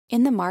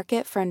In the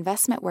market for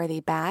investment-worthy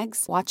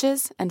bags,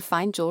 watches, and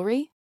fine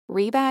jewelry,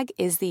 Rebag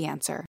is the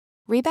answer.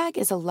 Rebag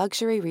is a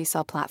luxury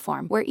resale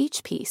platform where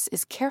each piece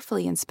is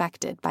carefully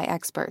inspected by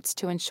experts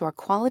to ensure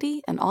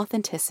quality and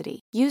authenticity.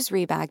 Use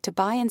Rebag to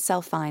buy and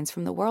sell finds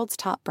from the world's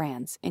top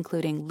brands,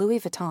 including Louis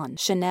Vuitton,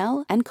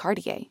 Chanel, and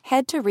Cartier.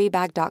 Head to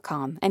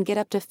Rebag.com and get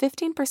up to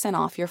 15%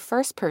 off your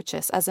first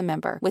purchase as a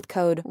member with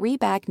code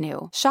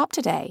REBAGNEW. Shop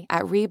today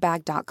at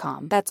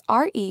Rebag.com. That's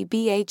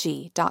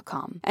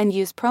REBAG.com. And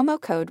use promo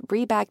code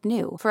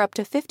REBAGNEW for up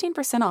to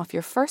 15% off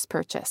your first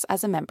purchase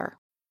as a member.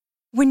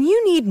 When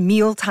you need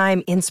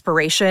mealtime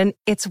inspiration,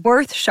 it's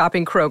worth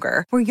shopping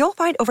Kroger, where you'll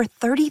find over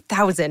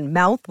 30,000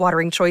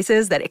 mouth-watering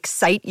choices that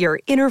excite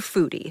your inner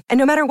foodie. And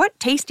no matter what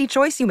tasty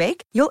choice you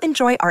make, you'll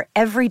enjoy our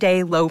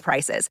everyday low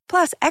prices,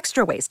 plus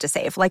extra ways to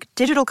save, like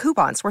digital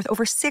coupons worth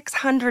over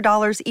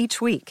 $600 each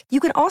week. You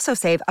can also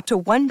save up to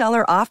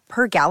 $1 off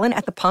per gallon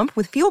at the pump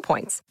with fuel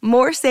points.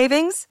 More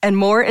savings and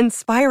more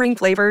inspiring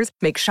flavors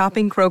make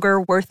shopping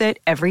Kroger worth it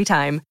every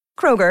time.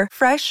 Kroger,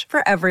 fresh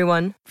for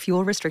everyone.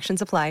 Fuel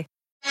restrictions apply.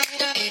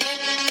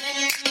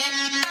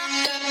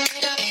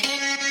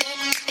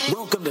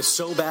 Welcome to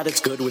So Bad It's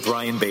Good with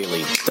Ryan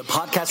Bailey, the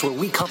podcast where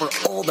we cover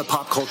all the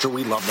pop culture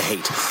we love to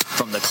hate,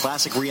 from the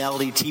classic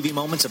reality TV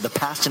moments of the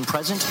past and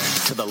present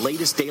to the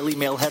latest Daily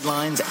Mail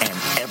headlines and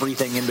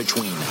everything in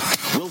between.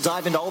 We'll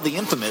dive into all the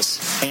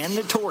infamous and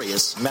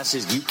notorious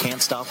messes you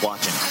can't stop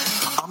watching.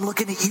 I'm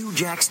looking at you,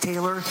 Jax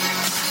Taylor.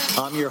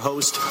 I'm your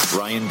host,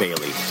 Ryan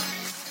Bailey.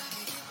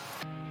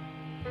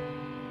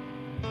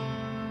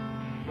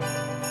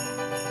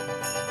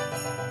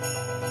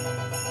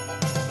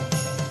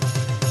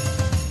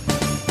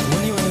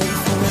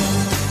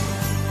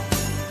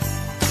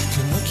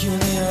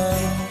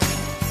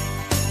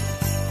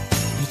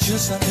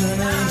 Just like you're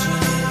an angel,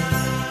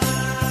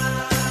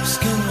 your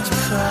skin makes me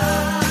cry.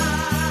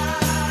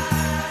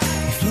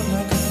 You float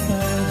like a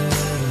feather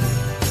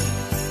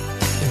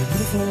in a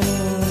beautiful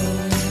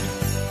world.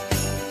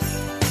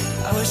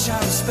 I wish I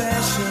was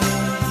special.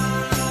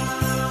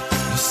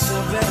 You're so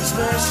very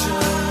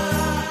special,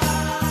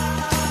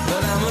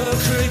 but I'm a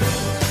creep.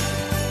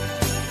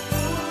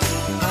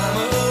 I'm a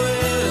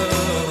widow.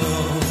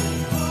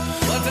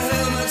 What the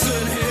hell am I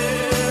doing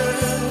here?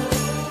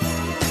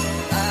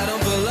 I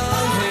don't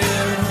belong here.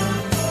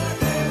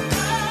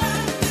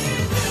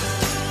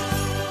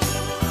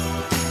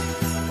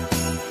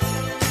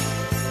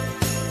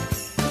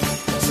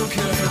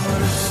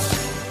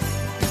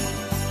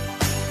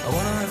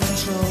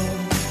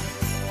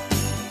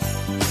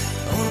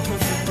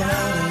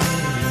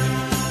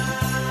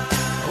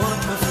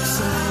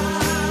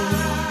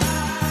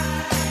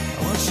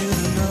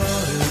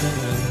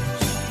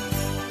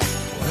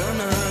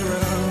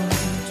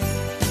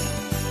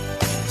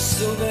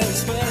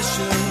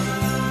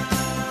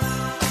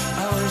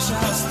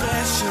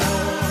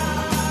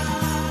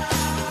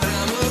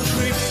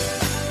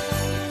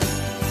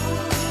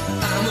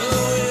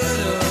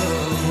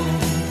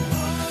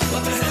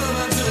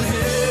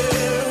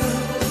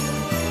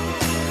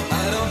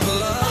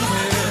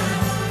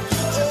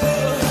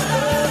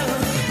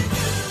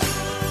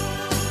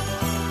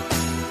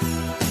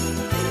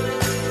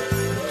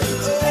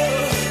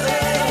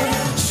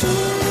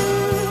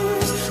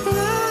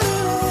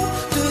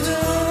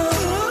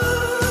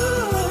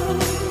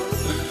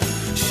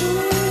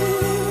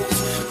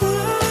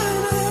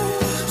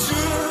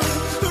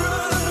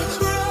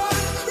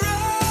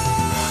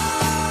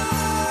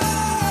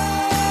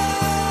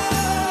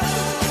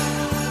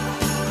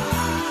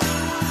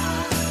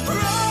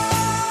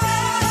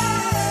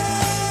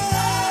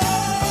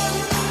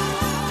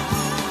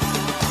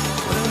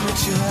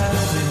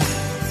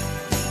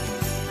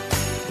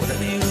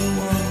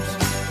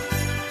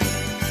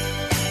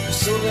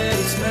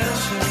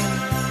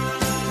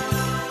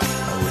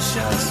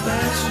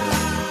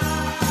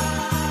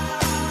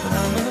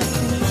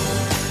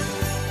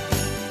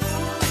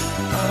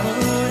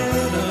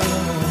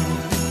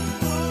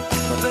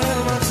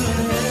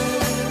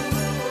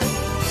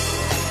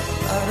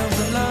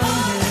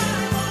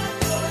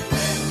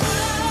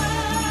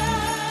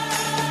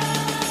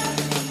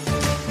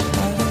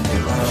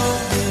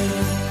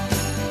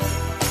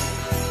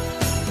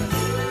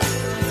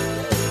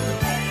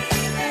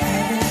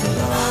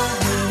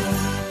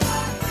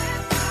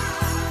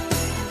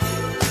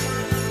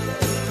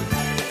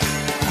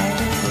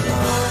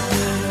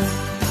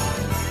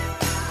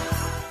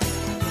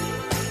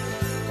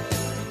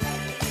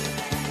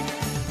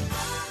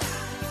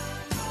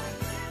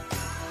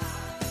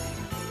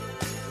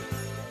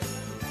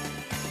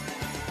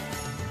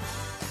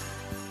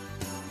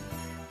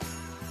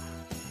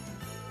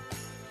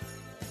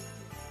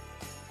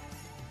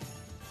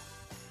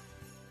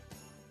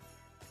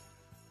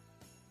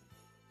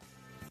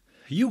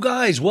 You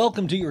guys,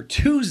 welcome to your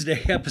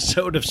Tuesday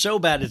episode of So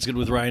Bad It's Good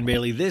with Ryan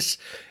Bailey. This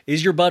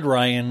is your bud,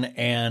 Ryan,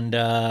 and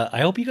I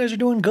hope you guys are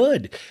doing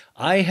good.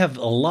 I have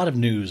a lot of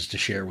news to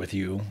share with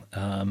you,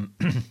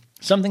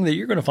 something that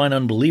you're going to find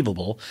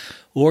unbelievable,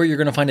 or you're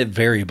going to find it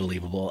very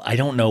believable. I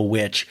don't know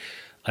which.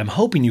 I'm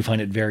hoping you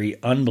find it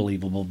very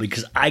unbelievable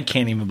because I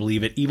can't even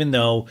believe it, even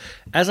though,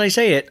 as I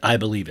say it, I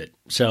believe it.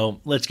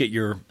 So let's get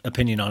your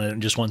opinion on it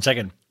in just one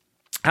second.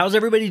 How's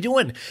everybody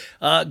doing?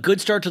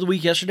 Good start to the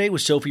week yesterday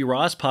with Sophie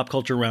Ross, Pop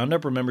Culture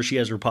Roundup. Remember, she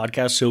has her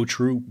podcast, So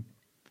True.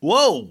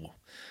 Whoa!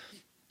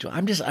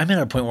 I'm at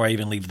a point where I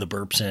even leave the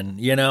burps in.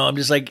 You know, I'm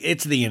just like,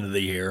 it's the end of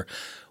the year.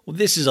 Well,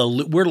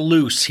 we're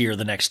loose here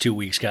the next 2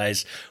 weeks,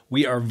 guys.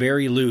 We are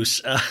very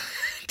loose.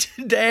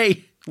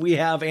 Today, we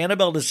have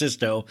Annabelle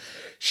DeSisto.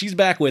 She's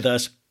back with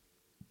us.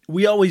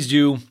 We always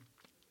do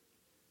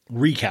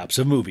recaps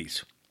of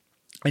movies.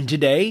 And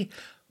today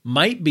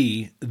might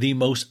be the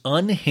most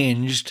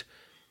unhinged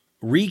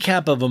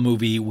recap of a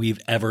movie we've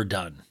ever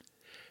done.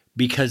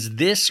 Because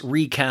this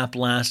recap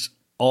lasts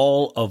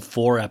all of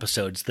 4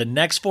 episodes. The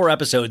next 4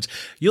 episodes,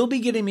 you'll be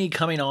getting me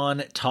coming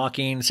on,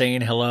 talking, saying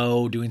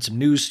hello, doing some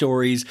news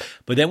stories.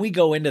 But then we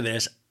go into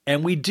this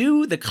and we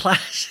do the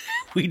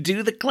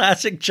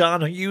classic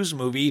John Hughes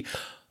movie,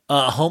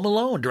 Home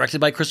Alone,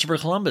 directed by Christopher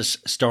Columbus,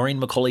 starring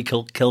Macaulay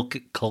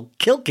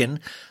Culkin,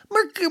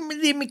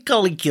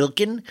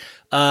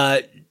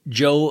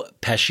 Joe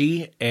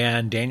Pesci,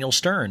 and Daniel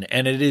Stern.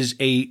 And it is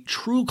a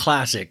true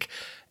classic.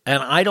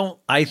 And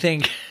I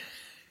think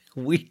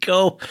we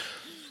go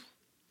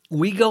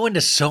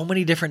into so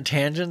many different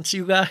tangents,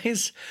 you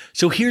guys.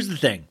 So here's the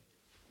thing.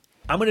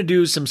 I'm going to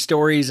do some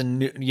stories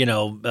and,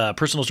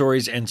 personal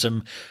stories and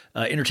some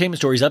entertainment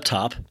stories up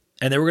top.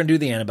 And then we're going to do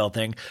the Annabelle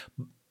thing,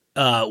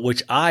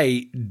 which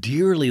I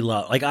dearly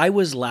love. Like, I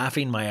was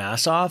laughing my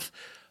ass off,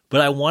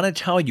 but I want to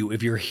tell you,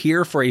 if you're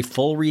here for a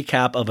full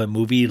recap of a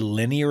movie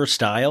linear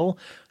style,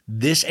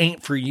 this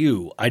ain't for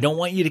you. I don't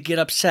want you to get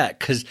upset,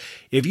 because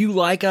if you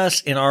like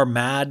us in our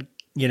mad,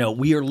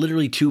 we are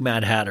literally 2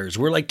 Mad Hatters.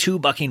 We're like 2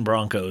 bucking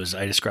Broncos,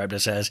 I described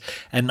us as,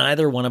 and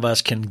neither one of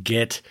us can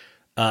get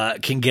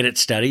it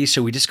steady.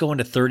 So we just go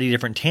into 30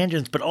 different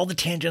tangents, but all the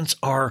tangents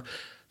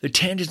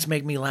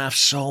make me laugh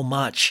so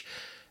much.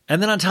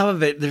 And then on top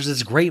of it, there's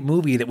this great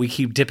movie that we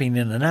keep dipping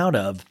in and out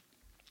of.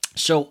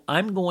 So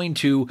I'm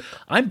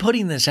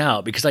putting this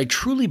out because I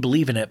truly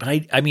believe in it, but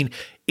I mean,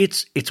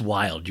 it's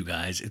wild, you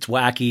guys. It's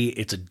wacky.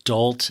 It's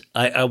adult.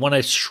 I want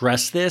to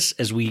stress this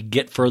as we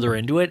get further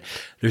into it.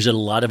 There's a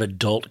lot of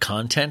adult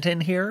content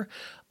in here.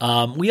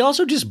 We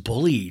also just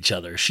bully each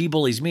other. She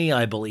bullies me.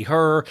 I bully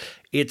her.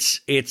 It's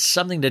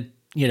something to,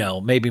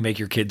 maybe make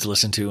your kids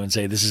listen to and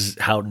say, this is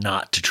how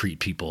not to treat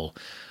people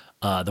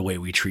the way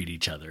we treat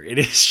each other. It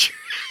is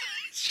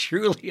it's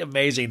truly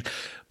amazing.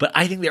 But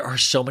I think there are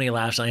so many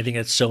laughs, and I think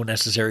it's so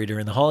necessary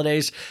during the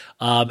holidays.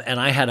 And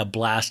I had a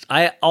blast.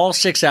 All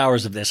 6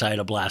 hours of this, I had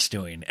a blast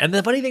doing. And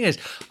the funny thing is,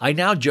 I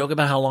now joke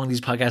about how long these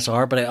podcasts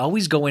are, but I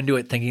always go into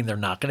it thinking they're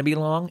not going to be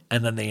long,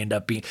 and then they end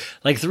up being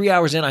like 3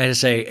 hours in. I had to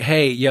say,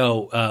 "Hey,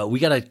 we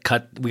got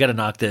to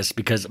knock this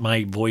because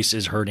my voice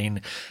is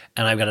hurting,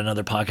 and I've got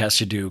another podcast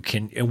to do."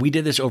 And we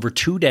did this over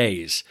 2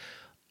 days.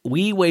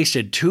 We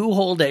wasted 2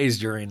 whole days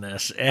during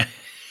this.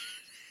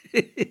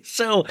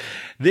 So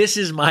this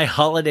is my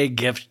holiday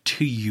gift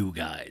to you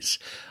guys.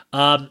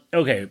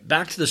 Okay,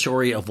 back to the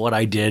story of what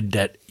I did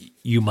that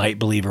you might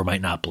believe or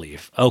might not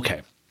believe.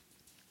 Okay.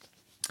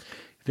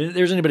 If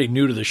there's anybody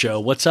new to the show,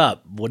 what's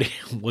up?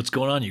 What's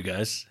going on, you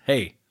guys?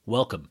 Hey,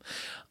 welcome.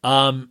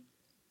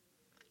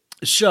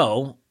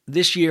 So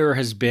this year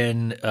has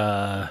been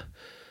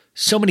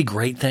so many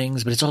great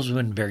things, but it's also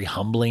been very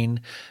humbling.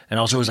 And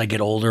also, as I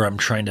get older, I'm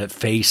trying to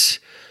face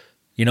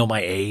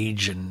my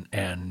age and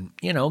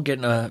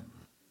getting a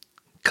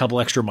couple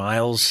extra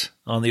miles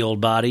on the old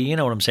body. You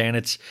know what I'm saying?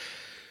 And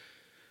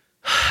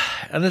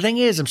the thing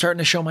is, I'm starting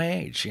to show my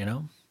age,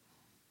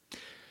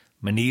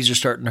 My knees are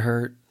starting to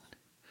hurt.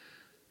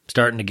 I'm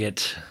starting to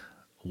get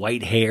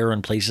white hair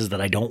in places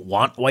that I don't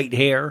want white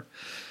hair.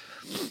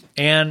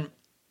 And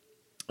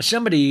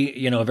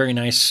somebody, a very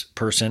nice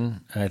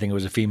person, I think it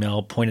was a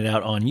female, pointed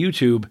out on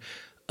YouTube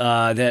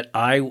that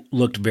I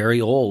looked very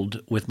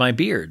old with my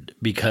beard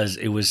because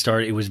it was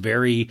salt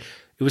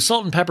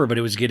and pepper, but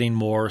it was getting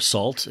more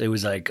salt. It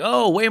was like,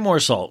 oh, way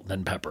more salt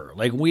than pepper.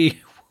 Like we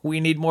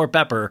need more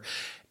pepper.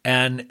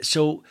 And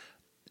so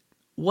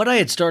what I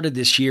had started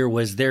this year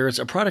was there's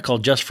a product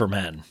called Just for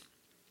Men.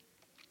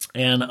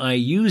 And I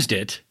used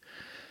it.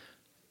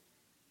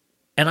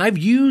 And I've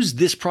used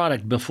this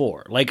product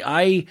before.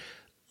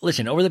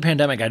 Listen, over the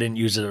pandemic, I didn't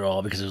use it at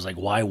all because it was like,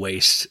 why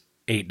waste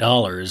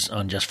 $8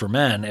 on Just for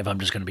Men if I'm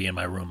just going to be in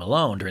my room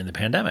alone during the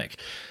pandemic?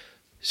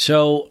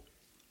 So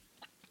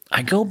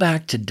I go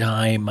back to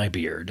dye my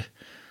beard.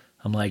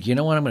 I'm like, you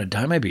know what? I'm going to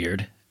dye my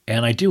beard.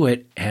 And I do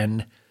it,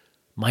 and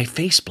my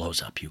face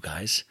blows up, you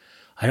guys.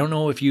 I don't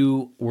know if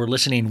you were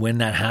listening when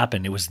that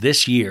happened. It was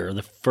this year,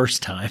 the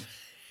first time.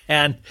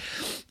 And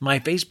my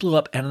face blew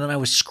up, and then I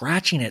was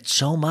scratching it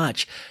so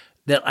much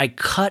that I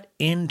cut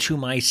into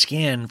my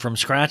skin from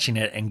scratching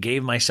it and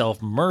gave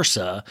myself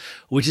MRSA,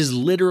 which is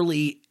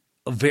literally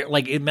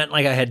it meant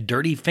like I had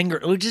dirty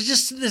fingers, which is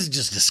this is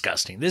just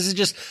disgusting. This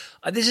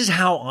is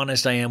how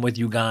honest I am with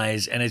you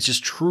guys. And it's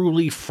just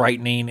truly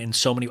frightening in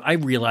so many, I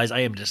realize I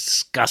am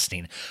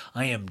disgusting.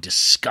 I'm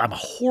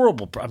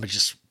horrible.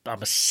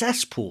 I'm a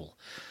cesspool.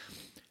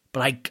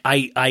 but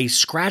I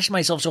scratched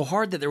myself so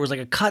hard that there was like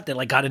a cut that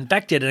like got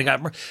infected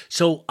and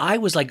so I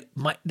was like,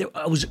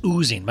 I was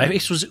oozing. My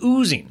face was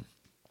oozing.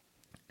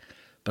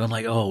 But I'm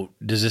like, oh,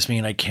 does this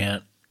mean I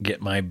can't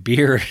get my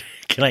beard?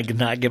 Can I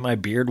not get my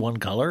beard one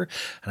color?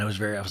 And I was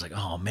like,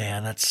 oh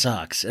man, that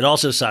sucks. It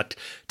also sucked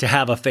to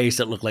have a face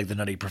that looked like the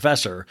Nutty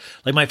Professor.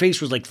 Like my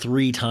face was like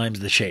 3 times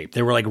the shape.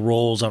 There were like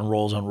rolls on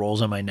rolls on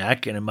rolls on my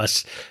neck. And it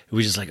was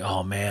just like,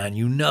 oh man,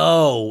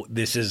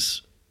 this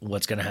is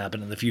what's going to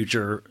happen in the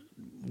future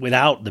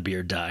without the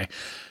beard dye.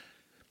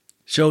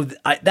 So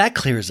that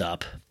clears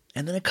up.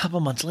 And then a couple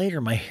months later,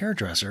 my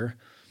hairdresser,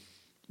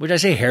 which I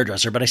say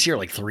hairdresser, but I see her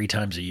like 3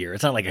 times a year.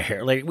 It's not like a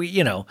hair, like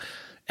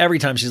every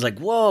time she's like,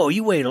 whoa,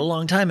 you wait a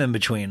long time in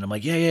between. I'm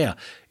like, yeah.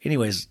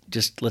 Anyways,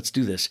 just let's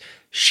do this.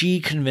 She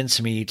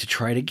convinced me to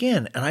try it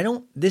again.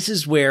 And this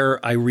is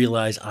where I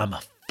realize I'm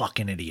a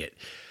fucking idiot.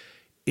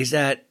 Is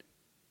that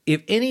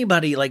if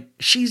anybody,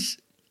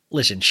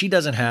 she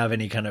doesn't have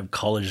any kind of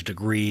college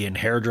degree in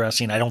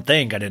hairdressing. I don't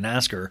think. I didn't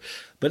ask her.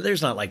 But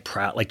there's not like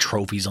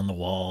trophies on the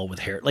wall with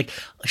hair. Like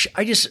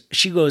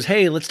she goes,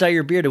 hey, let's dye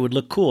your beard. It would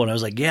look cool. And I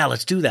was like, yeah,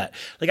 let's do that.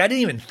 Like I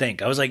didn't even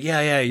think. I was like,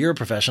 yeah, you're a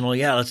professional.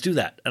 Yeah, let's do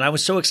that. And I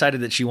was so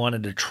excited that she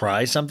wanted to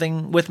try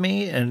something with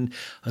me. And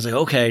I was like,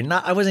 okay.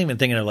 I wasn't even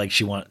thinking of like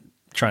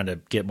trying to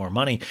get more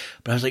money.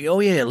 But I was like, oh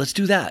yeah, let's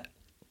do that.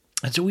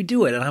 And so we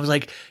do it. And I was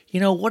like,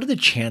 what are the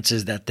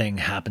chances that thing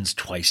happens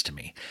twice to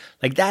me?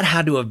 Like that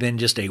had to have been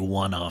just a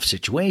one-off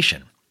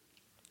situation.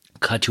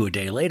 Cut to a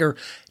day later,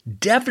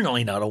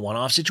 definitely not a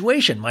one-off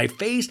situation. My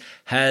face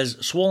has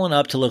swollen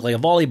up to look like a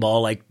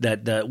volleyball, like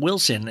that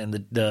Wilson and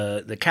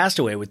the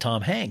Castaway with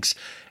Tom Hanks.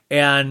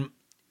 And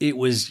it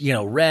was,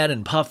 red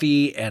and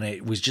puffy, and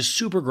it was just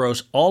super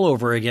gross all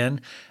over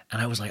again.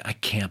 And I was like, I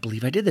can't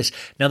believe I did this.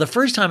 Now, the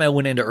first time I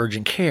went into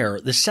urgent care,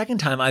 the second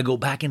time I go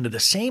back into the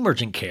same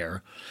urgent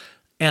care,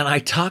 and I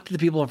talked to the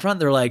people in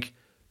front. They're like,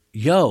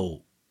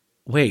 yo,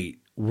 wait,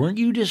 weren't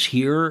you just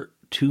here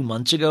 2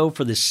 months ago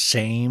for the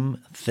same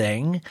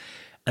thing?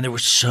 And there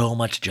was so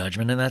much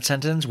judgment in that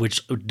sentence,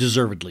 which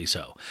deservedly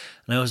so.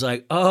 And I was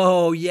like,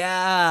 oh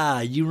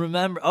yeah, you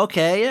remember?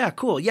 Okay, yeah,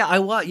 cool.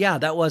 Yeah,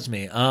 that was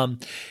me.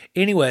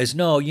 Anyways,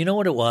 no, you know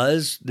what it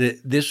was?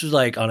 This was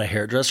like on a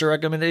hairdresser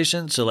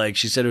recommendation. So like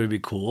she said it would be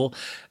cool.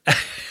 I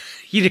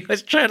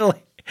was trying to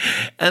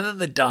and then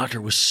the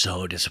doctor was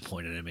so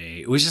disappointed in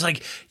me. It was just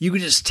like, you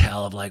could just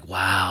tell of like,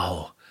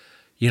 wow,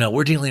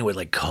 we're dealing with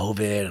like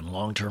COVID and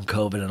long-term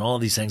COVID and all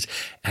these things.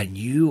 And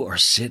you are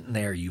sitting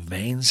there, you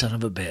vain son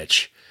of a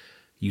bitch,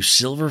 you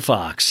silver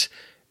fox,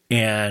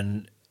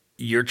 and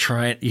you're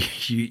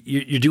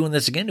you're doing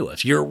this again to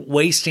us. You're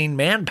wasting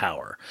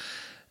manpower.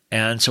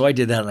 And so I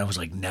did that and I was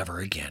like, never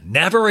again,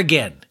 never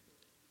again.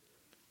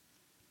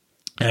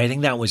 And I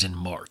think that was in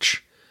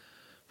March,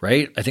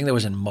 right? I think that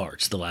was in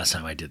March, the last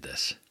time I did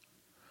this.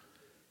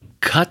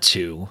 Cut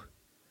to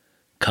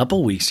a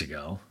couple weeks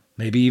ago,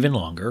 maybe even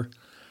longer.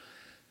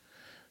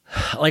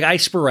 Like I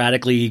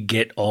sporadically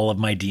get all of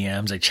my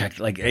DMs. I check,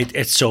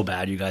 it's so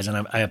bad, you guys.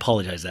 And I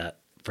apologize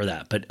for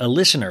that. But a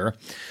listener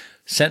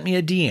sent me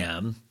a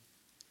DM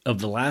of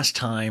the last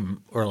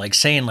time, or like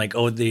saying like,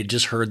 oh, they had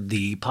just heard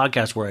the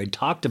podcast where I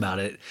talked about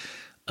it,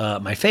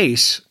 my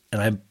face.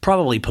 And I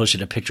probably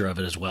posted a picture of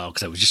it as well,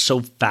 because I was just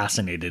so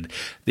fascinated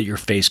that your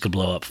face could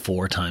blow up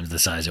 4 times the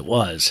size it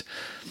was.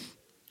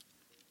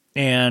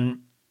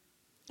 And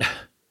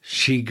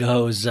she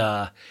goes,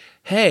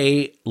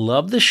 hey,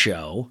 love the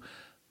show.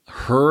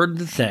 Heard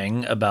the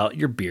thing about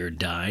your beard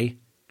dye.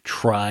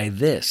 Try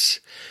this.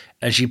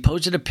 And she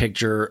posted a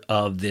picture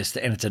of this,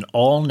 and it's an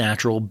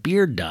all-natural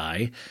beard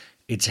dye.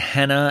 It's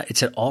henna.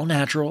 It's an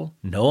all-natural,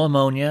 no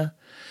ammonia.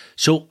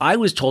 So I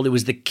was told it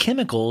was the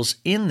chemicals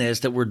in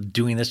this that were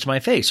doing this to my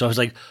face. So I was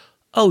like,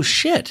 oh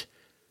shit,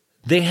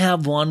 they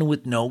have one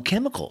with no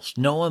chemicals,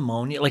 no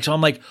ammonia. So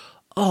I'm like,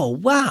 oh,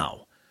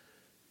 wow.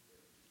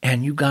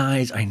 And you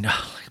guys, I know,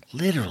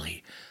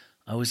 literally,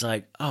 I was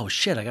like, oh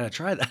shit, I got to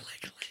try that.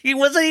 It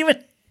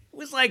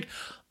was like,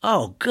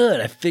 oh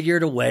good, I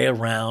figured a way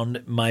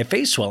around my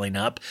face swelling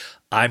up.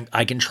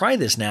 I can try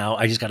this now.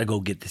 I just got to go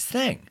get this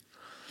thing.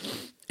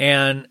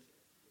 And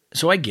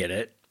so I get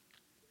it.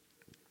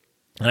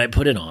 And I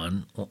put it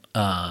on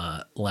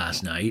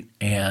last night,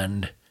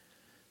 and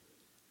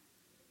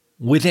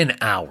within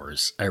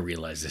hours, I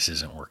realized this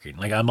isn't working.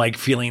 I'm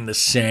feeling the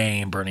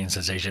same burning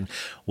sensation.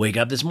 Wake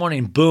up this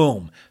morning,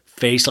 boom,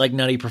 face like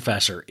Nutty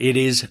Professor. It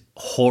is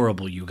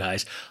horrible, you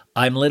guys.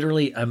 I'm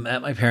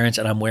at my parents',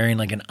 and I'm wearing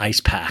an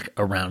ice pack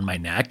around my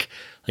neck.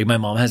 My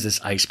mom has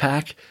this ice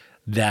pack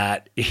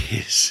that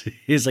is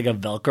like a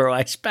Velcro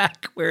ice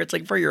pack where it's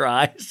for your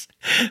eyes,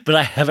 but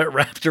I have it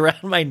wrapped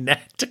around my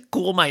neck to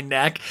cool my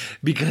neck,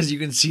 because you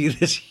can see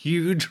this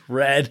huge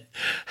red,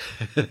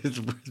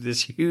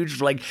 it's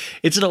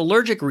an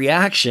allergic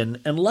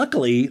reaction. And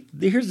luckily,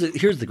 here's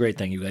the great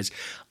thing, you guys.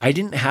 I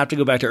didn't have to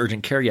go back to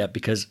urgent care yet,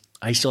 because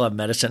I still have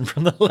medicine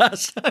from the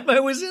last time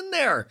I was in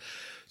there.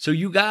 So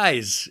you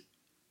guys,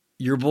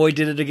 your boy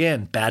did it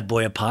again. Bad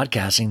boy of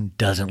podcasting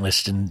doesn't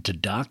listen to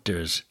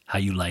doctors. How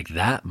you like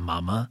that,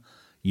 mama?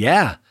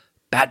 Yeah,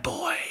 bad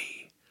boy.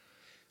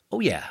 Oh,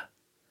 yeah.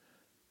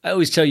 I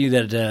always tell you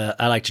that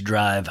I like to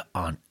drive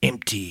on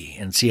empty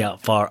and see how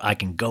far I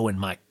can go in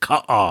my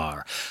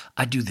car.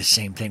 I do the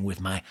same thing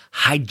with my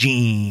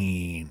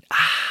hygiene.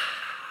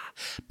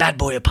 Bad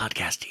boy of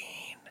podcasting.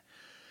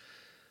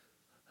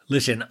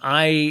 Listen,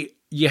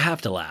 you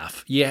have to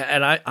laugh. Yeah,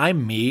 and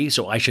I'm me,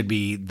 so I should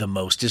be the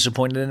most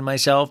disappointed in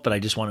myself, but I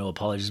just want to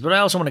apologize. But I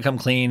also want to come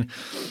clean.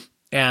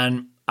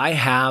 And I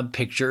have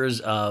pictures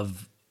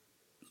of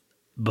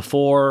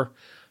before,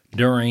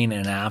 during,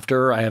 and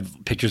after. I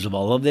have pictures of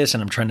all of this,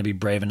 and I'm trying to be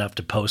brave enough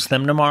to post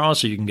them tomorrow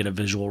so you can get a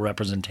visual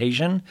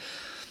representation.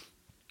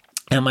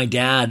 And my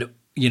dad,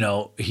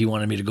 he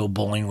wanted me to go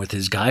bowling with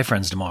his guy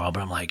friends tomorrow,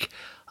 but I'm like,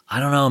 I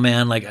don't know,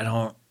 man. I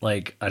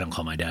don't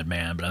call my dad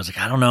man, but I was like,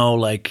 I don't know.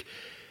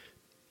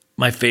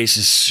 My face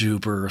is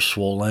super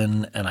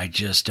swollen, and I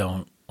just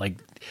don't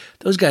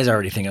those guys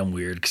already think I'm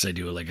weird because I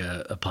do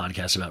a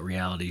podcast about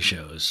reality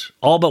shows.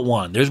 All but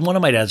one. There's one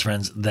of my dad's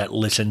friends that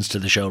listens to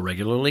the show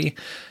regularly,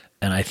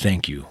 and I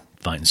thank you,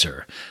 fine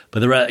sir.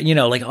 But the rest,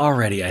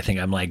 already I think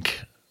I'm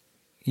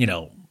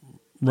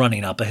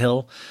running up a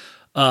hill.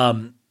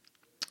 So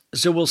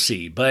we'll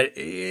see. But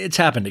it's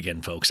happened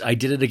again, folks. I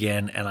did it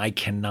again, and I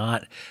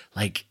cannot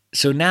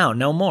so now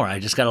no more. I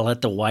just got to let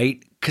the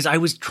white, because I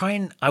was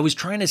trying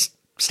to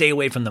stay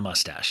away from the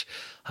mustache.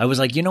 I was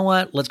like, you know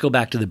what? Let's go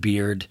back to the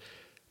beard.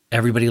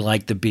 Everybody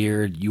liked the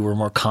beard. You were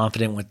more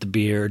confident with the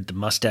beard. The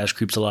mustache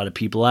creeps a lot of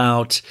people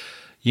out.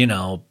 A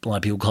lot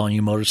of people calling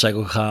you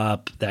motorcycle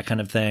cop, that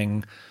kind of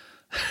thing.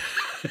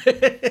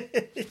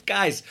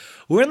 Guys,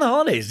 we're in the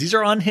holidays. These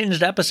are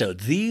unhinged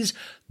episodes. These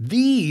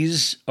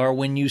are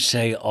when you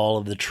say all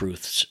of the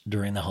truths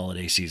during the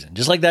holiday season.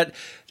 Just like that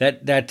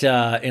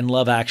in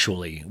Love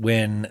Actually,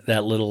 when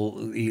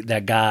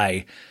that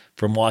guy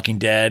from Walking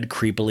Dead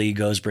creepily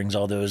brings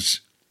all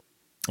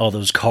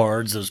those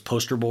cards, those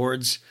poster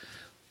boards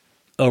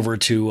over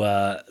to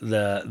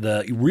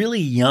the really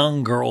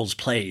young girl's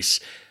place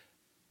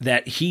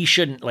that he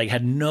shouldn't,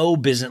 had no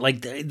business.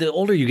 The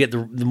older you get,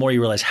 the more you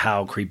realize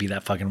how creepy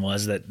that fucking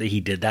was that he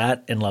did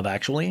that in Love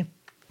Actually.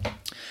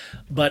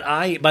 But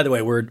by the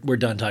way, we're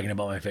done talking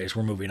about my face.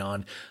 We're moving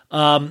on.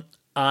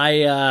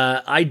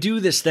 I do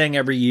this thing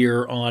every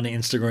year on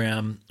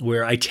Instagram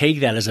where I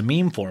take that as a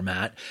meme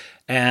format,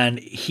 and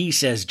he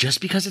says,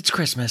 just because it's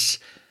Christmas,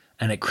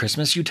 and at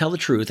Christmas you tell the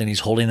truth, and he's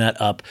holding that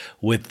up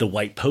with the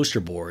white poster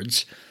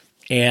boards,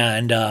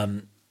 and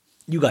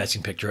you guys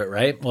can picture it,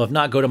 right? Well, if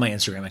not, go to my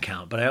Instagram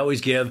account. But I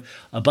always give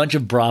a bunch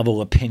of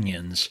Bravo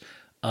opinions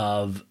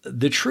of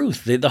the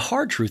truth, the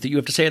hard truth that you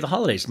have to say at the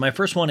holidays. My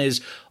first one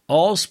is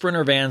all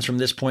Sprinter vans from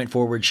this point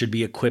forward should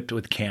be equipped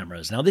with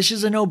cameras. Now, this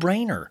is a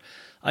no-brainer.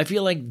 I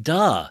feel like,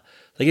 duh.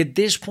 At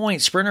this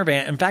point, Sprinter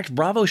van, in fact,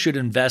 Bravo should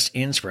invest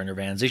in Sprinter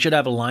vans. They should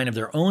have a line of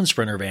their own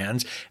Sprinter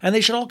vans, and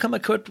they should all come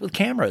equipped with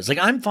cameras.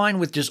 I'm fine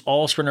with just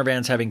all Sprinter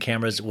vans having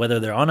cameras, whether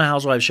they're on a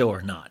Housewives show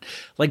or not.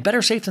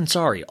 Better safe than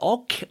sorry.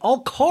 All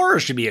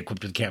cars should be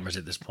equipped with cameras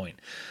at this point.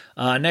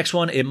 Next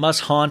one, it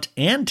must haunt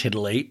and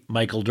titillate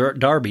Michael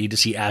Darby to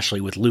see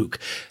Ashley with Luke.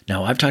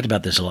 Now, I've talked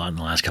about this a lot in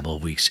the last couple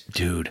of weeks.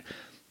 Dude,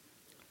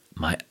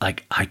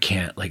 I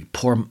can't,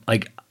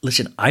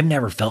 listen, I've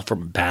never felt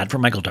bad for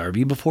Michael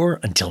Darby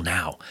before until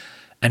now.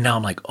 And now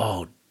I'm like,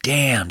 oh,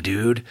 damn,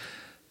 dude.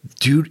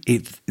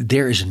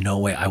 There is no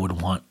way I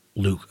would want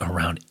Luke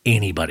around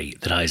anybody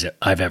that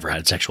I've ever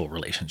had sexual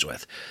relations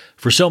with,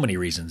 for so many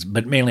reasons.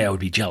 But mainly I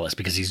would be jealous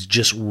because he's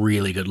just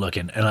really good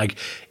looking. And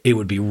it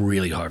would be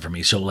really hard for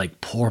me. So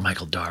poor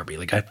Michael Darby.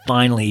 I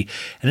finally,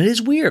 and it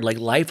is weird.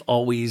 Life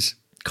always,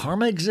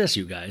 karma exists,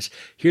 you guys.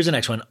 Here's the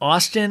next one.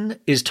 Austin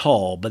is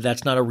tall, but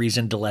that's not a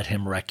reason to let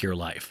him wreck your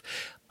life.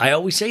 I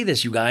always say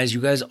this, you guys,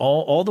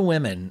 all the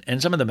women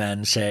and some of the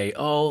men say,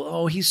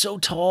 oh, he's so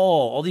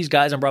tall. All these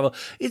guys on Bravo,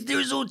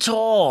 they're so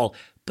tall.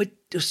 But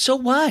so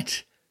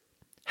what?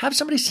 Have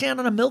somebody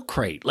stand on a milk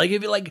crate.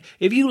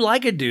 If you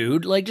like a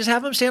dude, just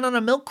have him stand on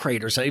a milk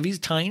crate or something. If he's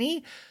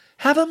tiny,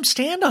 have him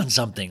stand on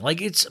something.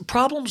 It's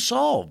problem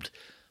solved.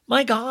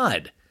 My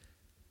God.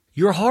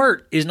 Your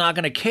heart is not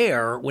going to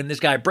care when this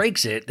guy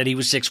breaks it that he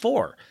was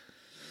 6'4".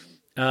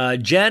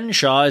 Jen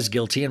Shah is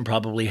guilty and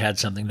probably had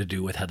something to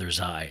do with Heather's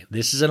eye.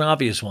 This is an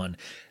obvious one.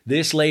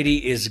 This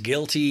lady is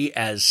guilty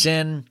as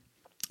sin.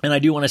 And I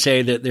do want to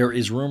say that there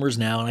is rumors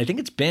now, and I think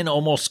it's been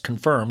almost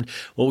confirmed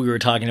what we were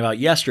talking about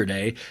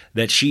yesterday,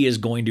 that she is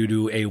going to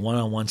do a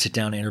one-on-one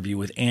sit-down interview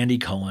with Andy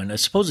Cohen, a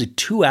supposedly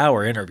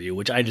 2-hour interview,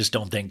 which I just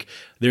don't think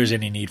there's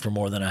any need for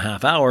more than a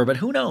half hour, but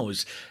who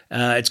knows?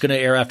 It's going to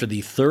air after the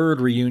third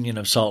reunion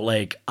of Salt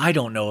Lake. I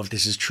don't know if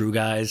this is true,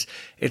 guys.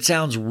 It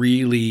sounds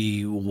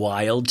really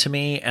wild to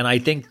me, and I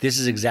think this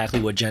is exactly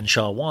what Jen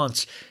Shah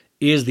wants,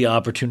 is the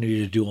opportunity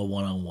to do a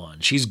one-on-one.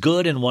 She's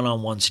good in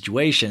one-on-one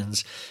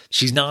situations.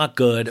 She's not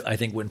good, I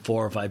think, when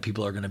 4 or 5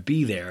 people are going to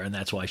be there, and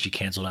that's why she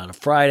canceled out a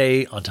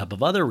Friday on top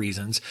of other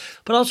reasons.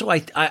 But also,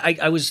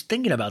 I was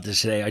thinking about this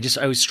today. I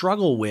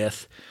struggle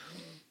with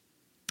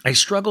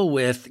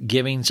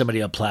giving somebody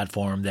a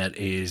platform that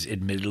is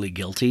admittedly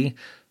guilty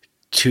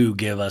to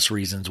give us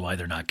reasons why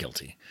they're not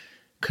guilty.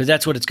 Because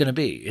that's what it's going to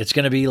be. It's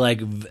going to be like,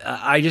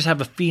 I just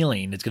have a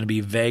feeling it's going to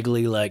be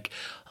vaguely like,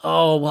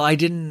 oh, well, I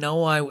didn't know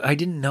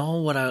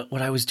what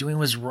I was doing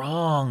was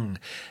wrong.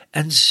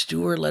 And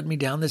Stuart led me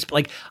down this.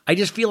 Like, I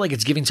just feel like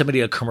it's giving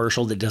somebody a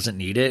commercial that doesn't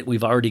need it.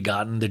 We've already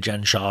gotten the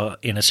Jen Shah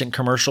innocent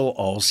commercial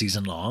all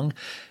season long.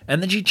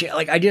 And then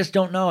I just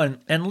don't know.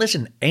 And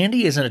listen,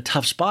 Andy is in a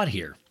tough spot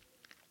here.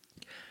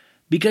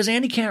 Because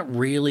Andy can't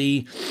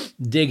really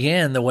dig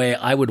in the way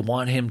I would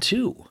want him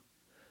to.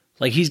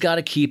 Like, he's got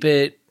to keep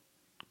it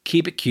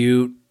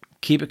cute,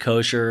 keep it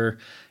kosher,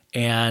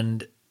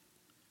 and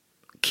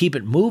keep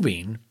it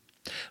moving.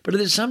 But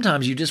then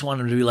sometimes you just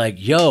want him to be like,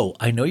 yo,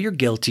 I know you're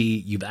guilty.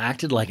 You've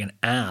acted like an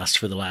ass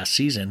for the last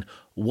season.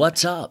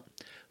 What's up?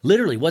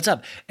 Literally, what's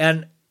up?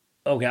 And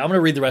okay, I'm going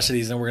to read the rest of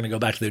these, and then we're going to go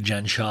back to the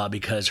Jen Shah,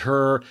 because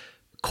her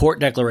court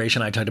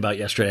declaration I talked about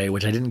yesterday,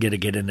 which I didn't get to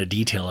get into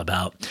detail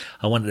about,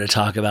 I wanted to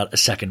talk about a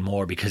second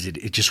more because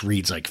it just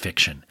reads like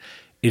fiction.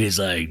 It is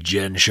like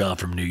Jen Shah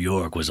from New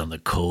York was on the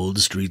cold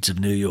streets of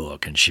New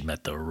York and she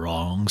met the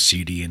wrong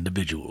seedy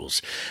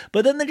individuals.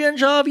 But then the Jen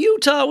Shah of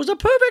Utah was a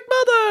perfect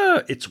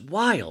mother. It's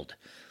wild.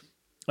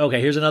 Okay,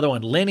 here's another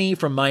one. Lenny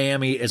from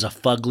Miami is a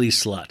fugly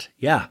slut.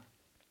 Yeah,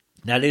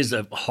 that is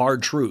a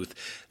hard truth.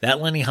 That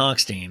Lenny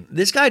Hochstein,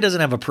 this guy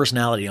doesn't have a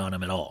personality on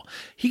him at all.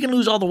 He can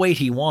lose all the weight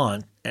he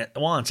wants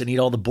and eat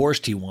all the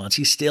borscht he wants.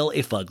 He's still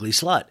a fugly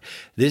slut.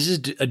 This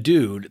is a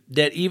dude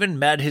that even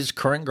met his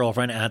current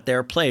girlfriend at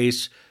their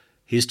place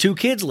his 2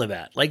 kids live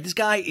at. Like, this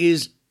guy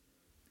is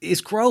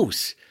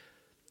gross.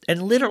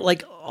 And literally,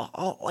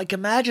 like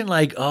imagine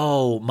like,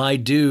 oh, my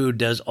dude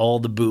does all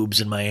the boobs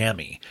in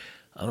Miami.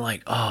 I'm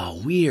like,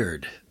 oh,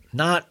 weird.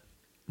 Not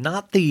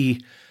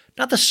the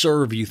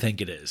serve you think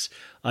it is.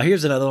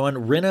 Here's another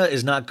one. Rinna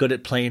is not good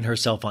at playing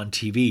herself on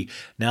TV.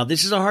 Now,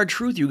 this is a hard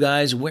truth, you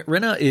guys.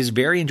 Rinna is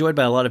very enjoyed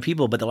by a lot of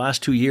people, but the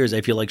last 2 years,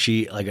 I feel like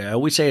she, like I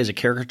always say, is a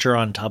caricature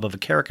on top of a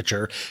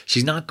caricature.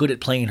 She's not good at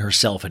playing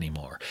herself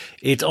anymore.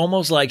 It's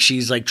almost like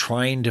she's like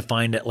trying to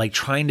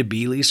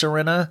be Lisa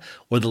Rinna,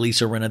 or the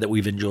Lisa Rinna that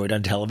we've enjoyed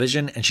on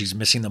television, and she's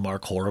missing the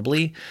mark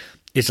horribly.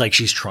 It's like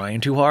she's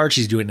trying too hard.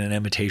 She's doing an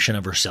imitation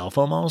of herself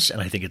almost,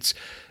 and I think it's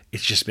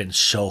just been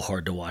so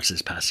hard to watch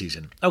this past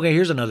season. Okay,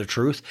 here's another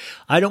truth.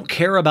 I don't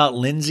care about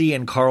Lindsay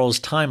and Carl's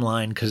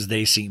timeline because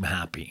they seem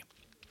happy.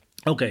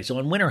 Okay, so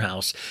in Winter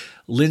House,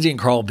 Lindsay and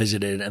Carl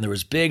visited, and there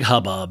was big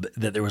hubbub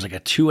that there was like a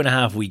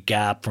 2.5 week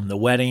gap from the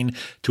wedding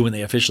to when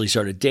they officially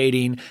started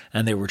dating,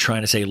 and they were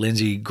trying to say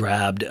Lindsay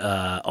grabbed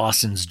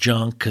Austin's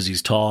junk because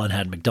he's tall and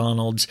had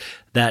McDonald's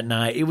that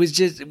night. It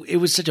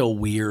was such a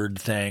weird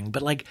thing.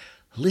 But like,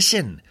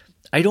 listen,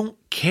 I don't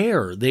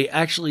care. They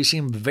actually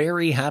seem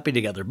very happy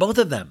together, both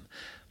of them.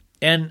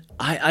 And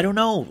I don't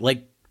know,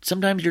 like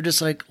sometimes you're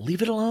just like,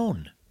 leave it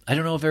alone. I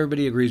don't know if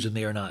everybody agrees with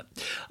me or not.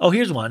 Oh,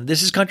 here's one.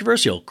 This is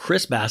controversial.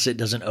 Chris Bassett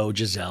doesn't owe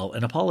Giselle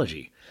an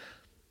apology.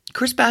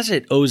 Chris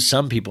Bassett owes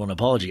some people an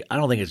apology. I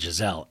don't think it's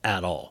Giselle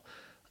at all.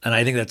 And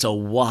I think that's a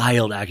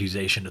wild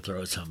accusation to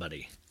throw at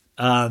somebody.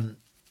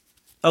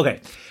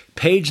 Okay.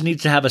 Paige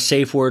needs to have a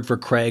safe word for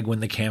Craig when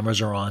the cameras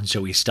are on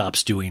so he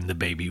stops doing the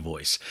baby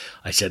voice.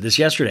 I said this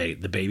yesterday.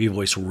 The baby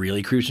voice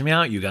really creeps me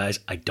out, you guys.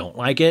 I don't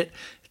like it.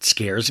 It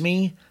scares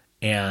me.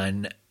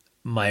 And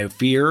my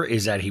fear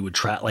is that he would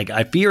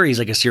I fear he's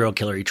like a serial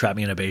killer. He'd trap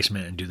me in a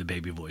basement and do the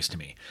baby voice to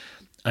me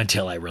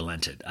until I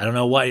relented. I don't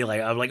know why.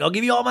 I'm like, I'll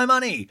give you all my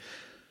money.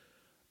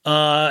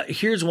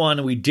 Here's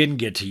one we didn't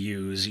get to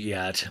use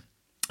yet.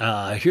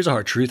 Here's a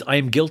hard truth. I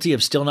am guilty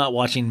of still not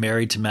watching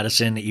Married to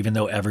Medicine, even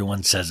though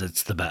everyone says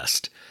it's the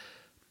best.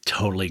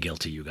 Totally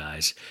guilty, you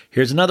guys.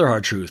 Here's another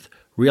hard truth.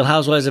 Real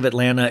Housewives of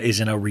Atlanta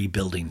is in a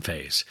rebuilding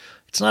phase.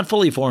 It's not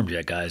fully formed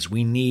yet, guys.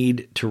 We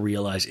need to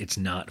realize it's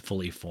not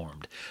fully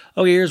formed.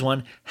 Okay, here's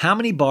one. How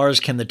many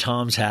bars can the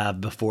Toms have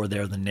before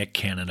they're the Nick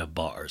Cannon of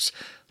bars?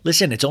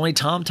 Listen, it's only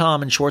Tom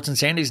and Schwartz and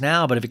Sandy's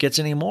now, but if it gets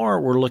any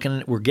more,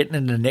 we're getting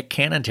into Nick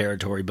Cannon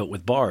territory, but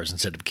with bars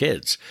instead of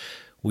kids.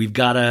 We've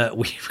got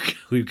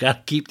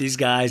to keep these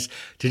guys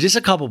to just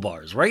a couple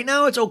bars. Right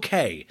now it's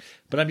okay,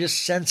 but I'm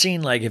just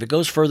sensing like if it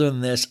goes further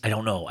than this, I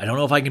don't know. I don't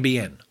know if I can be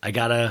in. I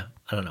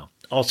don't know.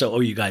 Also,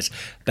 you guys,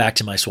 back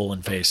to my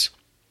swollen face.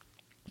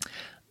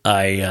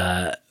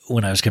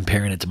 When I was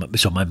comparing it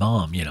to my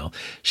mom,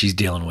 she's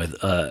dealing with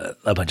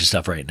a bunch of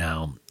stuff right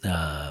now,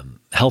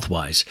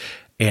 health-wise.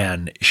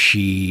 And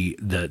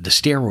the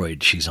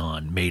steroid she's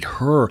on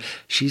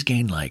she's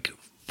gained like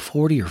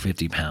 40 or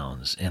 50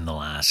 pounds in the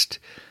last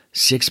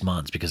 6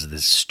 months because of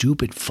this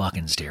stupid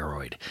fucking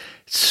steroid.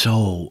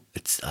 So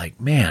it's like,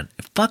 man,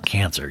 fuck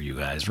cancer, you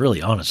guys. Really,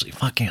 honestly,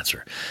 fuck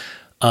cancer.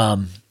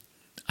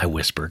 I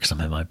whisper because I'm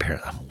at my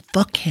parents.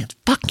 Fuck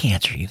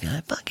cancer, you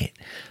guys. Fuck it.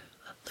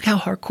 Look how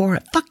hardcore.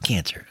 Fuck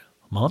cancer.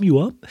 Mom, you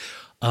up?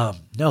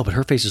 No, but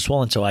her face is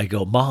swollen. So I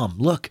go, Mom,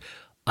 look,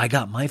 I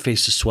got my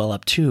face to swell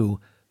up too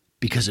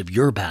because of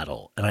your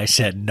battle. And I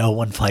said, no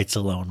one fights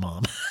alone,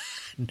 Mom.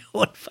 No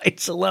one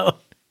fights alone.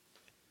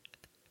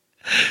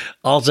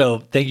 Also,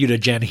 thank you to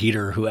Jen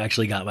Heater, who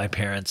actually got my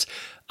parents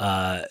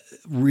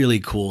really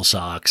cool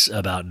socks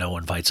about No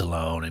One Fights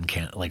Alone and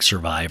can't like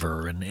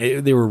Survivor. And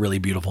they were really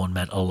beautiful and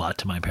meant a lot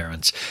to my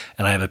parents.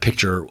 And I have a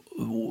picture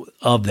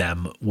of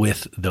them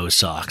with those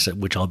socks,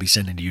 which I'll be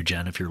sending to you,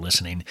 Jen, if you're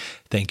listening.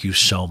 Thank you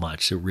so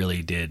much. It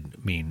really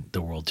did mean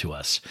the world to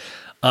us.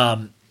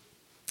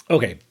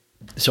 Okay.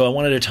 So I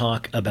wanted to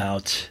talk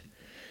about,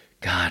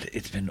 God,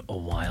 it's been a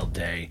wild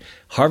day.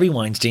 Harvey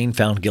Weinstein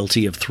found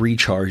guilty of 3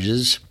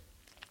 charges.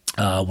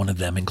 One of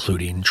them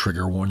including,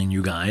 trigger warning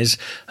you guys,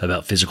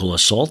 about physical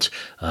assault,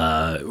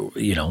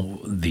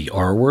 the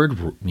R word,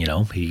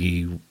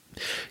 he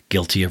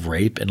guilty of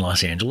rape in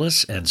Los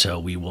Angeles. And so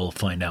we will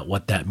find out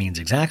what that means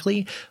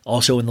exactly.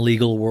 Also in the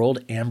legal world,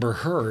 Amber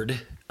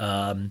Heard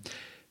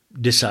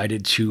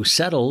decided to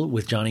settle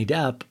with Johnny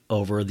Depp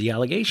over the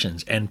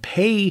allegations and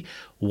pay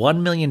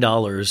 $1 million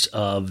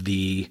of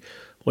the,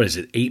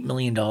 $8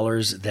 million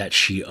that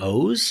she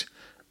owes.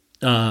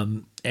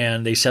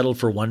 And they settled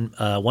for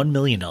 $1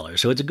 million.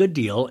 So it's a good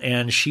deal.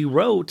 And she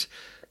wrote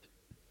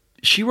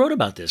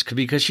about this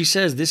because she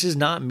says, this is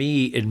not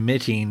me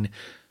admitting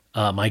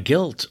my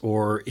guilt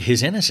or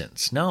his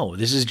innocence. No,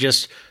 this is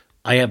just,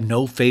 I have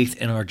no faith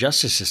in our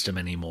justice system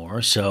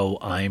anymore. So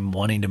I'm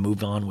wanting to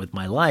move on with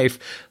my life.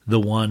 The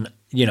one,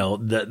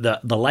 the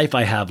life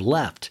I have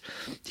left.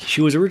 She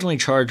was originally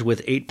charged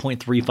with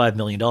 $8.35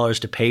 million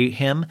to pay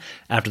him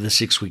after the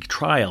 6-week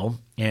trial.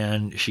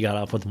 And she got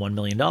off with $1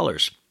 million.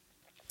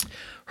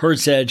 Heard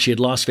said she had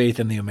lost faith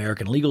in the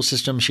American legal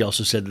system. She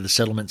also said that the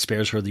settlement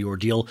spares her the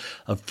ordeal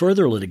of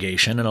further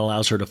litigation and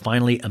allows her to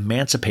finally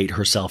emancipate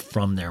herself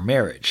from their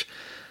marriage.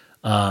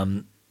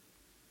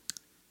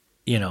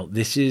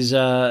 This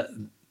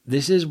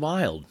is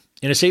wild.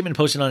 In a statement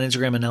posted on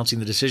Instagram announcing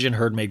the decision,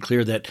 Heard made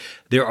clear that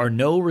there are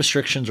no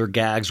restrictions or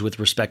gags with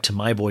respect to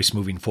my voice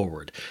moving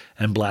forward,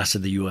 and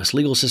blasted the U.S.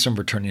 legal system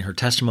for turning her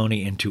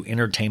testimony into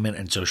entertainment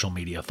and social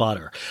media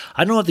fodder.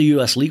 I don't know what the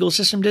U.S. legal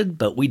system did,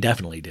 but we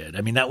definitely did.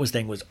 I mean, that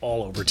thing was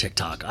all over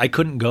TikTok. I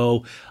couldn't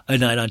go a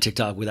night on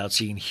TikTok without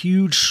seeing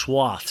huge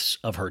swaths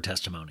of her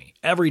testimony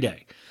every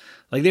day.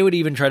 Like, they would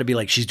even try to be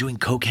like, she's doing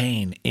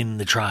cocaine in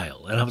the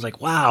trial. And I was like,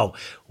 wow,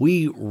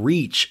 we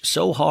reach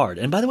so hard.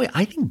 And by the way,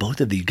 I think both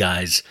of these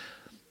guys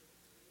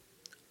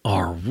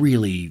are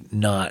really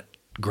not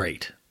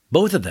great.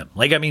 Both of them.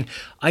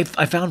 I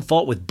found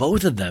fault with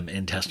both of them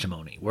in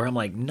testimony where I'm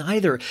like,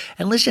 neither.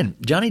 And listen,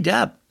 Johnny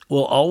Depp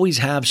will always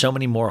have so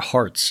many more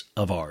hearts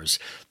of ours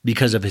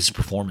because of his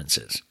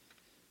performances.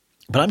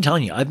 But I'm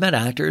telling you, I've met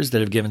actors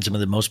that have given some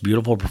of the most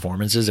beautiful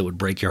performances that would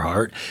break your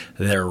heart.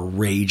 They're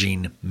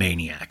raging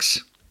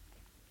maniacs.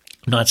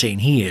 I'm not saying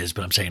he is,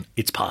 but I'm saying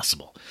it's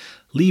possible.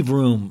 Leave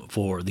room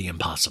for the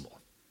impossible.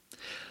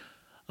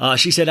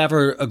 She said,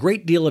 after a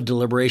great deal of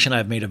deliberation, I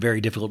have made a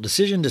very difficult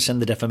decision to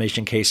send the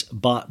defamation case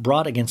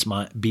brought against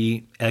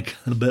me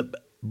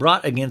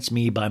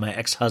by my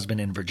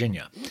ex-husband in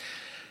Virginia.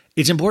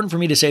 It's important for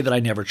me to say that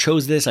I never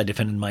chose this. I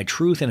defended my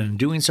truth, and in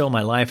doing so,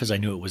 my life as I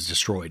knew it was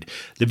destroyed.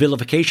 The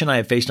vilification I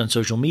have faced on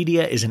social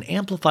media is an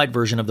amplified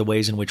version of the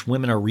ways in which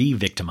women are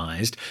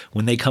re-victimized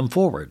when they come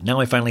forward. Now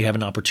I finally have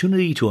an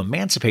opportunity to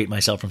emancipate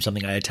myself from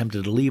something I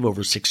attempted to leave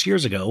over 6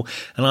 years ago,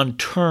 and on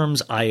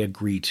terms I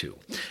agree to.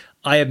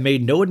 I have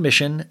made no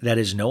admission, that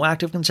is no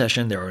active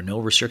concession. There are no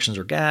restrictions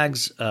or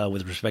gags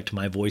with respect to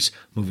my voice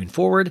moving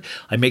forward.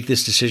 I make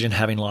this decision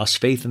having lost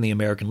faith in the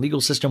American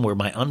legal system where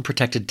my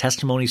unprotected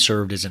testimony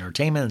served as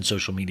entertainment and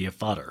social media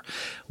fodder.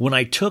 When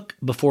I took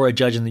before a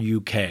judge in the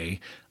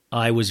UK,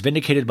 I was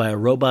vindicated by a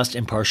robust,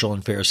 impartial,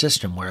 and fair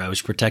system where I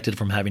was protected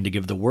from having to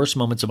give the worst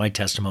moments of my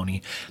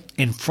testimony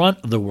in front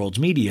of the world's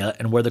media,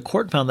 and where the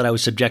court found that I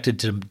was subjected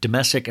to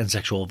domestic and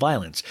sexual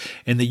violence.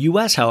 In the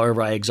U.S.,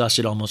 however, I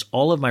exhausted almost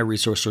all of my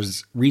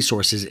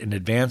resources in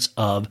advance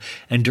of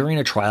and during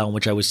a trial in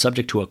which I was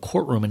subject to a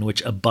courtroom in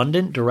which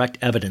abundant direct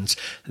evidence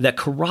that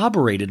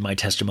corroborated my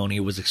testimony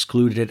was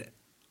excluded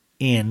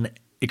and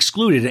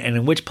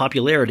in which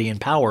popularity and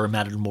power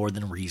mattered more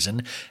than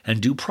reason and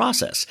due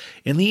process.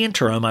 In the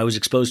interim, I was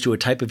exposed to a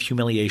type of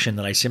humiliation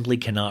that I simply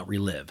cannot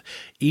relive.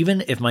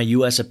 Even if my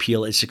U.S.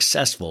 appeal is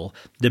successful,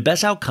 the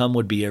best outcome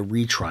would be a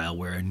retrial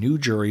where a new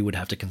jury would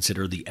have to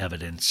consider the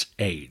evidence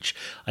age.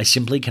 I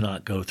simply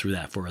cannot go through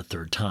that for a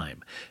third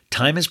time.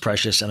 Time is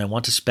precious, and I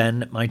want to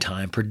spend my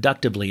time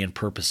productively and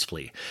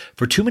purposefully.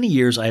 For too many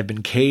years, I have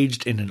been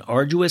caged in an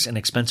arduous and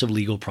expensive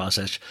legal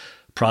process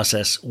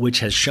which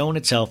has shown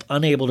itself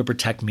unable to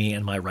protect me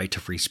and my right to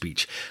free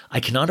speech. I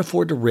cannot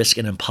afford to risk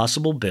an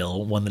impossible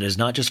bill, one that is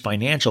not just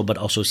financial but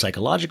also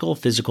psychological,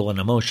 physical, and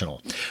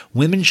emotional.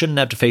 Women shouldn't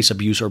have to face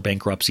abuse or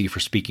bankruptcy for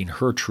speaking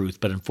her truth,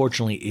 but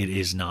unfortunately it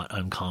is not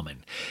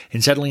uncommon.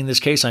 In settling this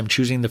case, I'm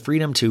choosing the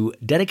freedom to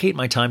dedicate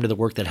my time to the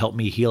work that helped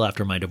me heal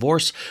after my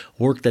divorce,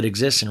 work that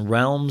exists in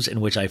realms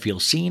in which I feel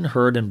seen,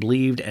 heard, and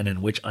believed, and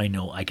in which I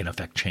know I can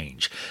affect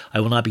change. I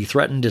will not be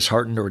threatened,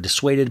 disheartened, or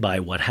dissuaded by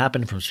what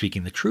happened from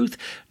speaking the truth,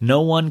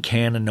 No one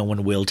can and no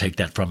one will take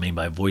that from me.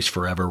 My voice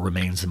forever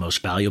remains the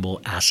most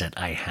valuable asset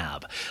I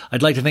have.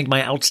 I'd like to thank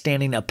my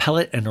outstanding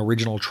appellate and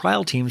original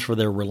trial teams for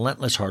their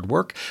relentless hard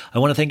work. I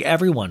want to thank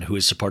everyone who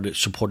has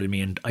supported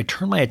me, and I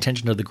turn my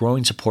attention to the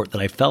growing support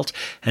that I felt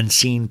and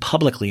seen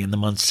publicly in the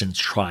months since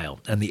trial,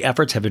 and the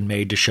efforts have been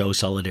made to show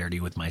solidarity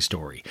with my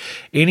story.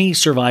 Any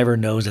survivor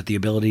knows that the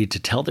ability to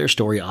tell their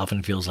story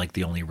often feels like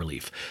the only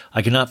relief.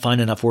 I cannot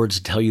find enough words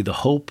to tell you the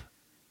hope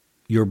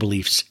your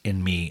beliefs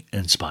in me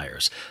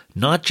inspires.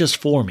 Not just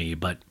for me,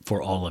 but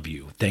for all of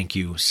you. Thank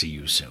you. See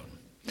you soon.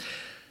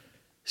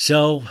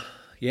 So,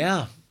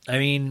 yeah, I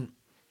mean,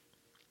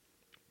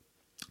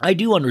 I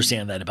do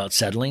understand that about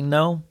settling,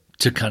 though,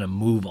 to kind of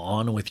move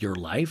on with your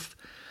life.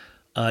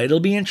 It'll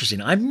be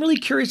interesting. I'm really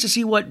curious to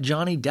see what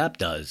Johnny Depp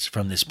does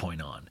from this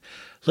point on.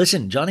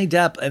 Listen, Johnny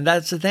Depp, and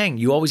that's the thing,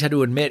 you always had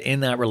to admit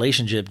in that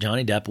relationship,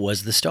 Johnny Depp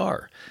was the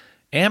star.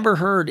 Amber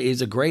Heard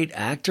is a great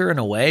actor in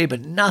a way,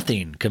 but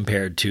nothing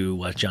compared to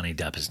what Johnny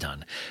Depp has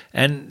done.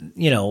 And,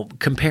 you know,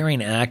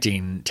 comparing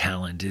acting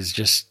talent is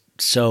just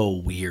so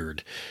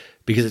weird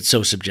because it's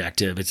so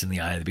subjective. It's in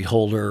the eye of the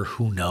beholder.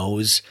 Who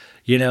knows?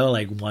 You know,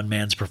 like one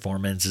man's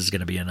performance is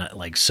going to be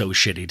like so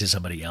shitty to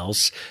somebody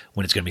else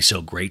when it's going to be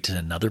so great to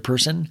another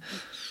person.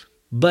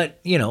 But,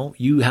 you know,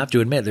 you have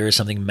to admit there is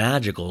something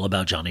magical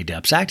about Johnny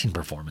Depp's acting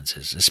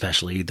performances,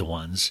 especially the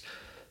ones,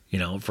 you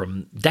know,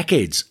 from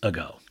decades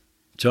ago.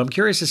 So I'm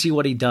curious to see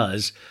what he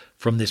does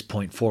from this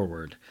point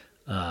forward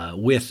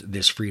with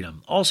this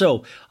freedom.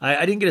 Also,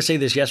 I didn't get to say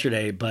this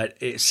yesterday, but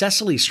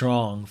Cecily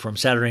Strong from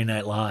Saturday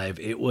Night Live,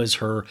 it was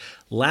her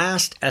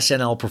last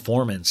SNL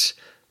performance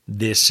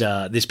this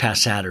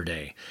past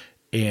Saturday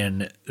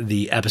in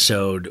the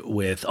episode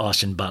with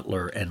Austin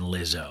Butler and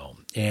Lizzo.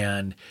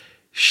 And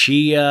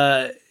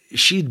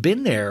she'd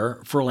been there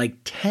for like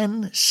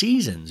 10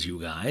 seasons,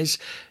 you guys.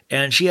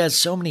 And she has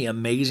so many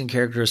amazing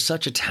characters,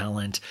 such a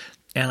talent.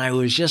 And I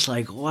was just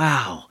like,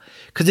 wow,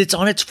 because it's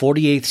on its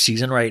 48th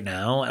season right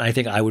now. And I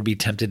think I would be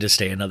tempted to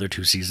stay another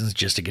 2 seasons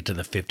just to get to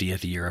the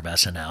 50th year of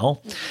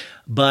SNL.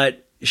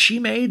 But she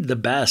made the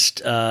best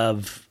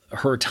of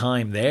her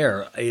time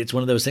there. It's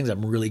one of those things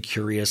I'm really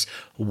curious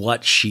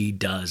what she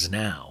does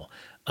now.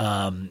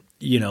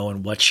 You know,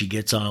 and what she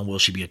gets on. Will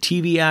she be a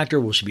TV actor?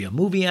 Will she be a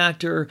movie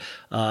actor?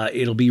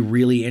 It'll be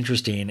really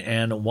interesting.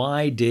 And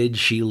why did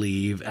she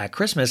leave at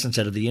Christmas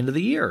instead of the end of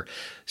the year?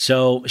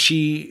 So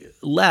she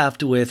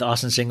left with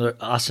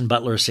Austin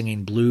Butler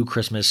singing Blue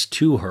Christmas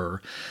to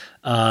her.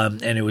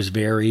 And it was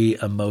very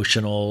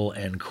emotional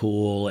and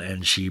cool.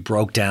 And she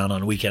broke down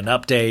on Weekend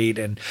Update.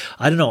 And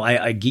I don't know,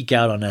 I geek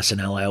out on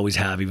SNL. I always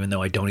have, even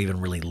though I don't even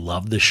really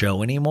love the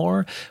show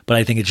anymore. But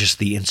I think it's just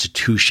the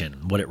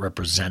institution, what it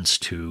represents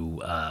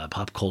to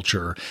pop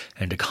culture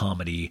and to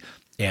comedy,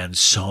 and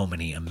so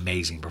many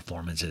amazing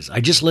performances.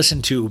 I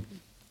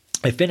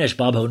finished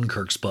Bob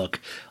Odenkirk's book,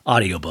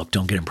 audiobook.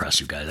 Don't get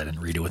impressed, you guys. I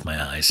didn't read it with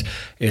my eyes.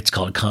 It's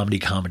called Comedy,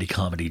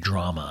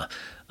 Drama,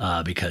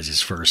 because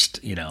his first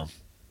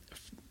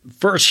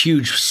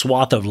huge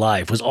swath of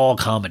life was all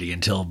comedy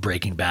until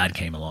Breaking Bad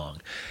came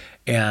along.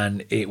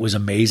 And it was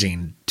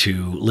amazing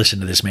to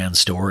listen to this man's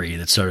story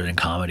that started in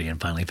comedy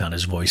and finally found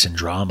his voice in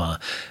drama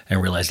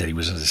and realized that he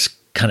was this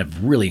kind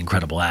of really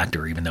incredible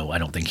actor, even though I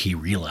don't think he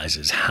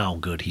realizes how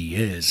good he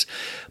is.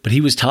 But he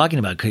was talking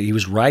about, he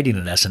was writing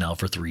at SNL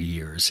for 3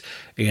 years,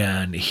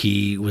 and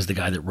he was the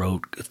guy that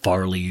wrote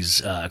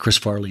Chris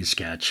Farley's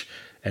sketch.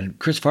 And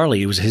Chris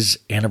Farley, it was his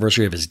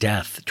anniversary of his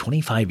death,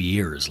 25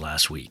 years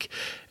last week.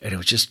 And it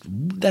was just,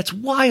 that's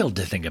wild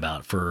to think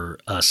about for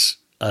us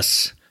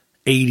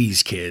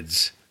 80s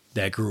kids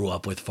that grew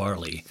up with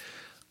Farley.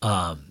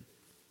 But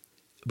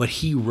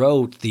he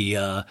wrote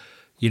the,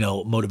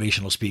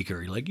 motivational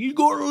speaker. Like, you're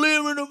going to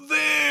live in a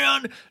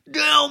van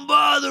down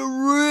by the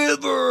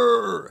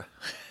river.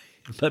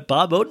 But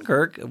Bob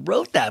Odenkirk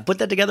wrote that, put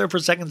that together for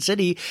Second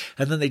City,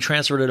 and then they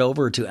transferred it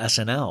over to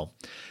SNL.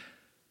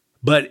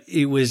 But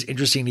it was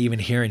interesting even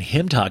hearing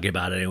him talking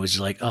about it. It was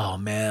like, oh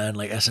man,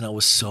 like SNL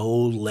was so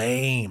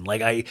lame.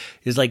 SNL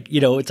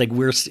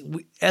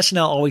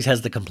always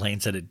has the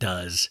complaints that it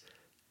does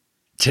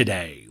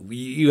today.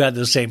 You had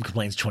those same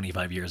complaints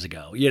 25 years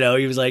ago.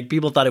 He was like,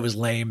 people thought it was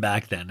lame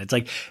back then. It's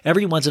like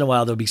every once in a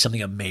while there'll be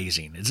something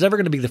amazing. It's never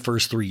going to be the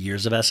first 3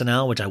 years of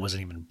SNL, which I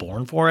wasn't even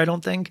born for, I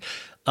don't think.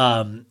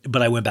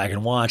 But I went back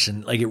and watched,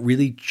 and like it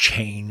really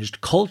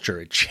changed culture.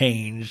 It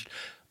changed,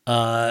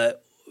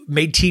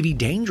 made TV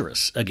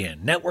dangerous again,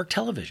 network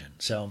television.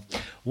 So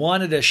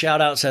wanted to shout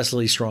out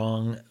Cecily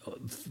Strong.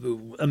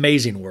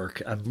 Amazing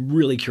work. I'm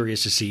really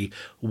curious to see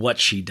what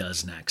she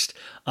does next.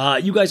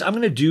 You guys, I'm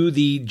going to do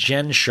the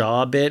Jen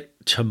Shah bit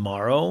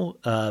tomorrow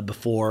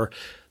before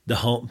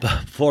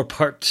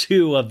part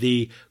 2 of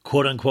the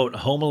quote unquote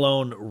Home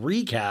Alone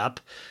recap.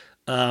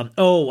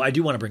 I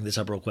do want to bring this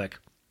up real quick.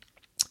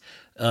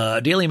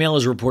 Daily Mail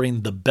is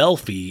reporting the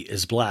Belfie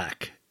is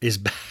back.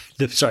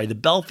 The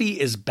Belfie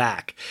is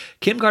back.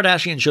 Kim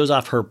Kardashian shows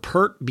off her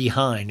pert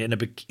behind in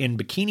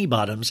bikini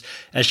bottoms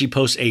as she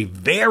posts a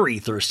very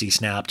thirsty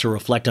snap to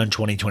reflect on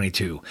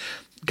 2022.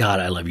 God,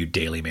 I love you,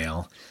 Daily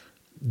Mail.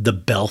 The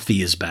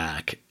Belfie is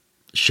back.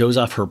 shows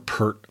off her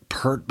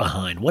pert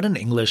behind. What an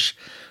English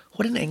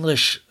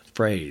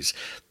phrase.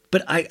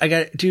 But I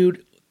got,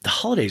 dude, the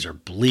holidays are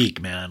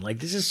bleak, man. Like,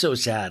 this is so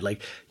sad.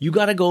 Like, you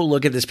got to go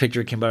look at this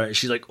picture of Kim Barbara.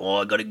 She's like, oh,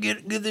 I got to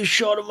get this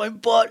shot of my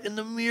butt in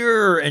the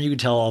mirror. And you can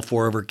tell all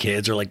 4 of her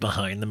kids are like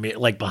behind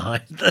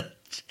the,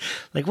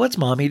 like, what's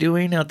mommy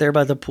doing out there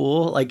by the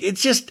pool? Like,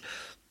 it's just,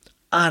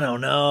 I don't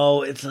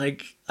know. It's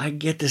like, I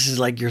get this is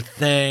like your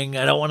thing.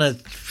 I don't want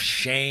to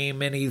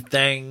shame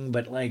anything,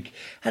 but like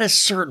at a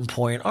certain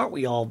point, aren't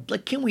we all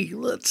like, can we,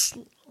 let's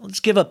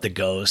give up the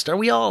ghost. Are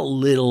we all a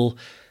little,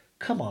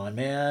 come on,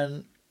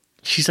 man.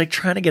 She's like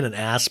trying to get an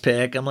ass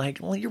pick. I'm like,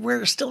 well,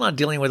 we're still not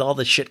dealing with all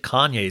the shit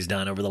Kanye's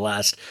done over the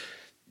last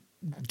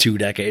 2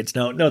 decades.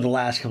 No, the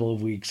last couple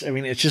of weeks. I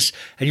mean, it's just,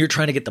 and you're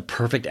trying to get the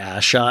perfect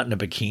ass shot in a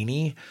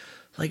bikini.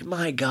 Like,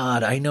 my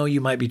God, I know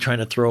you might be trying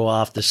to throw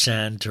off the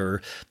scent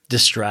or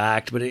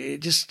distract, but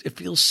it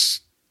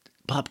feels,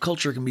 pop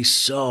culture can be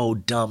so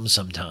dumb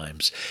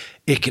sometimes.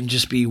 It can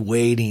just be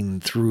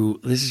wading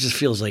through. This just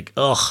feels like,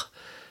 ugh.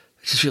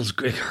 It just feels,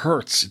 it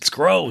hurts. It's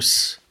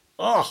gross.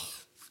 Ugh.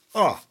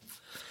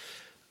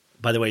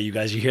 By the way, you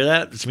guys, you hear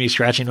that? It's me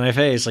scratching my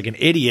face like an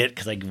idiot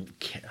because I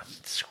can't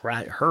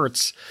scratch. It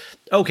hurts.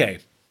 Okay,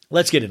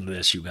 let's get into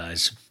this, you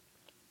guys.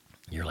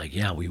 You're like,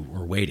 yeah,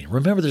 we're waiting.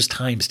 Remember, there's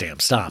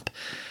timestamp. Stop.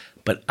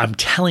 But I'm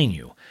telling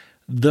you,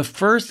 the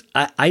first,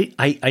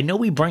 I know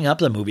we bring up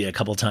the movie a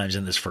couple times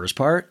in this first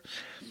part.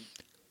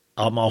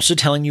 I'm also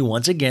telling you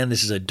once again,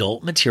 this is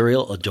adult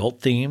material,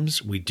 adult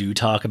themes. We do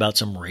talk about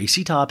some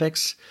racy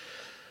topics.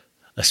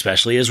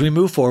 Especially as we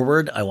move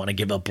forward, I want to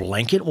give a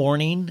blanket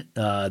warning.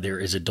 There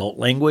is adult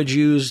language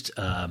used,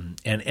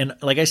 and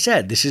like I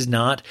said, this is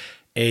not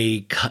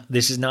a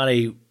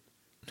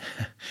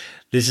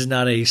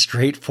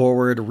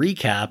straightforward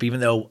recap. Even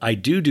though I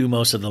do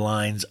most of the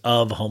lines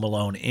of Home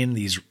Alone in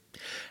these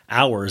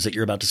hours that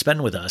you're about to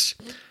spend with us,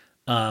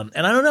 and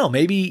I don't know,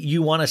 maybe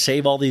you want to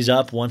save all these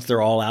up once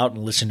they're all out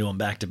and listen to them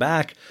back to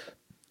back.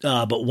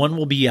 But one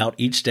will be out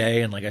each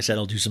day, and like I said,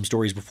 I'll do some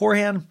stories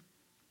beforehand.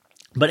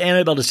 But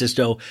Annabelle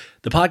DeSisto,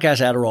 the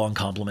podcast Adderall and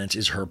Compliments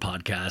is her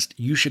podcast.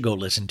 You should go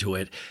listen to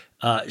it.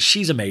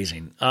 She's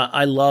amazing.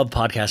 I love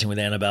podcasting with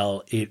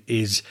Annabelle. It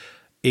is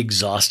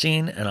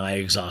exhausting, and I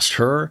exhaust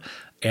her.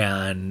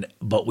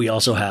 But we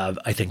also have,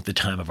 I think, the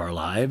time of our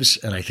lives,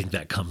 and I think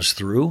that comes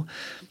through.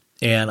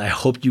 And I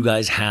hope you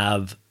guys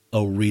have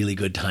a really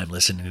good time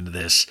listening to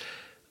this,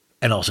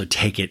 and also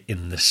take it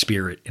in the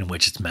spirit in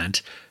which it's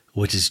meant,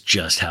 which is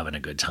just having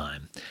a good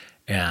time.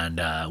 And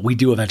we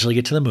do eventually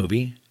get to the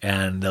movie,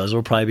 and those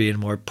will probably be in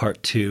more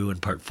part 2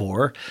 and part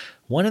 4.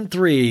 1 and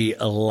 3,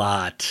 a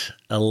lot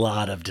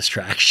of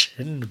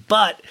distraction,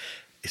 but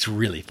it's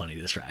really funny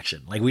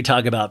distraction. Like, we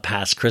talk about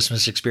past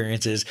Christmas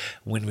experiences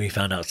when we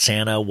found out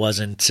Santa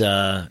wasn't,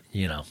 I'm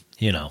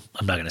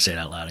not going to say it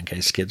out loud in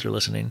case kids are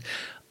listening.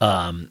 We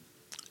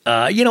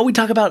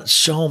talk about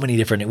so many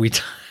different,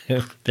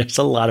 there's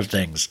a lot of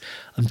things.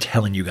 I'm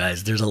telling you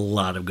guys, there's a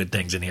lot of good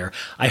things in here.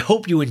 I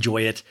hope you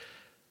enjoy it.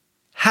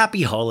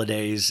 Happy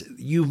holidays.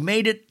 You've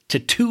made it to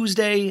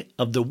Tuesday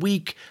of the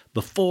week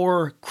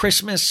before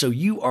Christmas, so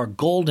you are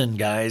golden,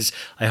 guys.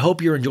 I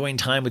hope you're enjoying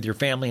time with your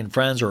family and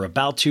friends, or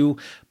about to.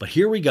 But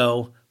here we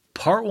go.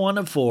 Part 1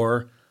 of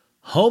 4,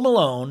 Home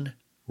Alone,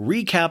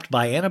 recapped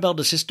by Annabelle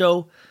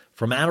DeSisto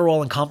from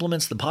Adderall and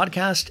Compliments, the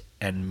podcast,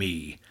 and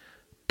me,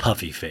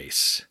 Puffy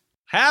Face.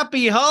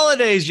 Happy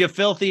holidays, you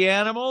filthy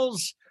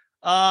animals.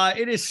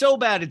 It is so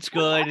bad it's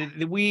good.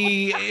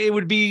 It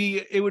would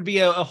be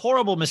a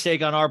horrible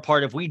mistake on our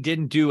part if we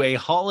didn't do a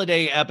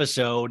holiday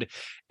episode.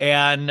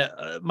 And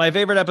my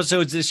favorite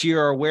episodes this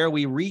year are where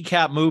we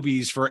recap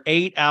movies for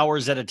 8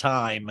 hours at a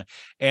time.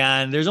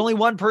 And there's only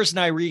one person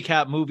I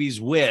recap movies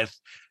with,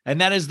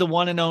 and that is the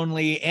one and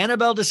only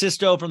Annabelle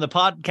DeSisto from the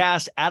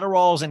podcast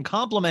Adderalls and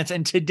Compliments.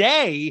 And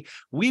today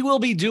we will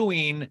be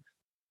doing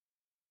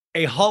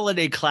a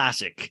holiday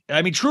classic.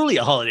 I mean, truly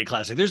a holiday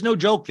classic. There's no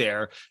joke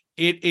there.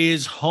 It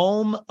is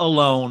Home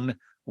Alone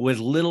with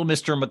little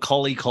Mr.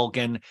 Macaulay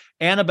Culkin.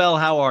 Annabelle,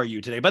 how are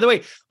you today? By the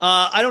way,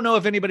 I don't know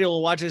if anybody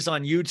will watch this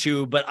on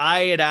YouTube, but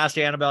I had asked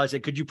Annabelle, I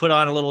said, could you put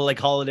on a little like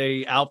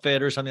holiday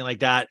outfit or something like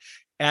that?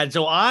 And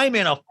so I'm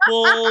in a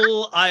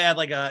full, I have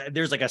like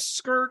there's like a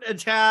skirt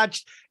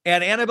attached,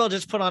 and Annabelle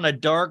just put on a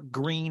dark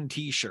green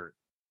t-shirt.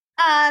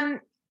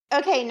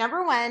 Okay.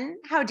 Number one,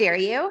 how dare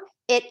you?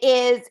 It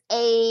is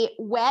a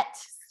wet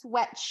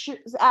sweat.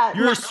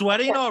 You're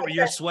sweating already?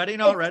 You're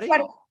sweating already?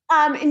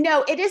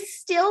 No, it is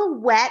still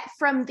wet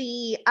from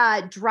the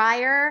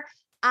dryer.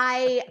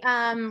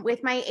 I,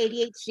 with my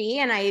ADHD,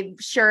 and I'm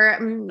sure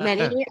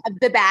many of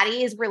the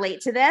baddies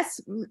relate to this,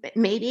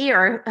 maybe,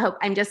 or hope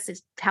I'm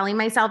just telling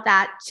myself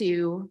that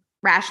to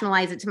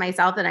rationalize it to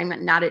myself that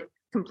I'm not a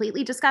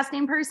completely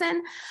disgusting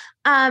person.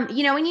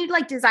 When you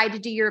like decide to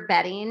do your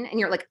bedding and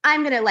you're like,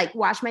 I'm going to like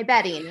wash my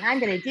bedding and I'm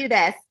going to do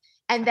this.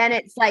 And then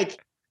it's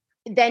like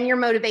then your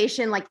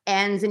motivation like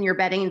ends and your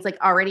bedding is like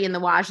already in the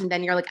wash. And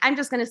then you're like, I'm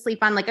just going to sleep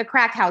on like a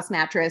crack house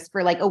mattress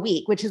for like a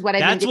week, which is what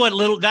I've been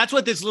doing. That's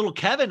what this little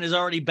Kevin is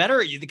already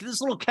better at you.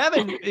 This little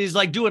Kevin is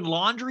like doing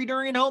laundry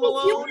during Home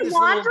Alone. Doing This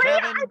laundry?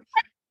 little Kevin.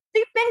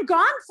 They've been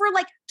gone for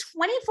like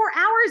 24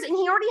 hours and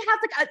he already has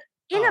like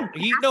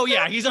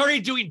he's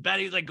already doing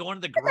bedding. He's like going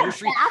to the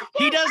grocery. basket?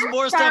 He does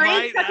more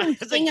Sorry, stuff. fucking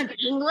It's King like, of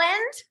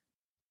England.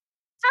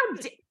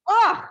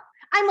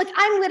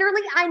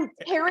 I'm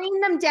tearing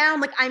them down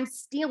like I'm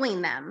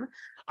stealing them.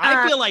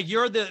 I feel like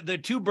you're the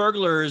two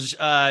burglars,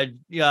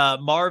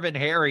 Marv and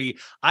Harry.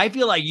 I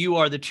feel like you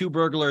are the two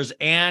burglars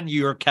and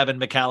you're Kevin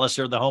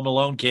McAllister, the Home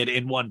Alone kid,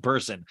 in one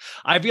person.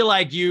 I feel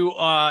like you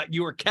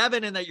are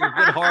Kevin in that you're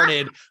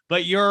good-hearted,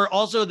 but you're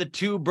also the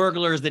two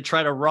burglars that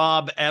try to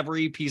rob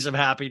every piece of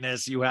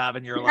happiness you have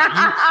in your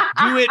life.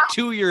 You do it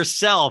to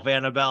yourself,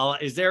 Annabelle.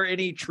 Is there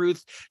any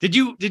truth? Did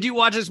you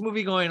watch this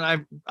movie going,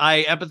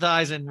 I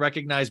empathize and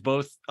recognize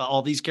both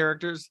all these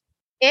characters?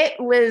 It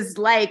was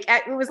like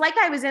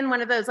I was in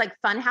one of those like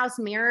funhouse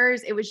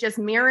mirrors. It was just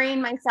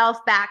mirroring myself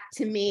back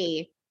to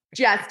me,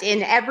 just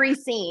in every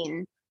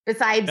scene.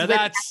 Besides with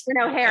Catherine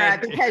O'Hara,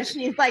 because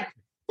she's like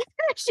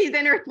she's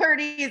in her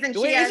 30s and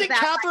she has isn't that,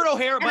 Catherine like,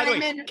 O'Hara? By the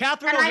way,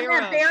 Catherine O'Hara.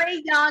 I'm a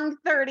very young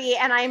 30,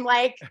 and I'm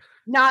like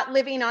not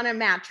living on a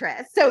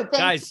mattress. So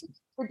thanks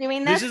for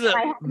doing this.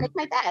 I have to make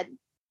my bed.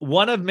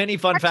 One of many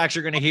fun facts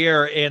you're going to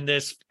hear in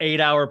this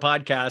 8-hour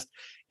podcast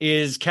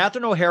is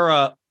Catherine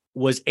O'Hara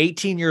was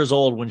 18 years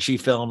old when she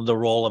filmed the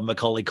role of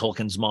Macaulay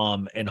Culkin's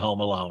mom in Home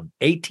Alone.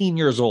 18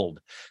 years old.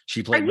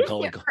 She played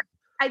Macaulay Culkin.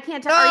 I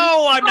can't tell.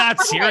 No, I'm not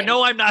serious.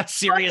 No, I'm not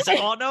serious at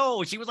all.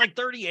 No, she was like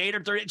 38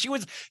 or 30.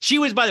 She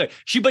was, by the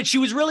way, she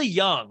was really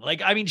young.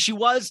 Like, I mean,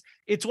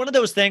 it's one of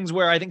those things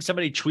where I think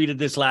somebody tweeted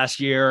this last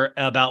year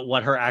about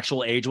what her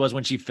actual age was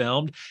when she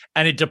filmed,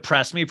 and it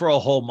depressed me for a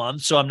whole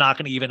month. So I'm not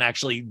going to even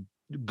actually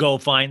go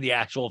find the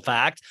actual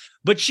fact,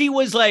 but she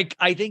was like,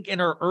 I think in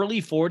her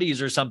early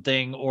 40s or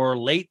something, or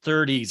late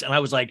 30s. And I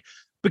was like,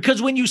 because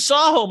when I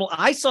saw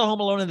Home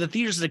Alone in the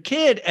theaters as a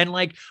kid. And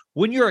like,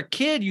 when you're a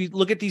kid, you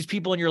look at these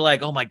people and you're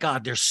like, oh my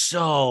God, they're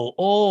so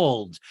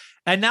old.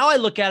 And now I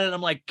look at it and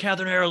I'm like,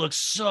 Catherine O'Hara looks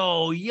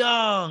so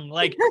young.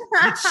 Like,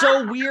 it's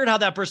so weird how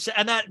that person,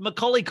 and that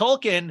Macaulay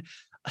Culkin,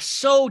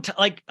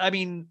 I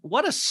mean,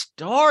 what a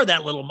star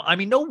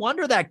no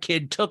wonder that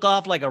kid took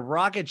off like a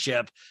rocket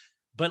ship.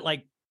 But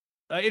like,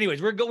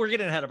 anyways, we're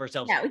getting ahead of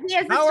ourselves. No, he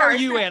is. How are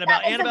you, Annabelle?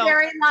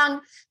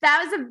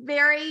 That was a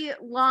very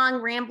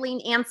long,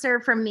 rambling answer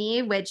from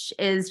me, which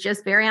is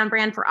just very on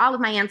brand for all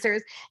of my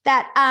answers.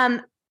 That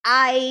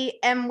I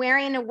am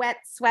wearing a wet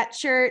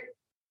sweatshirt.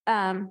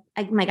 My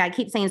God, I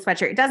keep saying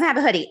sweatshirt. It doesn't have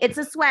a hoodie. It's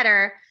a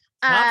sweater.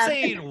 Not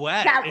saying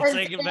wet.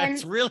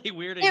 That's really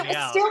weirding me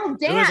out. Still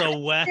damp. It was a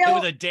wet.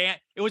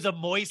 It was a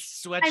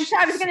moist sweatshirt.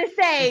 I was going to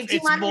say,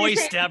 it's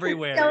moist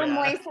everywhere. So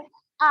moist.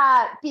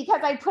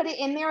 Because I put it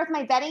in there with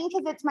my bedding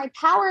because it's my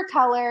power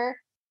color,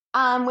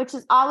 which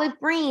is olive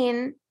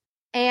green.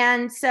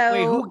 And so,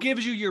 wait, who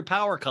gives you your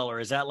power color?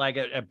 Is that like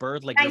at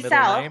birth, like myself.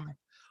 Your middle name?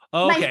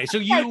 Oh, okay, so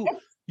you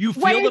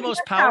feel the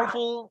most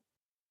powerful?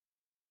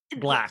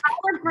 Black.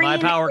 My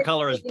power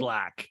color is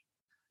black.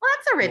 Well,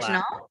 that's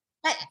original.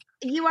 But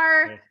you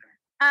are.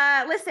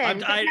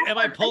 Listen. Am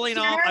I pulling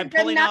off? I'm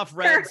pulling off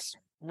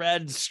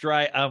red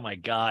stripe. Oh my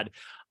God,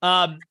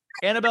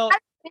 Annabelle.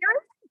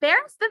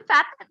 Embarrassed the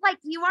fact that like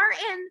you are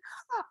in.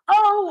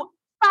 Oh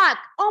fuck!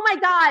 Oh my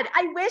God!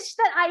 I wish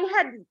that I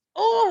had.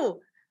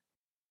 Oh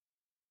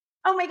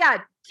my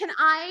God! Can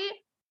I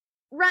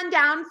run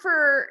down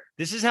for?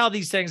 This is how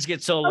these things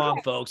get so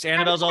long, folks.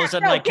 Annabelle's all of a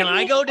sudden like, "Can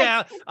I go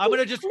down? I'm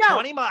gonna just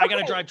 20 miles. I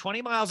gotta drive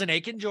 20 miles in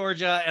Aiken,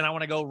 Georgia, and I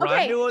want to go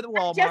run to the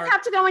Walmart. I just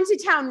have to go into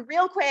town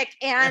real quick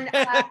and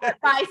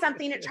buy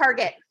something at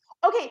Target."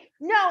 Okay,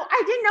 no,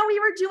 I didn't know we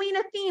were doing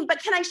a theme,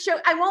 but can I show?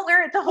 I won't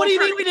wear it the whole time. What do you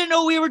mean we didn't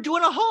know we were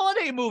doing a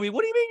holiday movie?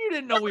 What do you mean you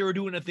didn't know we were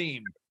doing a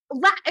theme?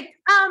 Last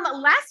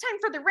time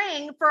for The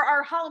Ring, for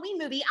our Halloween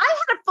movie, I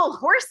had a full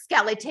horse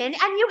skeleton and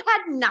you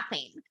had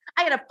nothing.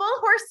 I had a full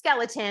horse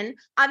skeleton,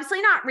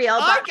 obviously not real.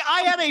 But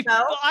I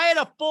had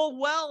a full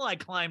well I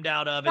climbed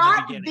out of in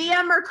the beginning.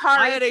 Via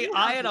Mercari.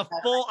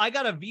 I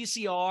got a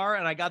VCR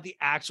and I got the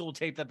actual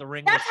tape that The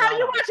Ring. That's how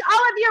you watch all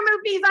of your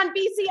movies on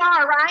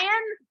VCR,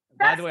 Ryan.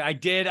 By the way, I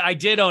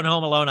did own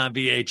Home Alone on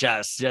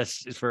VHS,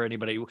 just for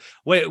anybody.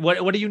 Wait,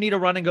 what do you need to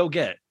run and go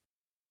get?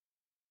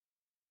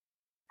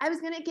 I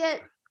was gonna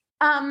get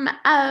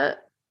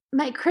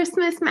my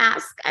Christmas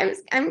mask.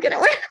 I'm gonna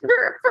wear for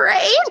a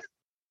parade.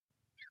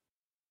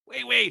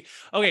 Wait.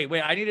 Okay,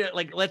 wait. I need to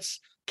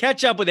let's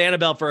catch up with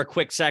Annabelle for a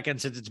quick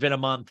second since it's been a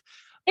month.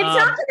 It's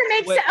not gonna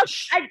make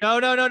sense. No.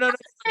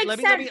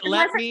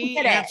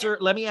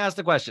 Let me ask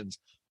the questions.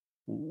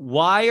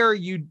 Why are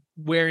you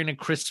wearing a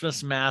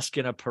Christmas mask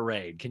in a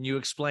parade? Can you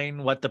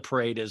explain what the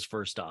parade is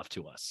first off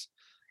to us?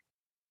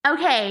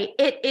 Okay,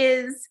 it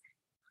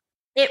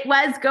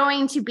was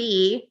going to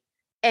be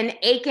an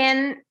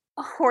Aiken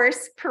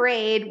horse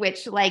parade,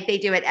 which like they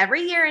do it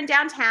every year in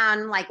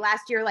downtown. Like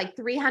last year, like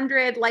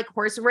 300 like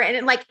horses were in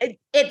it. Like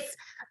it's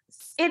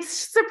It's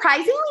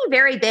surprisingly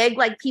very big.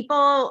 Like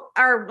people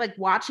are like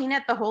watching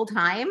it the whole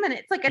time, and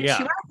it's like a 2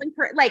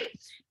 hour. Like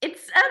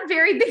it's a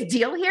very big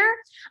deal here.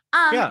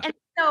 And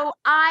so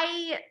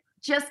I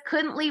just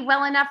couldn't leave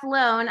well enough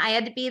alone. I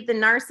had to be the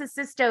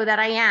narcissisto that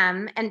I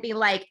am and be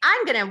like,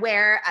 I'm gonna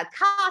wear a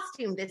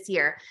costume this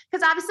year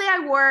because obviously I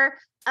wore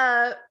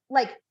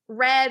like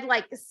red,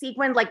 like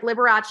sequined, like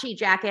Liberace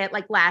jacket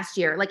like last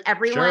year. Like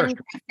everyone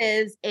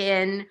is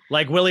in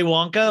like Willy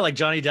Wonka, like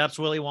Johnny Depp's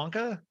Willy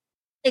Wonka.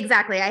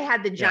 Exactly. I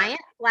had the giant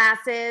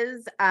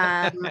glasses.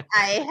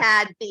 I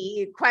had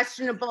the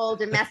questionable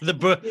domestic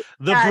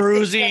the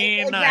bruising.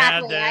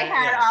 Exactly. I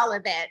had all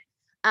of it.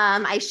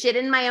 I shit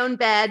in my own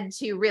bed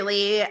to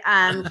really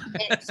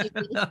commit to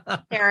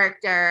the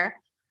character,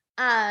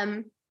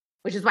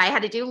 which is why I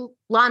had to do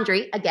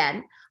laundry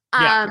again.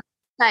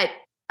 But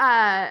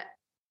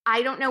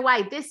I don't know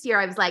why this year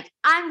I was like,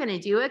 I'm going to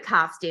do a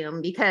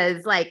costume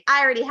because like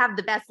I already have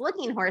the best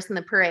looking horse in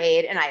the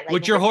parade. And I like,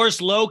 which your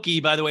horse Loki,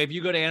 by the way, if you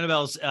go to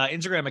Annabelle's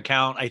Instagram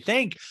account, I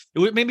think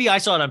maybe I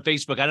saw it on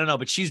Facebook. I don't know,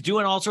 but she's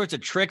doing all sorts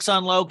of tricks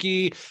on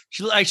Loki.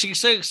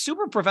 She's a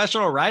super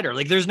professional rider.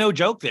 Like there's no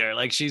joke there.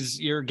 Like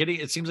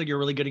it seems like you're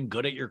really getting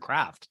good at your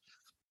craft.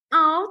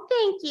 Oh,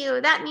 thank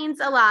you. That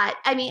means a lot.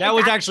 I mean, that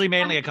was actually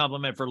mainly a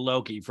compliment for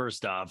Loki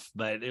first off,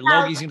 but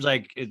Loki seems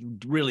like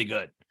it's really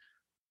good.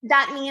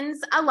 That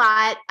means a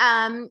lot.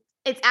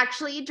 It's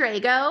actually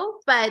Drago,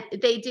 but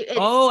they do. I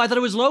thought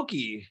it was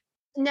Loki.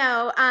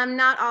 No,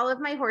 not all of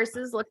my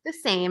horses look the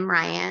same,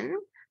 Ryan.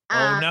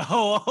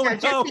 No!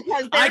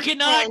 I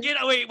cannot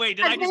twins. Wait.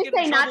 Did I just get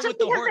in not trouble just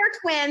with because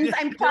they're twins.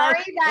 I'm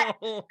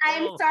sorry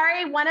I'm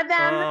sorry. One of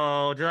them.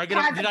 Oh, did I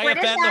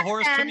offend the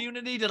horse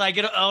community? Did I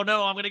get? I'm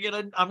gonna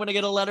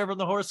get a letter from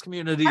the horse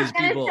community. These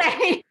people.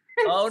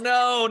 Oh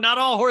no! Not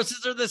all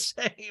horses are the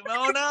same.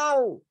 Oh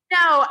no!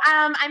 No,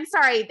 I'm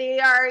sorry. They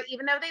are,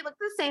 even though they look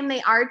the same,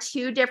 they are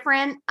two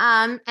different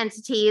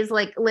entities.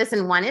 Like,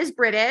 listen, one is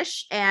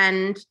British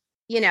and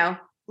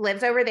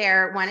lives over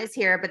there. One is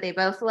here, but they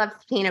both love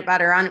peanut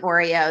butter on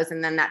Oreos,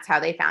 and then that's how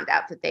they found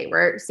out that they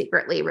were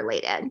secretly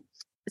related.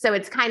 So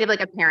it's kind of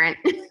like a parent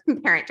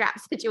trap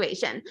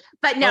situation.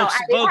 But no,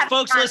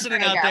 folks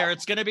listening out there,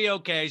 it's going to be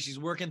okay. She's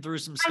working through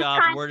some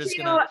stuff.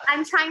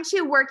 I'm trying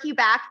to work you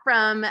back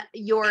from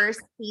your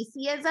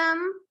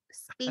speciesism.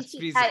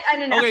 I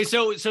don't know. Okay,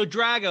 so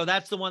Drago,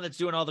 that's the one that's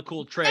doing all the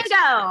cool tricks.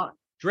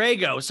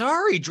 Drago.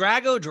 Sorry,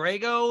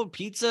 Drago,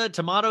 pizza,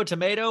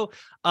 tomato.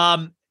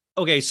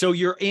 Okay, so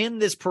you're in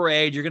this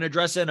parade. You're going to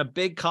dress in a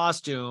big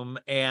costume,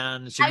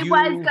 and so I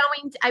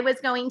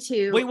was going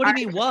to. Wait, what do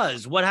you mean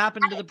was? What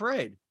happened to the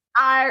parade?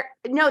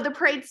 No, the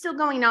parade's still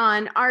going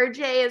on.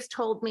 RJ has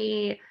told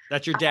me.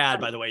 That's your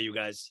dad, by the way, you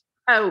guys.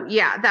 Oh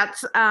yeah,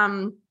 that's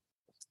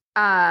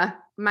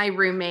my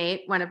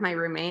roommate, one of my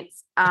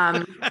roommates.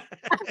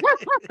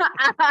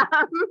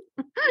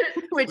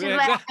 Which is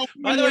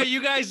by the way,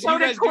 you guys do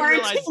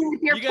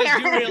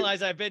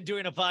realize I've been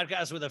doing a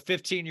podcast with a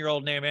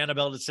 15-year-old named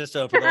Annabelle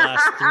DeSisto for the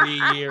last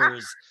 3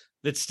 years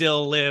that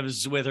still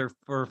lives with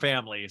her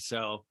family.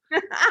 So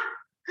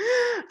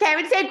okay, I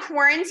would say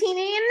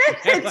quarantining.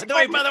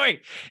 By the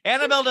way,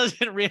 Annabelle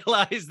doesn't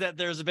realize that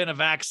there's been a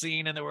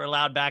vaccine and that we're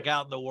allowed back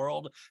out in the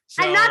world.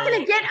 So I'm not going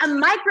to get a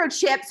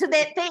microchip so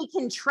that they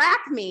can track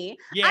me.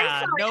 Yeah,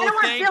 I'm sorry.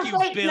 I don't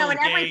want Bill Gates knowing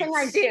everything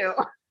I do.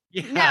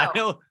 Yeah,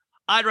 no.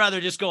 I'd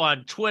rather just go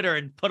on Twitter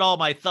and put all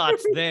my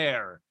thoughts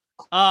there.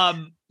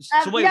 So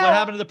wait, what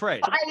happened to the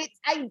parade?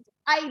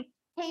 I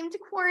came to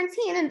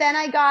quarantine and then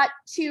I got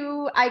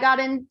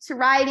into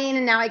riding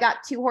and now I got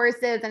 2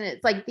 horses and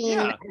it's like being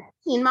a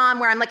teen mom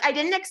where I'm like, I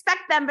didn't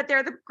expect them, but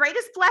they're the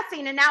greatest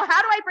blessing. And now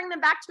how do I bring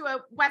them back to a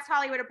West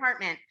Hollywood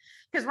apartment?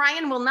 Because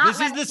Ryan will not. This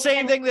is the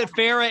same thing that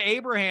Farrah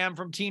Abraham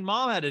from Teen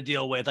Mom had to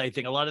deal with. I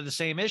think a lot of the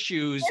same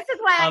issues. This is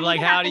why of like,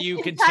 how do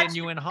you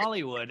continue in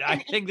Hollywood? I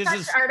think this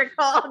is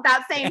article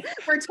about saying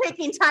we're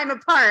taking time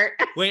apart.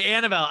 Wait,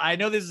 Annabelle, I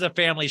know this is a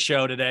family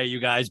show today, you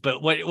guys,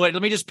 but wait, let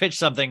me just pitch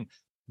something.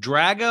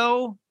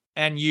 Drago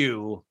and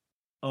you,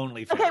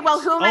 OnlyFans. Okay,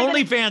 well, who am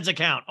OnlyFans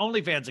account?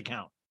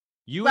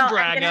 You and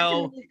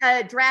Drago.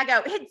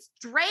 Drago. It's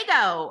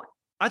Drago.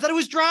 I thought it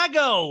was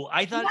Drago.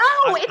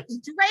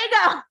 It's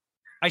Drago.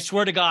 I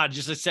swear to God,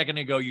 just a second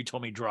ago, you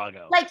told me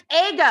Drago. Like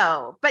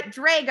Ego, but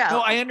Drago. No,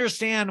 I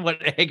understand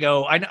what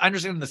Ego. I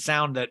understand the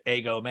sound that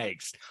Ego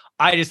makes.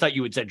 I just thought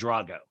you would say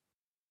Drago.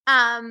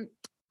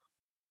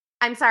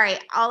 I'm sorry.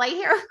 All I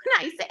hear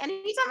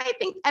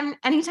when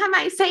anytime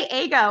I say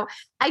Ego,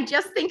 I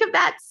just think of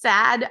that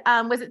sad.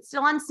 Was it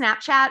still on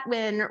Snapchat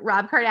when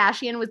Rob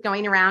Kardashian was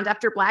going around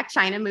after Black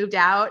China moved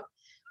out,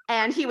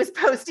 and he was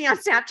posting on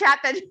Snapchat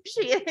that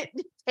she had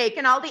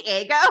taken all the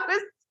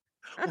Egos?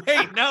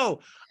 Wait, no,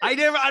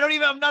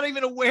 I'm not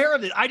even aware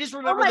of it. I just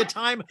remember the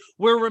time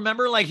where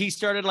like he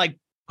started like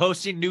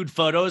posting nude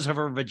photos of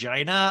her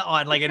vagina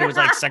on like, and it was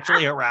like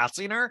sexually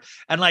harassing her.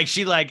 And like,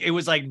 it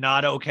was like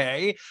not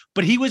okay,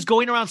 but he was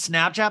going around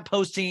Snapchat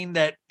posting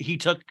that he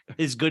took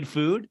his good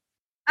food.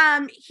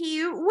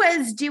 He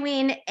was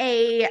doing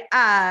a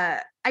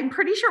I'm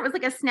pretty sure it was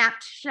like a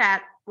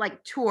Snapchat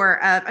like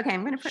tour of. Okay,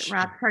 I'm gonna put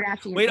Rob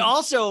Kardashian. Wait,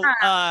 also,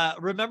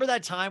 remember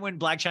that time when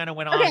Black China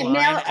went Okay, online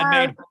now,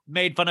 and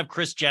made fun of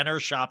Kris Jenner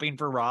shopping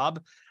for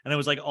Rob, and it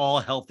was like all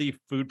healthy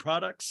food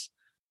products?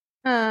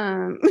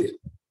 Okay,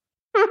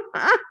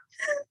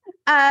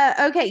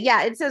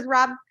 yeah, it says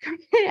Rob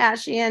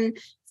Kardashian,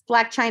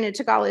 Black China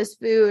took all his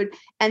food,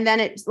 and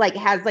then it's like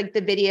has like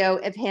the video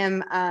of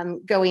him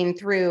going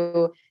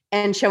through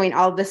and showing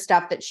all the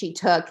stuff that she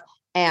took.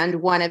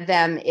 And one of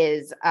them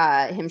is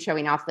him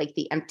showing off like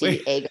the empty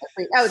Eggo.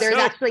 Oh, there's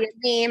actually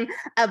a meme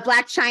of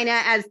Black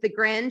China as the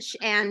Grinch,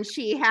 and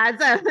she has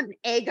an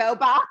Eggo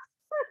box.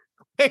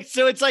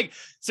 So it's like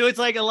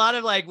a lot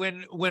of like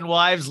when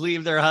wives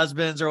leave their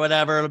husbands or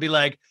whatever, it'll be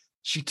like,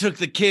 she took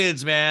the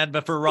kids, man.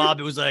 But for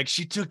Rob, it was like,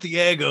 she took the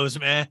Eggos,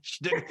 man.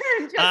 She took,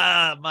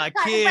 my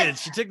kids. Like,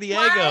 she took the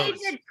Eggos. Why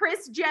did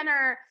Kris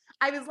Jenner?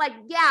 I was like,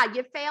 yeah,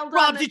 you failed.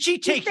 Rob, did she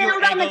take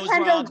your Eggos, on the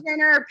Kendall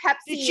Jenner Pepsi?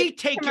 Did she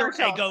take your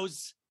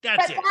Eggos?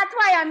 That's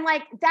why I'm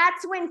like,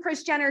 that's when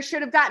Kris Jenner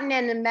should have gotten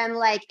in and been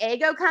like,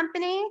 Eggo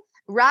Company,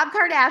 Rob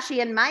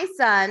Kardashian, my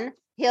son,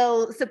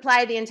 he'll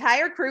supply the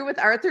entire crew with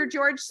Arthur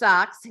George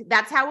socks.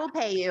 That's how we'll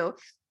pay you.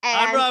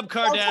 And I'm Rob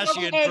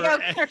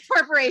Kardashian for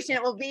Corporation.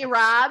 It will be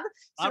Rob.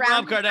 I'm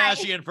Rob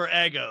Kardashian for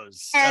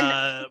Eggos.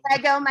 And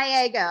Eggo,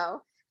 my Eggo.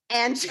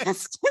 And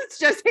it's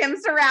just him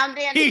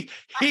surrounding.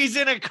 He's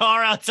in a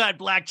car outside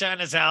Black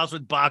China's house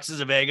with boxes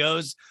of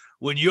Eggos.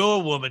 When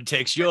your woman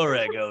takes your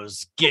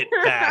Eggos, get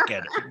back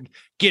at it.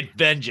 Get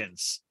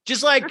vengeance.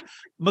 Just like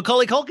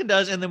Macaulay Culkin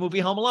does in the movie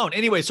Home Alone.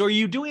 Anyway, so are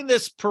you doing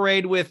this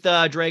parade with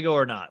Drago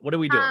or not? What are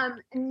we doing?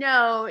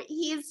 No,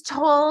 he's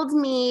told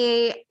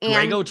me.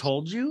 Drago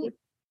told you?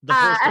 The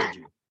horse told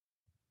you.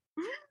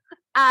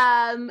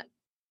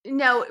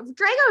 No,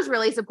 Drago's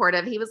really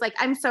supportive. He was like,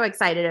 I'm so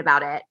excited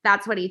about it.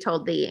 That's what he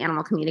told the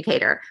animal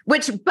communicator,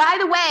 which, by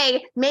the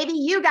way, maybe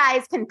you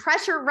guys can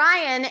pressure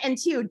Ryan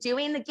into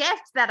doing the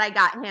gift that I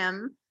got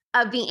him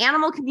of the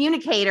animal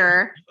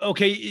communicator.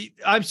 Okay.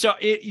 I'm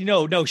sorry.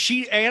 No,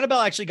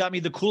 Annabelle actually got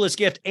me the coolest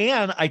gift.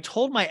 And I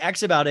told my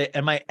ex about it,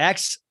 and my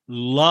ex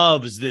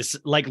loves this,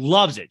 like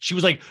loves it. She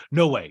was like,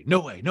 no way.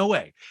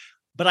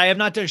 But I have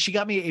not done. She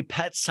got me a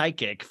pet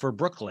psychic for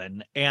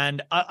Brooklyn,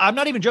 and I'm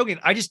not even joking.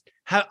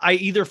 I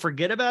either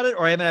forget about it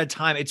or I haven't had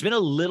time. It's been a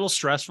little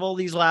stressful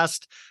these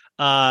last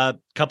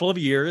couple of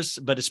years,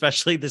 but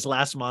especially this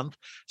last month.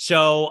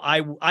 So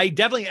I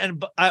definitely.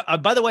 And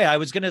by the way, I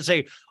was going to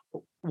say,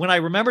 when I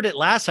remembered it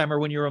last time, or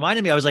when you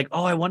reminded me, I was like,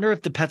 oh, I wonder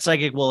if the pet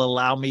psychic will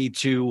allow me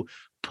to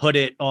put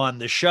it on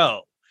the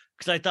show,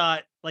 because I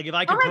thought, like, if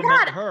I could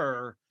promote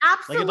her,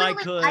 absolutely. Like,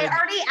 if I could, I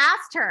already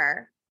asked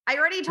her. I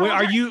already told her.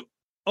 Are you?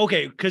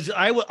 Okay, because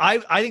I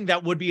think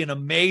that would be an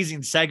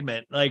amazing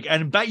segment. Like,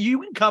 and but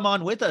you can come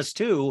on with us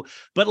too.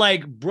 But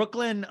like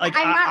Brooklyn, like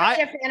I'm not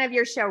really a fan of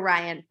your show,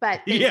 Ryan. But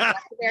yeah,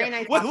 very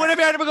nice.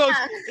 Whatever Annabelle goes,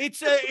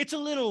 it's a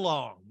little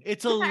long.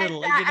 It's a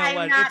little, you know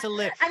what? It's a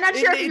little. I'm not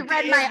sure if you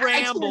read my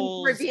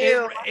iTunes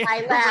review.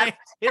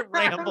 It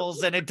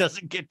rambles and it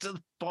doesn't get to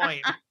the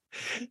point.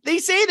 They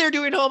say they're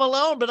doing Home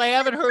Alone, but I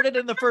haven't heard it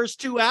in the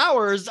first 2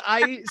 hours.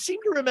 I seem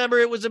to remember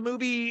it was a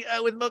movie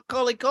with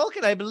Macaulay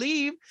Culkin, I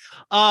believe.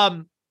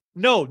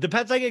 No, the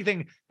pet psychic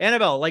thing,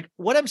 Annabelle, like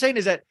what I'm saying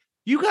is that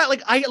you got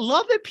like, I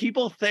love that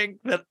people think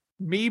that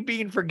me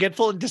being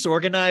forgetful and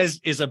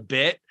disorganized is a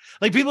bit.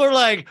 Like people are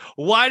like,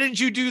 why didn't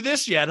you do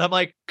this yet? And I'm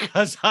like,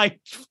 because I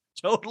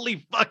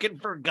totally fucking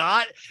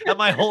forgot and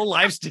my whole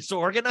life's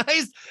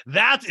disorganized.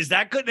 Is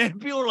that good? And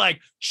people are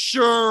like,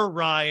 sure,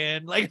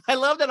 Ryan. Like, I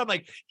love that. I'm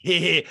like,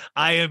 hey,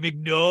 I am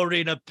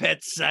ignoring a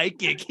pet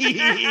psychic.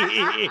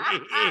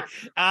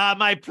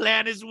 My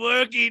plan is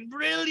working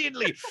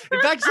brilliantly.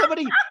 In fact,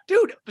 somebody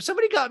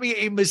got me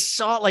a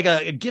massage, like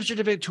a gift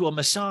certificate to a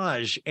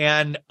massage.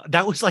 And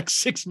that was like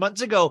 6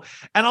 months ago.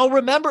 And I'll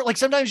remember, like,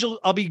 sometimes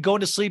I'll be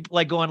going to sleep,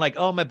 like going like,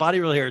 oh, my body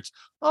really hurts.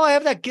 Oh, I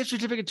have that gift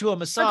certificate to a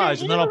massage,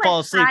 and then I'll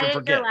fall asleep and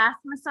forget. Your last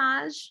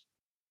massage?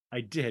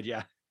 I did,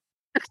 yeah.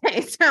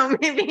 Okay, so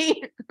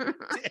maybe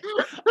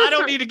I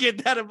don't need to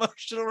get that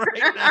emotional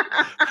right now.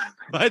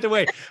 By the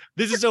way,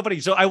 this is so funny.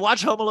 So I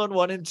watched Home Alone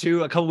 1 and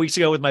 2 a couple weeks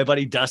ago with my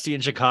buddy Dusty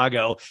in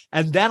Chicago,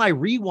 and then I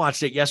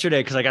rewatched it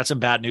yesterday because I got some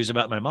bad news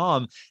about my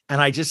mom,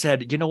 and I just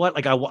said, you know what?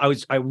 Like I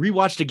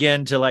rewatched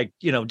again to like,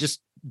 you know,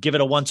 just give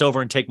it a once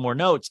over and take more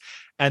notes,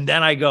 and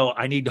then I go,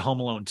 I need Home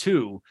Alone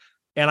 2.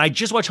 And I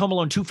just watched Home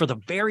Alone 2 for the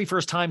very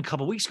first time a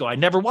couple weeks ago. I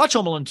never watched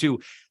Home Alone 2.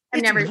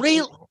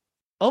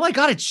 Oh my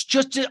God,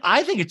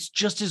 I think it's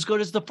just as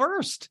good as the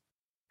first.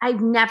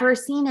 I've never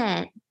seen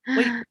it.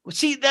 Wait,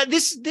 see that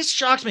this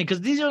shocks me because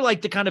these are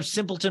like the kind of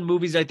simpleton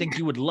movies I think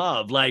you would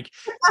love, like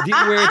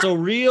where it's a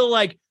real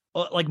like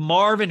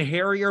Marv and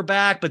Harry are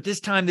back, but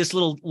this time this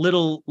little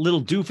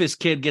doofus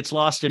kid gets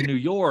lost in New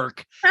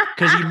York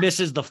because he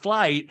misses the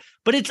flight.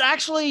 But it's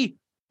actually.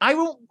 I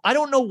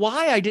don't know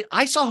why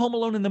I saw Home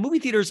Alone in the movie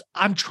theaters.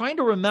 I'm trying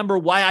to remember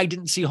why I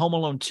didn't see Home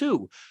Alone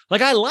 2.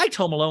 Like I liked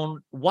Home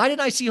Alone. Why didn't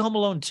I see Home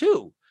Alone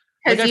 2?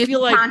 Because you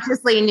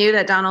consciously knew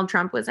that Donald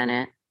Trump was in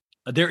it.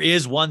 There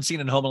is one scene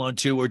in Home Alone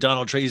 2 where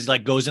Donald Trump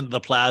like goes into the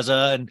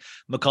plaza and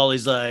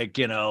Macaulay's like,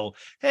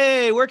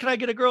 hey, where can I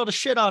get a girl to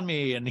shit on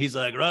me? And he's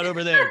like, right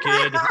over there,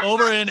 kid,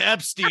 over in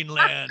Epstein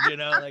land,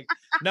 like,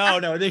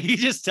 no, he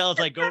just tells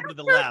like, go over to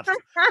the left.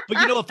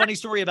 But a funny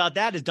story about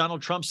that is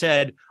Donald Trump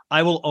said,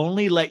 I will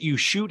only let you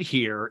shoot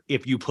here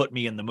if you put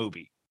me in the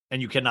movie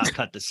and you cannot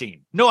cut the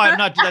scene. No, I'm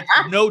not. That's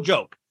no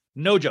joke.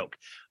 No joke.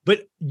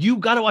 But you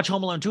got to watch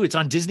Home Alone 2. It's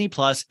on Disney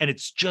Plus, and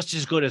it's just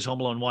as good as Home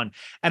Alone 1.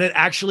 And it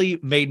actually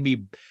made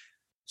me.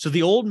 So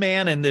the old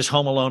man in this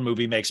Home Alone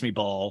movie makes me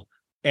bawl.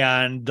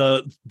 And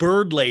the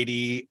bird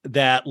lady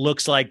that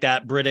looks like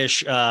that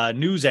British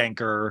news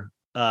anchor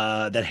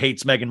that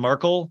hates Meghan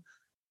Markle.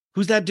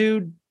 Who's that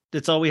dude?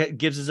 That's always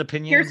gives his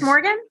opinions. Piers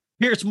Morgan?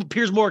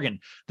 Piers Morgan.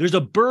 There's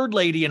a bird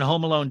lady in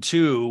Home Alone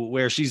 2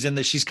 where she's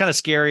kind of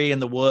scary in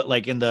the wood,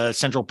 like in the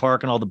Central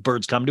Park, and all the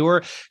birds come to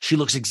her. She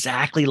looks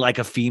exactly like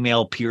a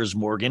female Piers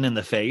Morgan in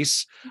the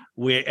face.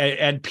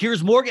 And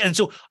Piers Morgan. And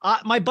so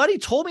my buddy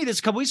told me this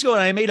a couple weeks ago,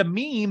 and I made a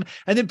meme.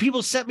 And then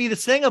people sent me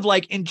this thing of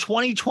like in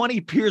 2020,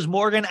 Piers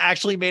Morgan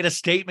actually made a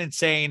statement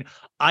saying,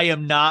 I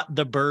am not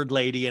the bird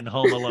lady in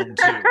Home Alone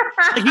 2.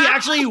 Like he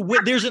actually,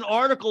 there's an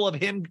article of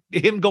him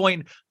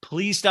going,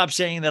 please stop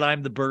saying that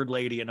I'm the bird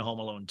lady in Home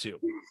Alone 2.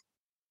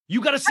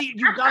 You got to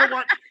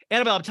watch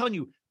Annabelle. I'm telling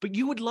you, but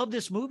you would love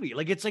this movie.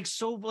 Like, it's like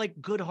so like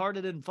good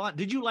hearted and fun.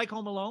 Did you like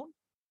Home Alone?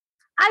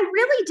 I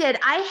really did.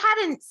 I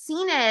hadn't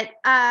seen it.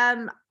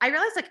 I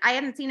realized like I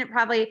hadn't seen it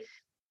probably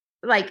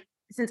like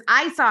since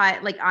I saw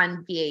it like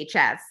on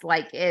VHS,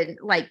 like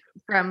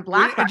from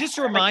Blockbuster. And just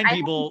to remind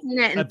people,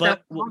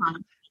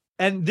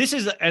 And this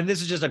is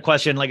just a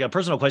question, like a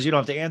personal question. You don't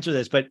have to answer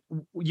this, but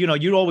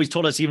you always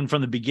told us even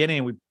from the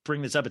beginning. We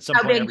bring this up at some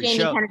point every Jamie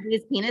show.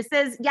 Kennedy's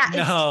penises. Yeah.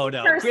 No.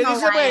 This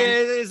is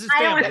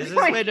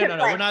family.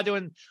 No.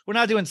 We're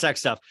not doing sex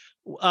stuff.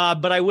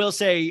 But I will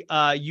say,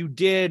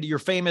 you're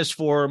famous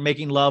for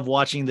making love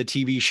watching the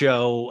TV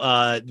show.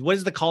 What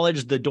is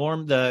the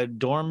dorm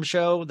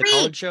show, the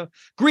college show?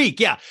 Greek.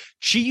 Yeah.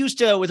 She used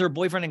to, with her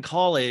boyfriend in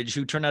college,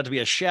 who turned out to be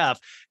a chef.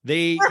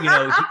 She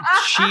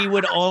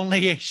would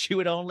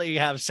only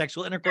have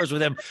sexual intercourse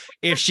with him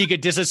if she could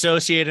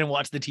disassociate and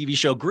watch the TV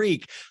show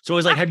Greek. So I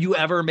was like, have you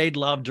ever made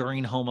love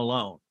during Home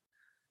Alone?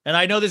 And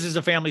I know this is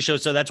a family show,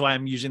 so that's why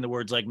I'm using the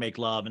words like make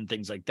love and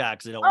things like that,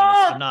 because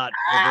I'm not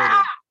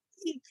perverted.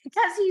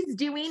 Because he's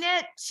doing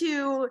it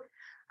to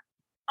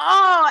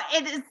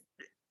it is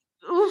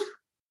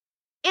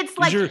it's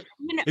like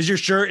is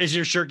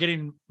your shirt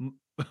getting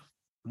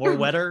more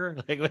wetter?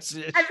 Like what's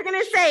it? I was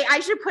gonna say I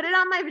should put it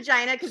on my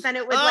vagina because then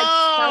it would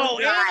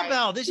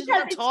Annabelle, this is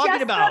what I'm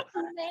talking about.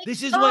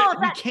 This is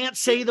what we can't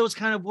say those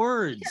kind of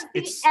words.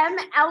 It's the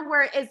ML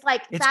word is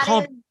like it's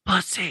called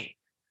pussy.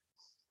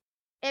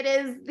 It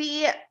is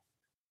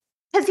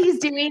because he's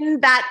doing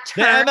that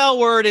term. The ML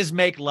word is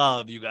make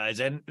love, you guys.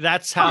 And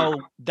that's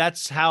how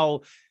it's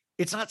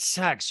not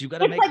sex. You got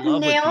to make like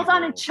love. It's like nails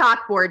on a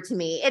chalkboard to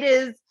me. It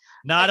is.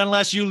 Not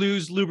unless you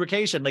lose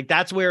lubrication. Like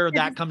that's where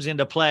that comes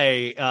into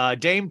play.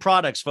 Dame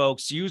Products,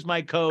 folks, use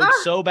my code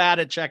so bad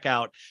at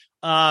checkout.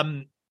 But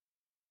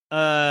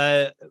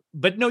no,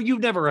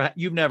 you've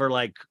never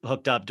like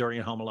hooked up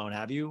during Home Alone,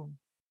 have you?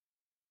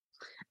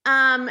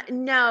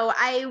 No,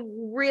 I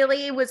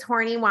really was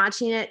horny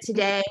watching it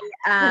today.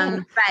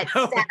 But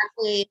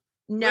sadly,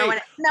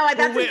 that's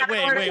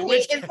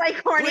it's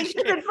like horny.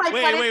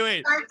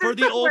 Wait. For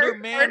the older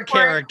man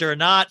character,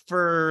 not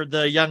for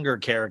the younger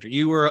character.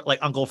 You were like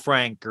Uncle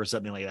Frank or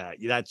something like that.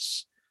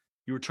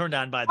 You were turned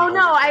on by the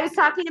I was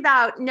talking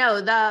about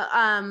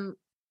the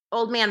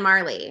Old Man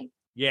Marley.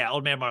 Yeah,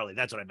 Old Man Marley.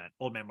 That's what I meant.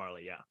 Old Man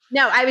Marley, yeah.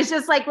 No, I was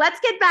just like, let's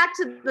get back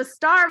to the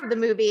star of the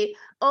movie,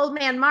 Old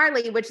Man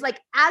Marley, which like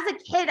as a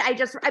kid, I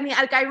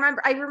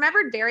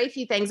remembered very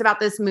few things about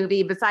this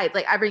movie besides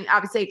like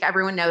obviously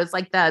everyone knows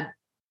like the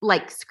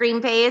like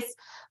scream face,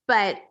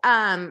 but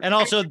and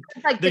also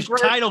like the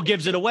title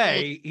gives it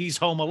away. He's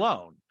home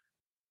alone.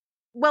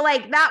 Well,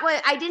 like that was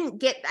I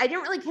didn't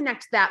really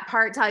connect that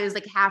part till I was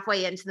like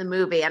halfway into the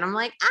movie, and I'm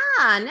like,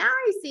 now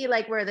I see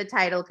like where the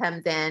title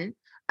comes in.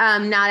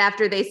 Not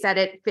after they said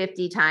it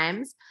 50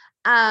 times.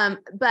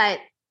 But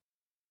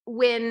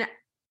when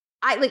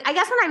I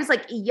guess when I was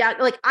like young,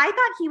 like I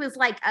thought he was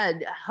like a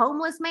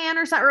homeless man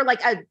or something, or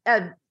like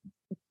a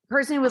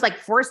person who was like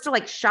forced to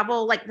like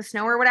shovel like the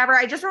snow or whatever.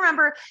 I just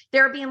remember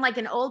there being like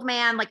an old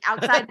man like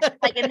outside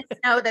like in the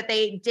snow that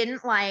they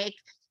didn't like.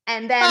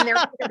 And then there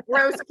was a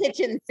gross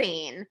kitchen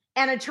scene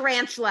and a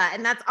tarantula.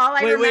 And that's all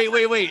I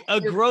remember. Wait.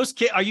 Are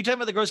you talking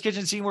about the gross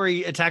kitchen scene where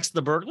he attacks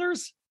the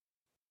burglars?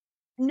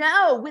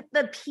 No, with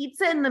the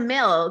pizza and the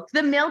milk.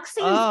 The milk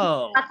seems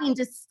fucking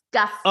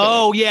disgusting.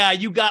 Oh, yeah. Are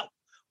you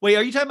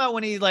talking about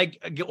when he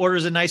like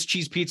orders a nice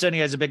cheese pizza and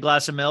he has a big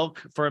glass of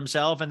milk for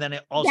himself, and then he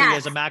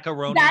has a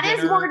macaroni That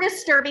dinner? Is more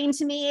disturbing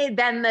to me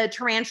than the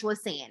tarantula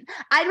scene.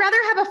 I'd rather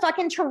have a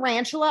fucking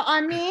tarantula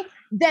on me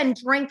than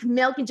drink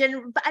milk and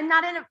gin. But I'm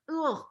not in a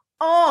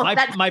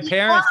my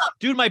parents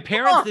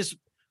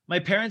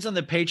on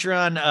the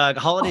Patreon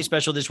holiday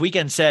special this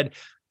weekend said,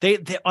 they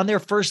on their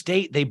first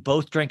date, they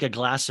both drank a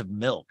glass of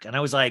milk. And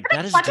I was like,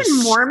 that is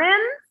fucking Mormons.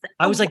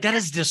 I was like, that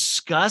is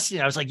disgusting.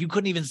 I was like, you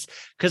couldn't even,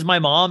 because my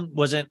mom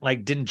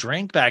didn't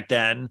drink back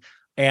then.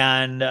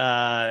 And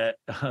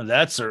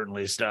that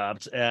certainly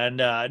stopped. And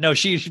no,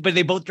 but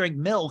they both drank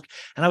milk.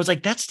 And I was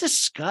like, that's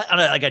disgusting.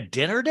 Like a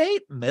dinner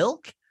date,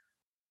 milk.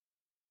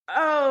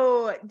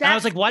 Oh, and I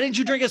was like, why didn't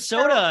you drink a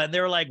soda? And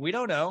they were like, we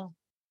don't know.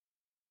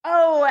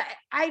 Oh,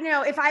 I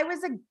know. If I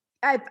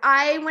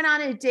went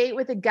on a date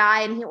with a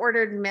guy and he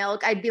ordered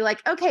milk, I'd be like,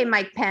 okay,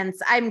 Mike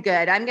Pence, I'm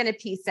good. I'm going to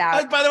peace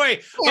out. By the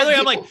way,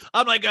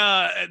 I'm like,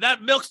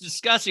 that milk's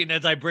disgusting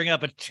as I bring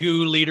up a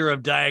 2-liter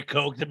of Diet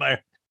Coke to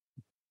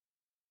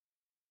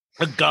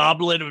a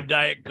goblet of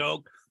Diet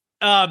Coke.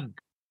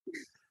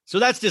 So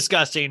that's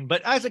disgusting.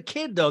 But as a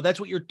kid, though, that's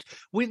what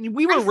when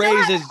we were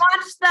raised as. Oh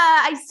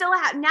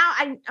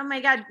my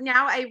God,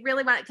 now I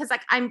really want it because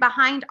like I'm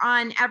behind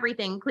on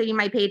everything, including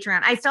my Patreon.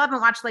 I still haven't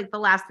watched like the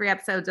last 3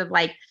 episodes of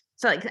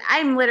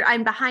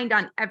I'm behind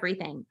on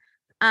everything.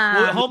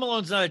 Home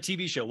Alone's not a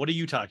TV show. What are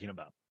you talking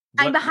about?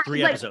 I'm behind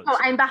 3 episodes.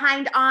 I'm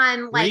behind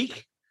on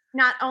Greek?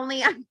 Not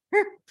only on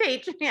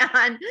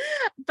Patreon,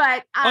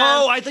 but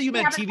I thought you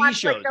meant TV watched,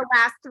 shows. the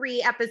last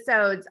 3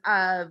 episodes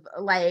of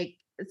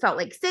Salt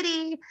Lake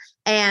City,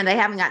 and I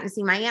haven't gotten to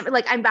see Miami.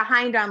 Like I'm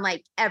behind on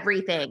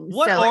everything.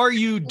 What are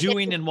you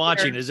doing and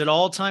watching? Is it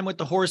all time with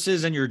the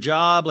horses and your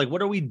job? Like,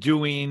 what are we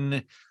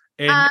doing?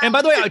 And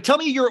by the way, tell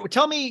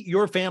me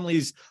your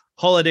family's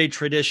holiday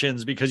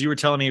traditions, because you were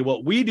telling me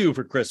what we do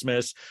for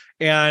Christmas,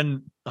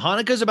 and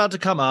Hanukkah's about to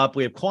come up.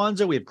 We have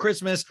Kwanzaa, we have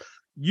Christmas.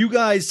 You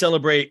guys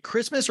celebrate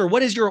Christmas, or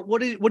what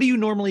do you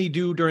normally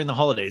do during the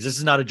holidays? This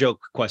is not a joke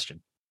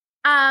question.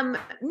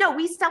 No,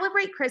 we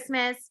celebrate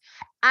Christmas.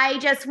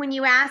 When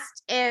you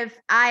asked if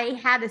I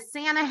had a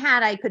Santa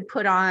hat I could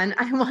put on,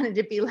 I wanted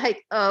to be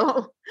like,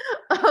 oh,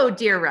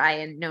 dear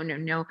Ryan.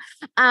 No.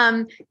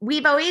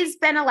 We've always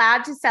been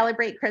allowed to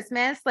celebrate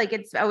Christmas. Like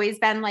it's always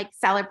been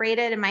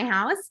celebrated in my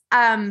house.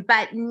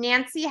 But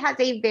Nancy has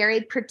a very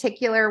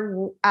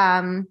particular,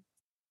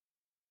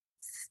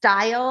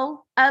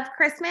 style of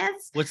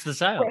Christmas. What's the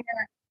style?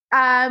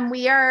 Where,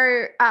 we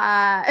are,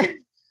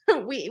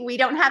 we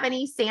don't have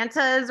any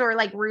Santas or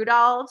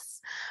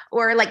Rudolphs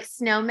or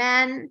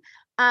snowmen.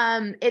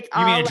 It's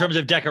all. You mean in terms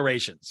of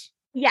decorations?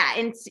 Yeah.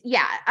 And do you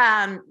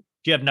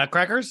have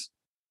nutcrackers?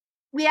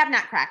 We have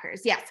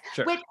nutcrackers. Yes.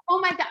 Sure. Which,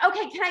 oh my God.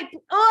 Okay.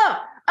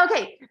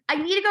 Okay. I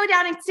need to go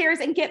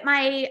downstairs and get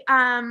my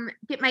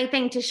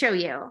thing to show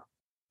you.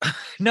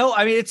 No,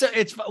 I mean,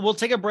 we'll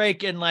take a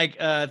break in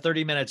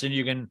 30 minutes and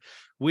you can,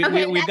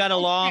 we've got a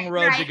long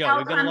road to go.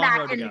 We've got a long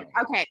road to go.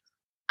 Okay.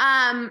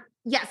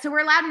 Yeah, so we're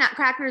allowed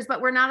nutcrackers,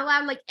 but we're not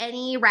allowed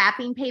any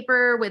wrapping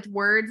paper with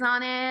words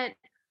on it.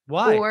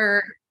 Why?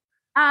 Or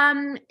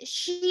is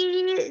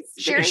she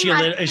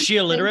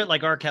illiterate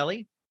like R.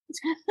 Kelly?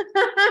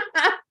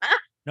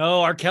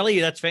 No, R.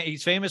 Kelly,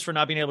 he's famous for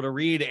not being able to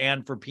read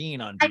and for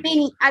peeing on people. I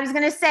mean, I was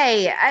gonna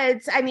say,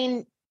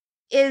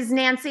 is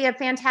Nancy a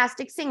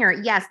fantastic singer?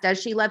 Yes.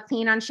 Does she love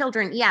peeing on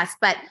children? Yes.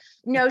 But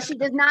no, she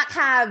does not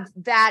have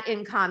that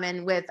in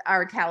common with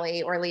R.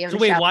 Kelly or Liam. So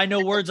wait, why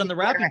no words on the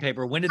wrapping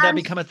paper? When did that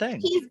become a thing?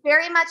 He's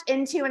very much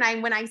into,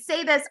 and when I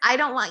say this, I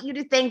don't want you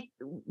to think,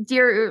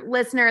 dear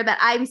listener, that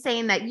I'm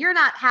saying that you're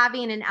not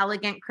having an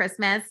elegant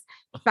Christmas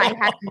by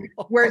having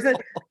words.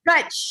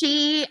 But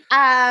she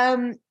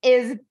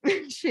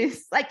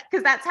she's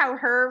because that's how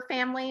her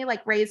family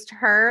raised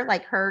her,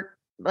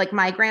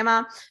 my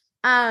grandma.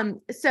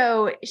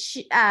 So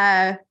she, it's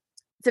a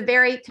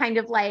very kind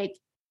of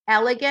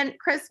elegant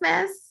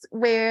Christmas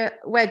where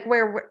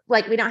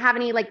we don't have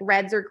any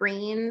reds or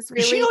greens.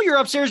 Really. Does she know you're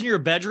upstairs in your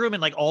bedroom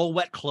in all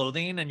wet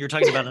clothing and you're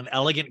talking about an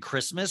elegant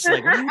Christmas?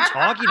 What are you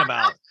talking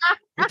about?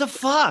 What the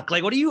fuck?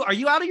 Are you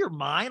out of your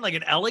mind?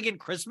 An elegant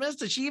Christmas?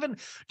 Does she even,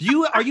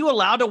 are you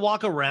allowed to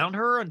walk around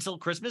her until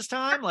Christmas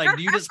time?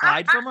 Do you just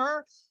hide from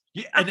her?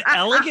 An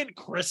elegant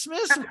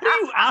Christmas? Are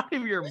you out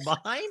of your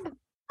mind?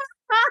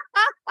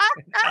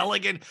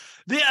 Elegant.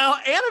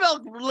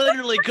 Annabelle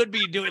literally could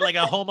be doing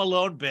a Home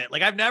Alone bit.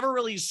 I've never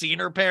really seen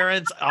her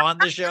parents on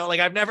the show.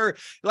 I've never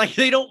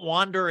they don't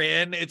wander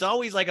in. It's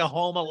always a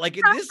home.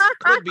 This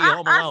could be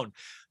Home Alone.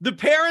 The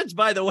parents,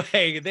 by the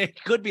way, they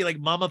could be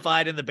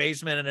mummified in the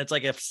basement, and it's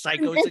a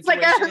psycho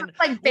situation.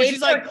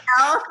 She's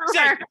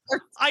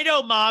I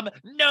know, Mom.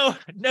 No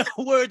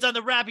words on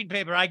the wrapping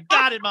paper. I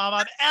got it, Mom.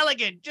 I'm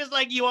elegant, just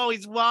like you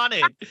always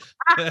wanted.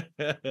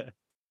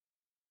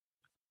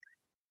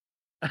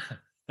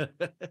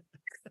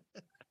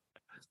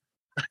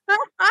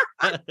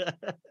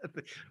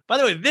 By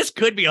the way, this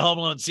could be a Home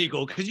Alone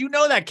sequel because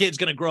that kid's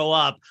gonna grow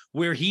up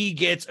where he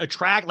gets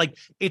attracted.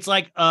 It's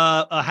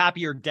a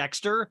happier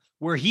Dexter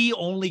where he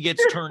only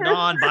gets turned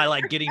on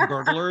by getting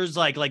burglars,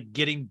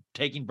 taking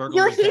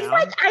burglars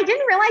down. I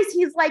didn't realize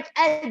he's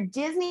a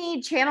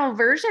Disney Channel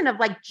version of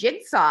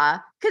Jigsaw,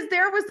 because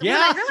there was when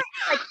I realized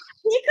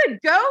he could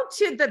go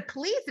to the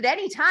police at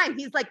any time.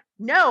 He's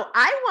no,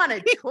 I want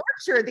to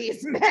torture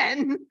these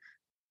men.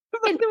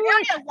 in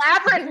very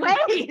elaborate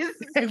ways.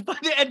 And by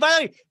the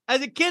way,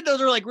 as a kid,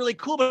 those are like really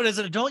cool, but as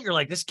an adult, you're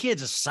like, this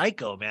kid's a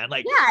psycho, man.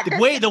 Like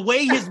the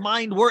way his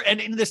mind works. And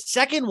in the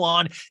second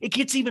one, it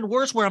gets even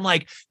worse where I'm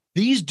like,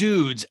 these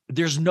dudes,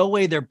 there's no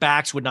way their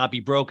backs would not be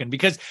broken,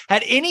 because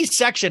at any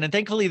section, and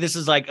thankfully this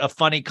is like a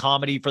funny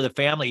comedy for the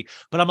family,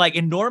 but I'm like,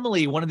 and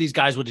normally one of these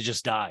guys would have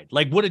just died,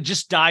 like would have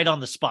just died on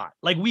the spot.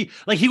 Like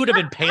he would have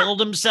impaled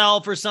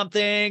himself or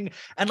something.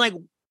 And like,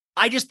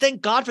 I just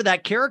thank God for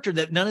that character,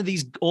 that none of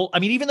these I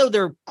mean, even though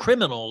they're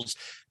criminals,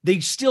 they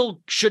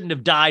still shouldn't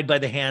have died by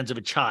the hands of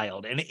a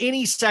child. And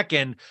any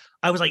second,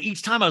 I was like,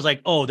 each time I was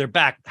like, oh, their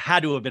back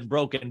had to have been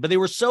broken. But they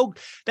were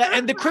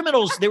and the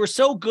criminals, they were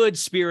so good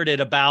spirited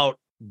about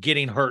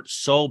getting hurt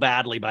so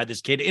badly by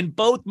this kid in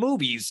both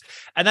movies.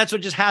 And that's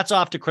what, just hats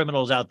off to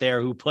criminals out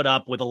there who put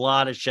up with a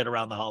lot of shit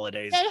around the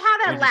holidays. They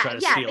had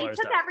they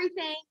took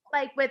everything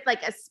like with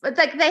like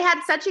they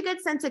had such a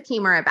good sense of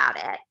humor about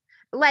it.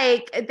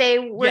 Like they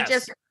were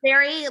just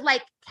very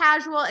like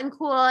casual and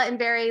cool and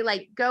very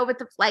like go with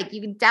the, like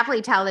you can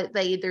definitely tell that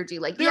they either do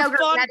like yoga.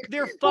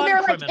 They're fun.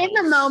 They're like in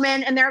the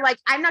moment and they're like,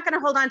 I'm not going to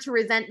hold on to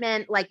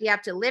resentment. Like you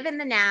have to live in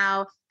the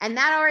now, and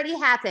that already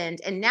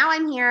happened. And now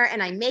I'm here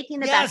and I'm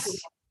making the best of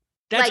it.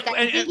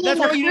 That's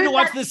why you need to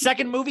watch the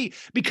second movie,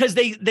 because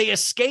they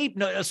escape.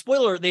 No, a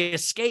spoiler: they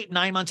escape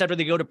 9 months after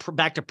they go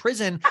back to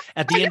prison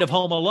at the end of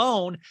Home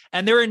Alone,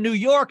 and they're in New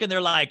York, and they're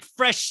like,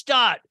 fresh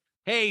start.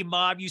 Hey,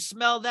 Marv, you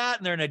smell that?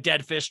 And they're in a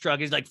dead fish truck.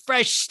 He's like,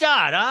 fresh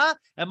start, huh?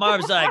 And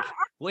Marv's like,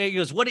 well, he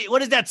goes, what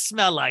does that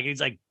smell like? He's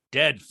like,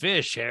 dead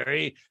fish,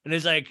 Harry. And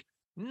he's like,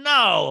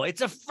 no, it's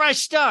a fresh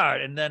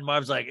start. And then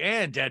Marv's like,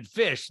 and dead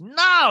fish.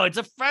 No, it's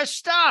a fresh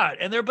start.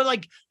 And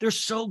they're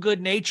so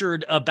good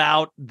natured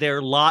about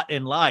their lot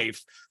in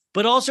life.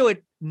 But also at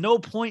no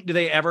point do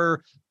they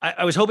ever,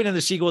 I was hoping in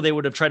the sequel they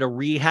would have tried to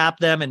rehab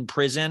them in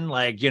prison.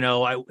 Like,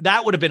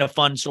 that would have been a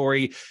fun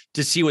story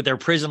to see what their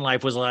prison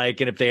life was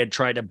like, and if they had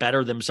tried to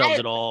better themselves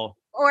at all.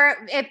 Or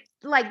if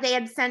like they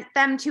had sent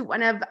them to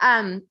one of,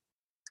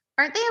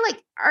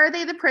 are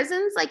they the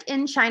prisons like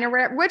in China?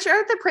 Which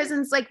are the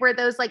prisons like where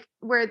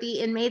the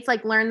inmates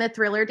like learn the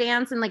Thriller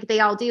dance and like they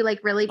all do like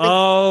really big.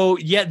 Oh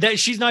yeah,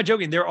 she's not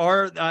joking. There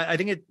are, I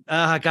think it.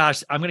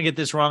 Gosh, I'm gonna get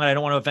this wrong, and I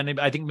don't want to offend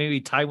anybody. I think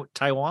maybe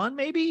Taiwan,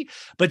 maybe.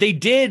 But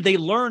they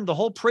learned, the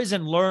whole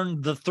prison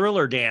learned the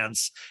Thriller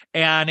dance,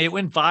 and it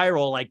went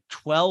viral like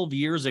 12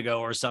 years ago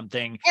or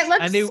something. It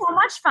looked so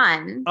much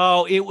fun.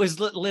 Oh, it was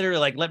literally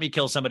like, let me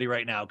kill somebody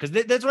right now, because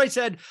that's what I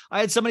said. I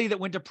had somebody that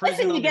went to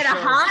prison. Listen, you get a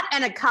hot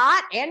and a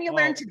cot, and you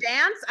learn to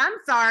dance. I'm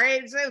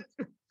sorry.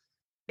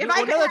 If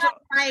I could have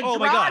my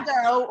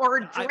Drago or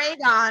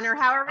Dragon or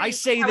however I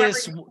say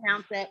this, you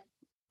pronounce it.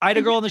 I had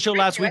a girl on the show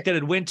last week that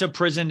had went to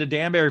prison to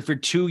Danbury for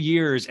 2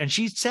 years. And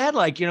she said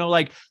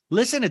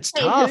listen, it's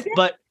tough,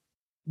 but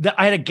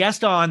I had a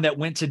guest on that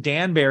went to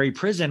Danbury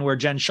prison, where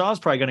Jen Shaw's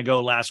probably going to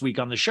go last week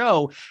on the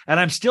show. And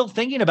I'm still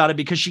thinking about it,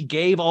 because she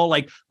gave all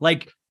like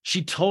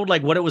she told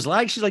like what it was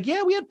like. She's like,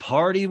 yeah, we had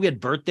parties, we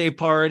had birthday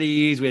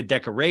parties, we had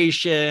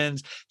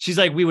decorations. She's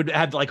like, we would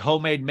have like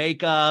homemade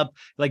makeup,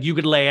 like you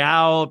could lay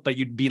out, but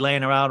you'd be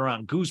laying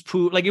around goose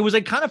poop. Like it was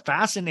like kind of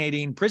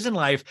fascinating prison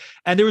life.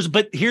 And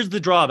but here's the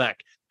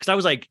drawback. Cause I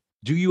was like,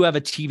 do you have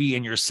a TV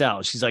in your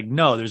cell? She's like,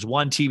 no, there's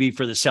one TV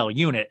for the cell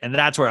unit. And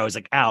that's where I was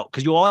like out.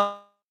 Cause you all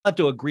have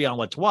to agree on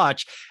what to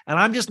watch. And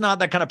I'm just not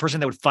that kind of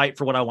person that would fight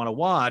for what I want to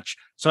watch.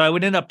 So I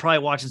would end up probably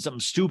watching something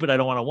stupid I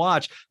don't want to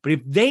watch. But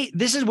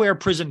this is where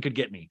prison could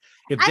get me.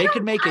 If they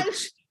could make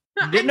it,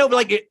 if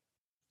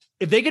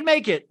they could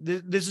make it,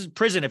 this is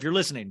prison. If you're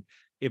listening,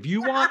 if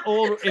you want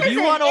old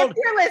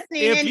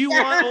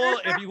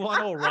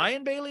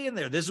Ryan Bailey in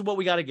there, this is what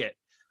we got to get.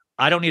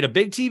 I don't need a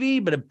big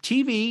TV, but a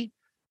TV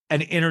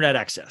and internet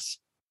access.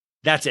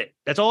 That's it.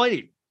 That's all I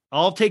need.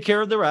 I'll take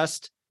care of the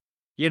rest.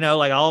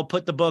 I'll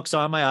put the books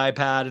on my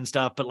iPad and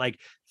stuff, but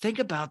think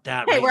about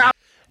that. Hey,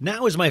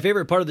 now is my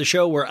favorite part of the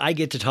show, where I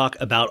get to talk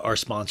about our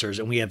sponsors,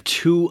 and we have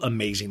two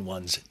amazing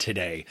ones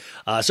today.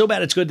 So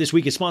Bad It's Good this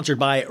week is sponsored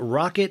by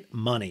Rocket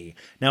Money.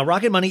 Now,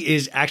 Rocket Money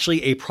is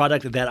actually a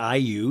product that I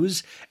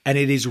use, and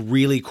it is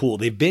really cool.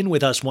 They've been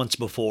with us once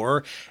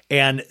before,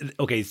 and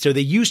so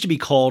they used to be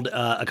called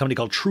a company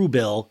called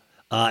Truebill.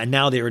 And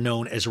now they are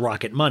known as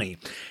Rocket Money.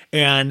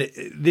 And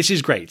this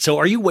is great. So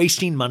are you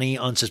wasting money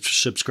on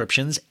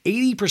subscriptions?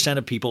 80%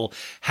 of people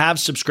have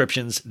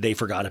subscriptions they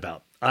forgot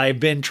about.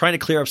 I've been trying to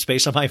clear up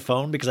space on my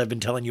phone because I've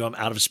been telling you I'm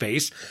out of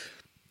space.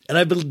 And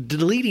I've been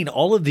deleting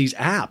all of these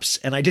apps,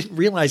 and I didn't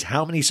realize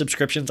how many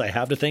subscriptions I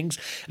have to things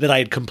that I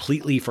had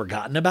completely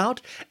forgotten about.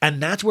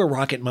 And that's where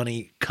Rocket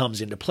Money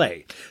comes into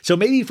play. So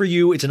maybe for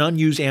you, it's an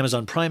unused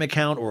Amazon Prime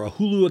account or a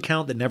Hulu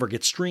account that never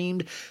gets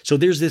streamed. So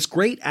there's this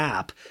great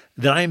app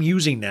that I am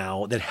using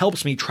now that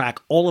helps me track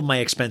all of my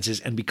expenses.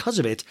 And because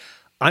of it,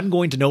 I'm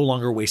going to no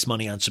longer waste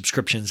money on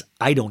subscriptions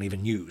I don't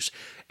even use.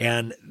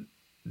 And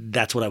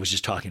that's what I was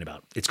just talking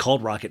about. It's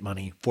called Rocket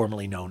Money,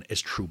 formerly known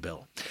as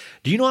Truebill.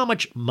 Do you know how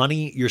much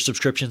money your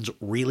subscriptions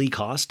really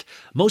cost?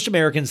 Most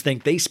Americans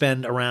think they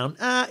spend around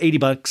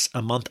 $80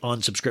 a month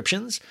on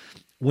subscriptions.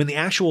 when the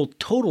actual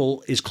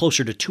total is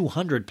closer to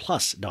 $200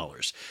 plus.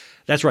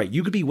 That's right.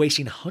 You could be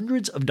wasting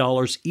hundreds of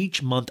dollars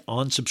each month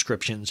on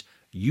subscriptions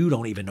you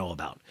don't even know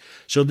about.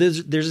 So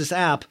there's this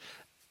app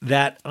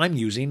that I'm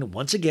using,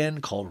 once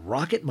again, called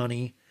Rocket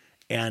Money,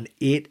 and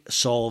it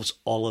solves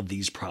all of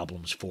these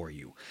problems for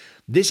you.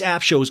 This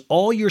app shows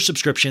all your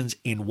subscriptions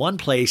in one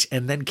place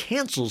and then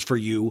cancels for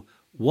you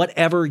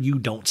whatever you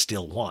don't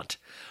still want.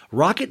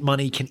 Rocket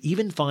Money can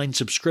even find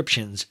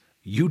subscriptions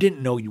you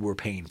didn't know you were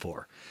paying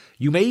for.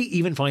 You may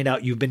even find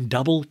out you've been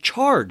double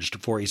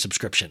charged for a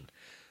subscription.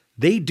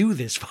 They do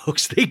this,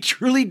 folks. They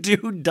truly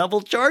do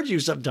double charge you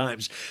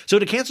sometimes. So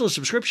to cancel a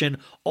subscription,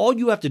 all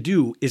you have to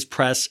do is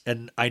press,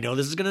 and I know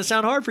this is going to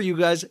sound hard for you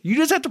guys, you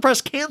just have to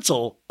press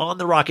cancel on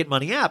the Rocket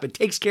Money app. It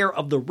takes care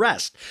of the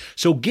rest.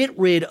 So get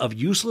rid of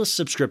useless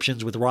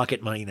subscriptions with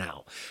Rocket Money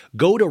now.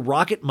 Go to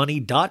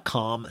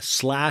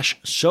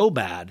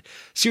rocketmoney.com/so-bad.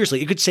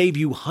 Seriously, it could save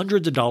you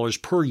hundreds of dollars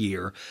per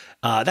year.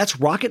 That's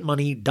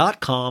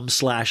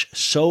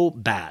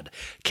rocketmoney.com/so-bad.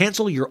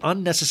 Cancel your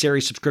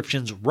unnecessary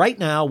subscriptions right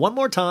now. One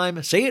more time.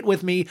 Say it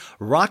with me.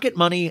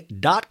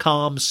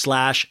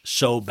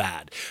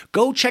 rocketmoney.com/so-bad.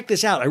 Go check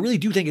this out. I really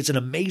do think it's an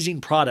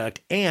amazing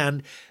product,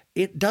 and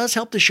it does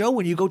help the show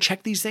when you go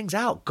check these things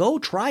out. Go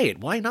try it.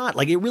 Why not?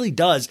 Like, it really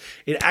does.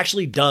 It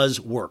actually does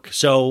work.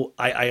 So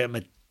I am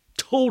a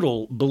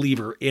total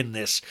believer in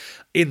this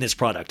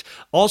product.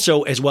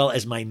 Also, as well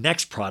as my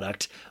next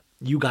product,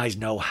 you guys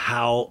know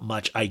how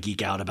much I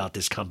geek out about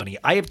this company.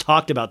 I have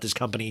talked about this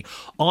company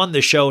on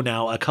the show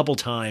now a couple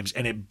times,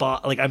 and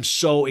I'm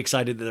so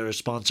excited that they're a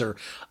sponsor.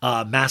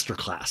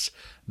 Masterclass.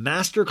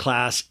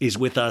 Masterclass is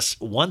with us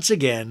once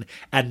again,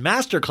 and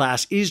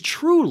Masterclass is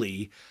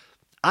truly,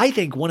 I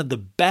think, one of the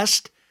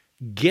best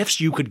gifts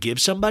you could give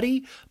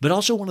somebody, but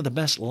also one of the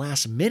best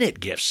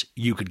last-minute gifts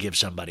you could give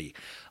somebody.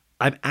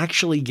 I'm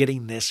actually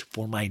getting this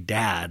for my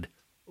dad,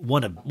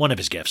 one of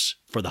his gifts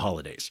for the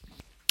holidays.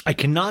 I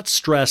cannot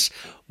stress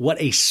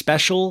what a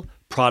special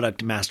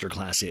product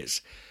Masterclass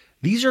is.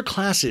 These are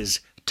classes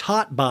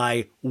taught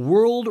by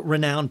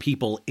world-renowned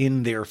people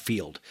in their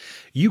field.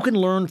 You can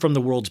learn from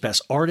the world's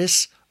best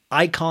artists,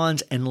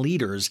 icons, and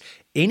leaders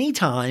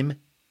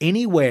anytime,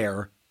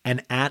 anywhere,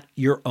 and at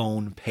your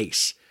own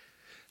pace.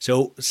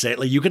 So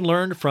you can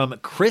learn from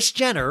Kris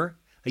Jenner.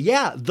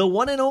 Yeah, the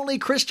one and only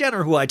Kris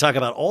Jenner, who I talk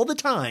about all the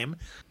time.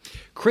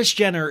 Kris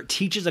Jenner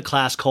teaches a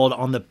class called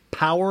On the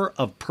Power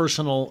of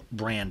Personal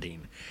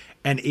Branding.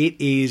 And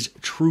it is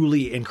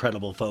truly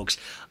incredible, folks.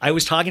 I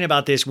was talking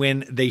about this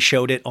when they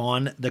showed it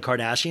on the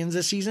Kardashians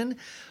this season.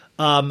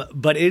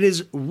 But it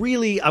is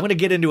really, I'm going to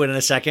get into it in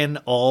a second,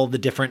 all the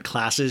different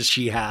classes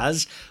she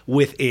has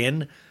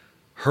within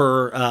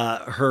her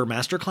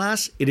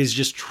masterclass. It is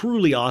just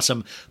truly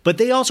awesome. But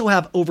they also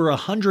have over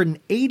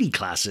 180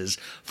 classes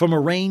from a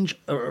range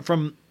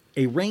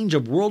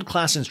of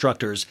world-class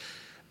instructors.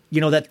 You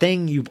know, that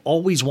thing you've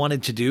always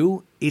wanted to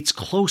do, it's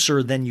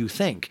closer than you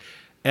think.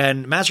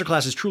 And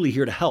Masterclass is truly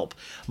here to help.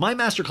 My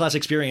Masterclass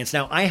experience,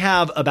 now I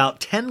have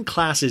about 10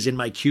 classes in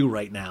my queue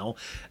right now.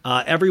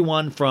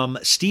 Everyone from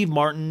Steve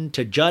Martin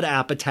to Judd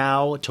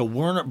Apatow to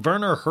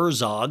Werner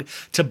Herzog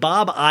to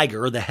Bob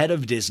Iger, the head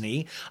of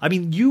Disney. I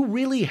mean, you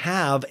really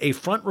have a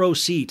front row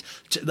seat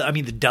to,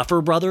 the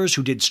Duffer Brothers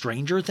who did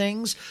Stranger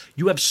Things.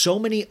 You have so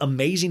many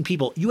amazing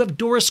people. You have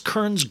Doris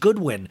Kearns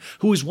Goodwin,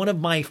 who is one of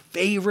my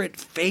favorite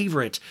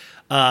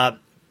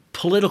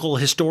political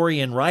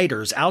historian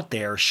writers out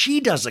there. She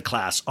does a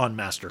class on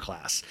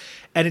Masterclass.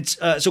 And it's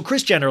so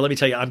Kris Jenner, let me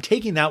tell you, I'm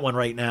taking that one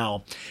right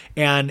now.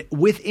 And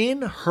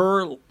within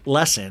her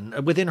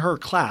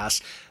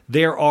class,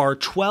 there are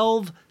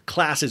 12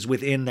 classes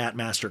within that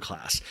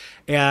Masterclass.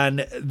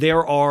 And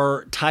there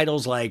are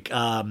titles like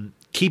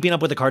Keeping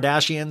Up with the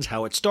Kardashians,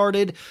 How It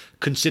Started,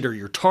 Consider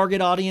Your Target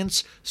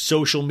Audience,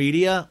 Social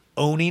Media,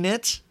 Owning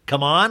It.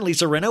 Come on,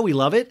 Lisa Rinna, we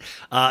love it.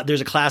 There's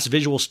a class,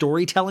 Visual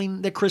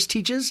Storytelling, that Kris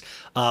teaches.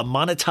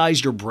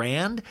 Monetize Your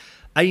Brand.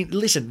 I mean,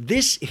 listen,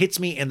 this hits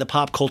me in the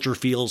pop culture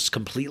feels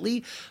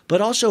completely, but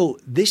also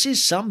this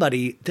is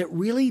somebody that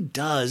really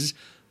does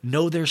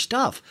know their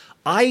stuff.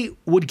 I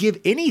would give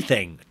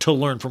anything to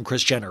learn from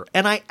Kris Jenner,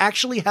 and I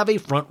actually have a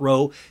front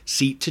row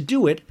seat to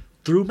do it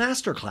through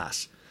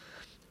Masterclass.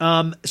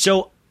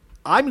 So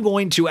I'm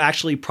going to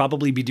actually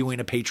probably be doing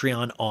a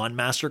Patreon on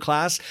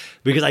Masterclass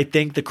because I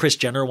think the Kris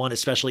Jenner one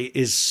especially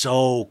is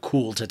so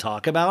cool to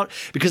talk about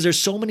because there's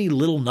so many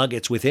little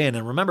nuggets within.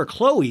 And remember,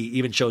 Chloe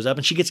even shows up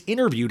and she gets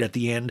interviewed at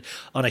the end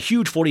on a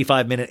huge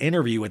 45-minute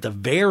interview at the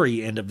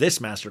very end of this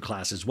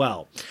Masterclass as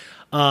well.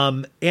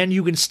 And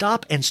you can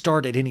stop and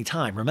start at any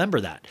time. Remember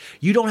that.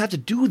 You don't have to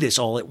do this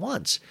all at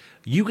once.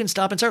 You can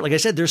stop and start. Like I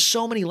said, there's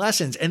so many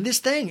lessons. And this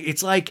thing,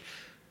 it's like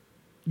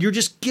you're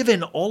just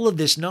given all of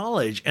this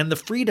knowledge and the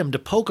freedom to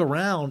poke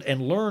around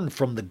and learn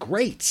from the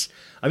greats.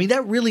 I mean,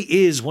 that really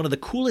is one of the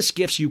coolest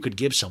gifts you could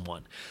give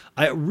someone.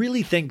 I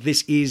really think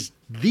this is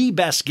the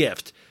best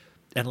gift.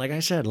 And like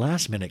I said,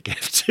 last minute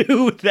gift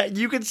too, that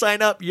you can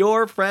sign up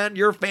your friend,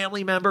 your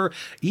family member,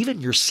 even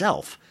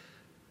yourself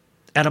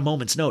at a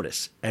moment's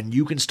notice, and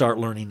you can start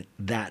learning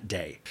that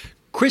day.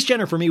 Kris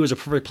Jenner for me was a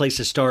perfect place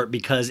to start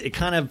because it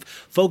kind of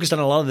focused on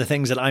a lot of the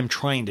things that I'm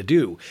trying to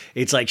do.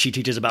 It's like she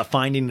teaches about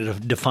finding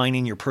and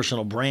defining your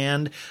personal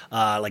brand,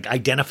 like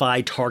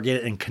identify,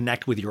 target, and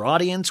connect with your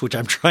audience, which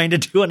I'm trying to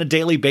do on a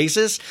daily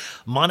basis,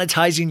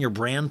 monetizing your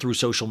brand through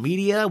social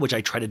media, which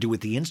I try to do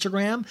with the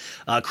Instagram,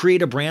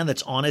 create a brand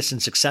that's honest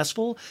and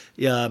successful,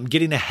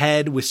 getting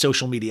ahead with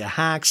social media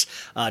hacks,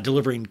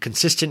 delivering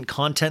consistent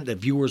content that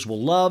viewers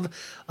will love,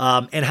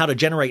 and how to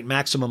generate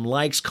maximum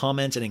likes,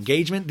 comments, and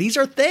engagement. These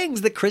are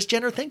things that Kris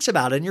Jenner thinks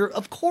about. And you're,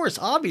 of course,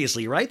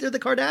 obviously, right? They're the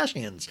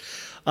Kardashians.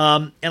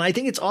 And I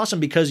think it's awesome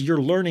because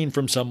you're learning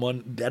from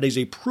someone that is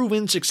a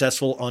proven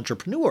successful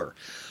entrepreneur.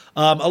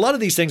 A lot of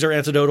these things are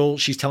anecdotal.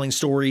 She's telling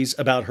stories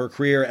about her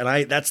career.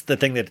 And that's the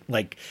thing that,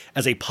 like,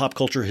 as a pop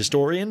culture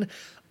historian,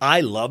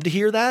 I love to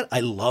hear that. I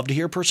love to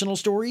hear personal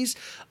stories.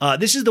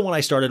 This is the one I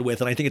started with,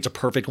 and I think it's a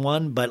perfect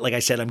one. But like I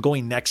said, I'm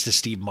going next to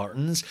Steve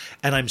Martin's,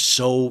 and I'm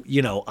so,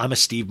 I'm a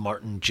Steve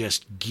Martin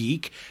just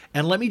geek.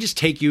 And let me just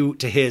take you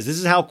to his. This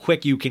is how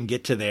quick you can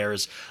get to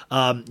theirs.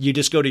 You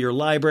just go to your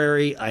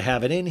library. I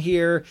have it in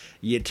here.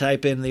 You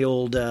type in the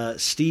old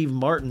Steve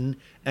Martin,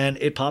 and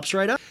it pops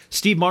right up.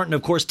 Steve Martin,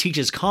 of course,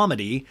 teaches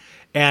comedy.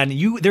 And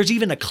there's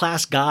even a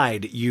class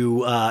guide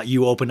you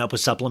open up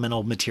with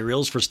supplemental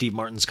materials for Steve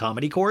Martin's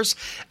comedy course.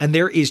 And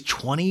there is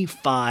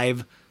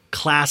 25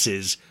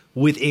 classes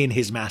within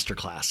his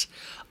masterclass.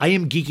 I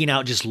am geeking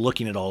out just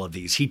looking at all of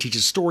these. He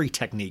teaches story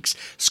techniques,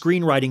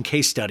 screenwriting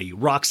case study,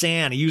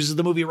 Roxanne. He uses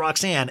the movie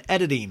Roxanne,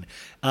 editing,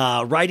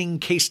 writing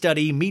case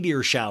study,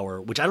 meteor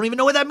shower, which I don't even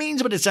know what that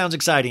means, but it sounds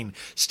exciting.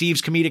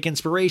 Steve's comedic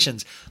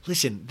inspirations.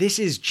 Listen, this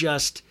is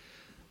just...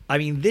 I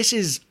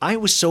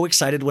was so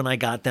excited when I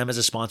got them as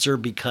a sponsor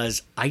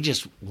because I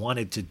just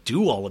wanted to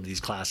do all of these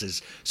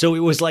classes. So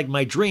it was like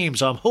my dream.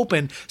 So I'm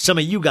hoping some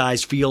of you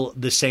guys feel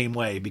the same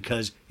way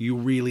because you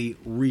really,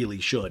 really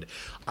should.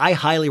 I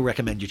highly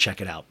recommend you check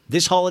it out.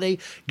 This holiday,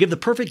 give the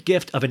perfect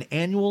gift of an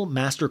annual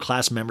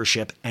masterclass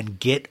membership and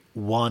get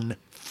one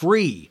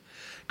free.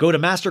 Go to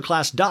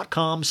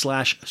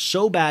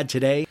masterclass.com/sobad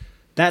today.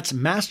 That's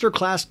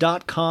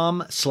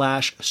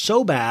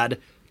masterclass.com/sobad.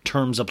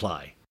 Terms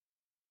apply.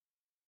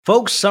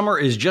 Folks, summer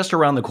is just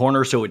around the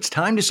corner, so it's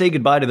time to say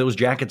goodbye to those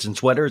jackets and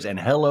sweaters and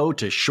hello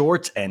to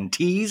shorts and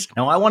tees.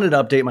 Now, I wanted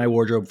to update my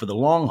wardrobe for the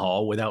long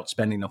haul without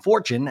spending a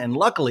fortune, and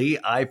luckily,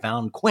 I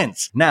found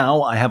Quince.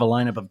 Now, I have a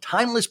lineup of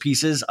timeless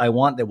pieces I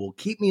want that will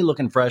keep me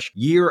looking fresh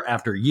year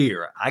after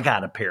year. I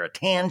got a pair of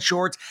tan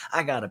shorts.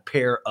 I got a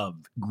pair of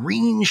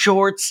green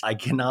shorts. I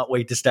cannot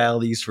wait to style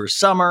these for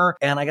summer,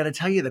 and I gotta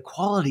tell you, the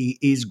quality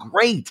is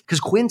great, because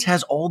Quince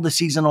has all the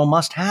seasonal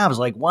must-haves,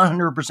 like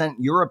 100%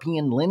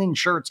 European linen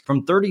shirts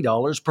from $30,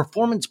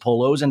 performance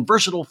polos, and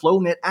versatile flow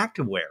knit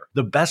activewear.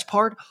 The best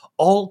part?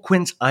 All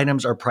Quince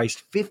items are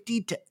priced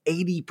 50 to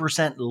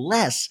 80%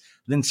 less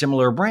than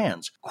similar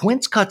brands.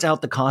 Quince cuts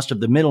out the cost of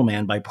the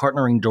middleman by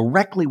partnering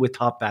directly with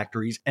top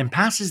factories and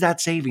passes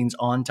that savings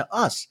on to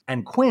us.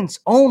 And Quince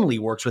only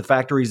works with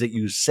factories that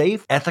use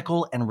safe,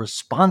 ethical, and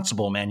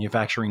responsible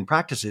manufacturing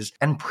practices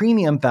and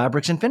premium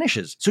fabrics and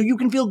finishes, so you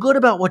can feel good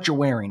about what you're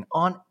wearing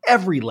on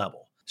every level.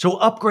 So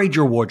upgrade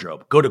your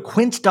wardrobe. Go to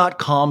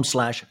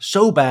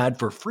quince.com/sobad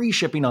for free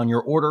shipping on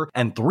your order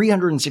and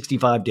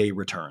 365-day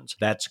returns.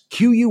 That's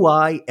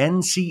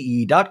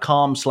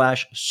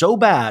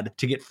QUINCE.com/sobad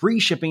to get free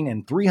shipping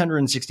and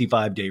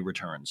 365-day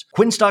returns.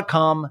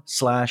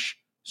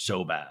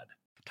 Quince.com/sobad.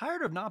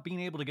 Tired of not being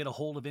able to get a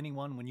hold of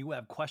anyone when you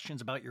have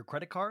questions about your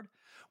credit card?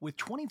 With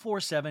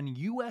 24/7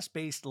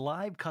 US-based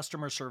live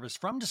customer service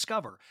from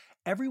Discover,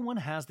 everyone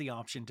has the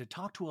option to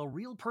talk to a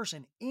real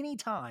person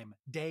anytime,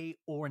 day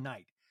or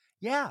night.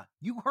 Yeah,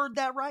 you heard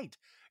that right.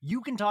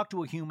 You can talk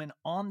to a human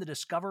on the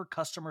Discover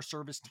customer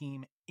service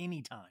team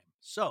anytime.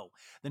 So,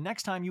 the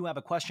next time you have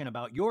a question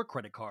about your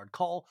credit card,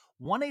 call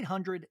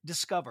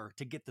 1-800-DISCOVER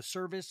to get the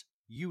service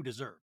you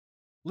deserve.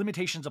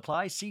 Limitations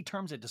apply. See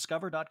terms at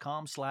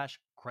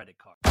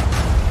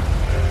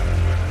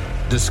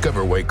discover.com/creditcard.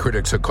 Discover why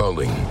critics are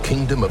calling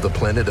Kingdom of the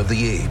Planet of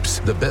the Apes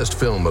the best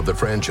film of the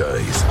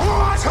franchise.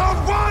 What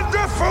a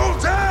wonderful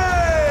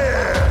day!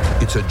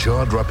 It's a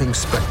jaw-dropping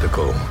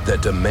spectacle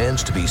that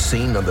demands to be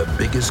seen on the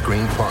biggest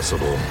screen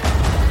possible.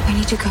 I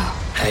need to go.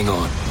 Hang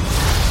on.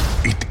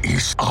 It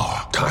is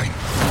our time.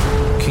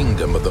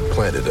 Kingdom of the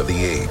Planet of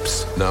the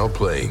Apes. Now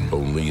playing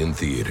only in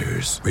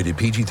theaters. Rated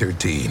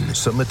PG-13.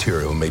 Some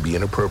material may be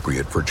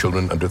inappropriate for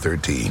children under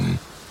 13.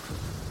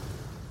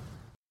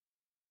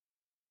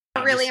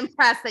 Really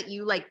impressed that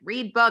you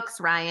read books,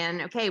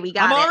 Ryan. Okay, we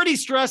got I'm it. already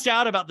stressed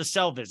out about the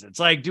cell visits.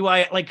 Like, do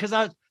I because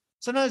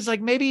sometimes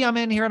maybe I'm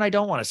in here and I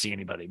don't want to see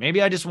anybody.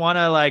 Maybe I just want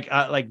to like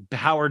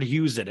Howard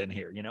Hughes it in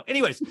here,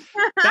 Anyways,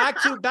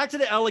 back to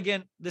the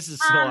elegant. This is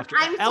so after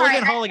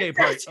elegant holiday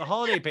place, a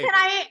holiday paper.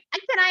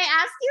 Can I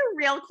ask you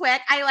real quick?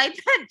 I like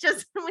that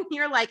just when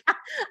you're like,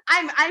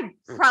 I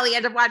probably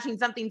end up watching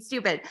something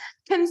stupid.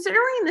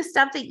 Considering the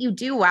stuff that you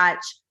do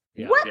watch,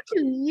 what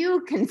do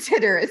you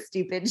consider a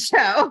stupid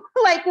show?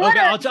 What?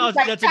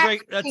 Okay, that's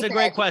a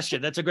great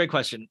question. That's a great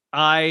question.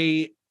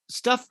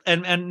 stuff,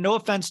 and no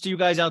offense to you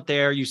guys out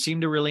there, you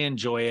seem to really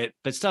enjoy it,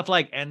 but stuff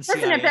like NCIS.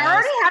 Listen, if they're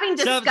already having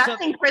stuff-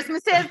 disgusting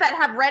Christmases that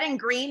have red and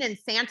green and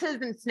Santas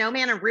and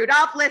Snowman and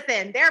Rudolph,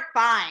 listen, they're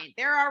fine.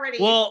 They're already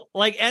Well,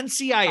 like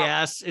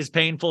NCIS is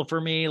painful for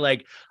me.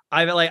 Like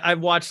I've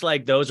watched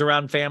like those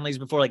around families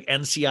before, like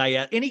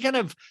NCIS, any kind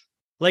of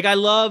like I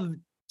love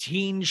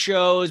teen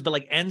shows, but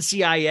like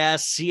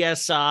NCIS,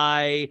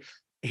 CSI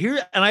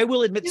here, and I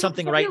will admit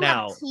something right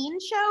now. Teen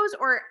shows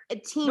or a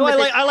teen? No,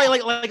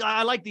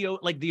 I like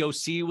the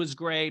OC was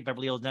great.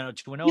 Beverly Hills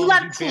 90210. You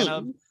love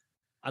teens.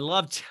 I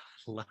love.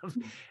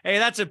 Hey,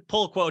 that's a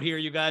pull quote here,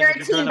 you guys. You're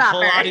If you're a teen trying to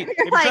pull bopper. audio, if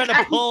you're Like,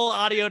 trying to pull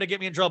audio to get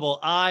me in trouble,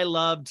 I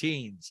love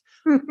teens.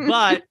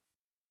 But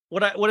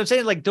what I'm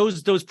saying is like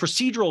those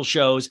procedural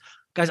shows,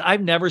 guys.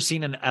 I've never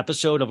seen an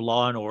episode of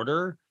Law and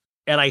Order,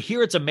 and I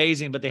hear it's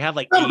amazing, but they have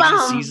like 80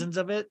 seasons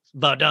of it.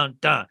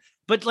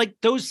 But like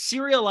those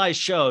serialized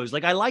shows,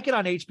 like I like it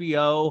on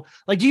HBO.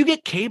 Like, do you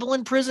get cable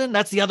in prison?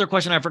 That's the other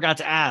question I forgot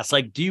to ask.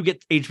 Like, do you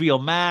get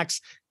HBO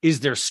Max? Is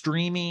there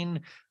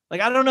streaming?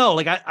 Like, I don't know.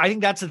 Like, I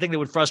think that's the thing that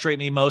would frustrate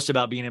me most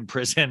about being in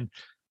prison,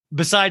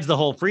 besides the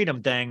whole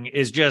freedom thing,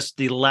 is just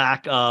the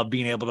lack of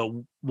being able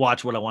to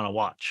watch what I want to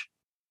watch.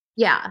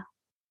 Yeah.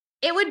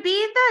 It would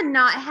be the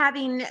not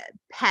having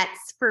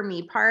pets for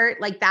me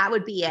part. Like that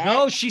would be it.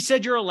 No, she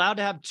said you're allowed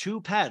to have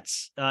 2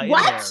 pets. In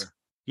What? there.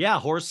 Yeah,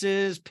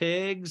 horses,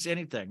 pigs,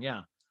 anything.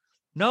 Yeah.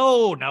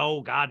 No,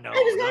 God, no. I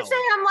was gonna say,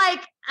 I'm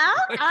like,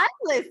 I'm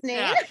listening.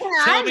 Yeah.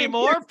 Tell me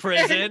more,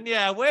 prison.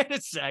 Yeah, wait a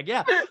sec.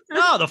 Yeah.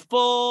 No,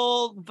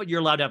 but you're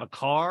allowed to have a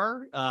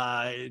car.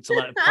 It's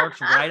allowed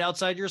parked right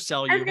outside your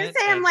cell I was unit.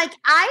 gonna say, I'm like,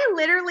 I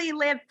literally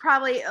live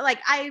probably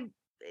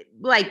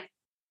like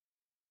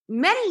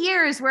many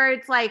years where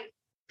it's like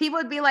people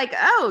would be like,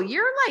 oh,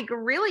 you're like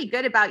really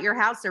good about your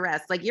house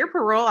arrest. Like your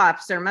parole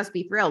officer must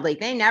be thrilled. Like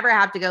they never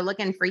have to go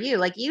looking for you.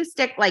 Like you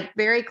stick like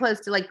very close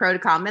to like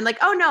protocol and like,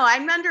 oh no,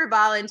 I'm under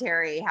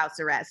voluntary house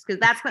arrest because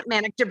that's what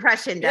manic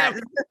depression does.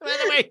 Yeah, by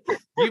the way,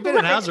 you've been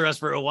in house arrest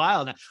for a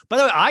while now. By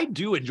the way, I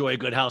do enjoy a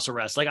good house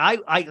arrest. Like I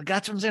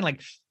that's what I'm saying.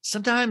 Like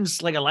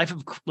sometimes like a life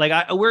of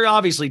like we're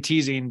obviously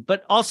teasing,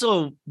 but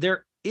also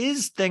there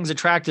is things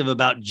attractive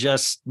about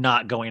just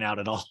not going out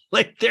at all.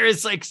 Like there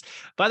is like,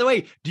 by the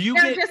way, do you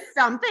There are get just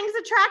some things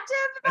attractive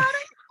about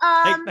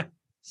it?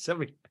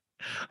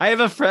 I have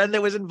a friend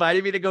that was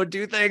inviting me to go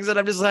do things and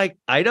I'm just like,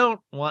 I don't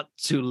want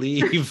to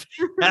leave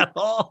at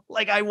all.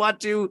 Like I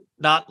want to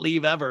not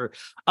leave ever.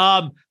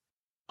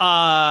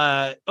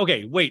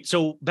 Okay, wait.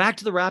 So back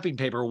to the wrapping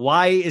paper.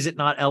 Why is it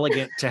not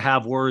elegant to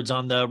have words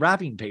on the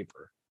wrapping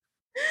paper?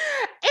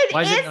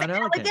 Why is it not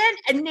elegant?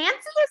 And Nancy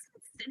is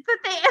the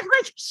thing,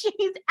 like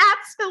she's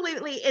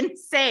absolutely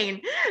insane.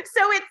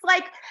 So it's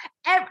like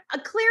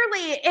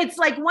clearly it's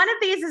like one of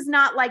these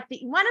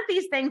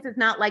things is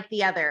not like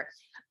the other.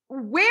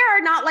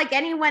 We're not like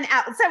anyone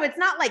else. So it's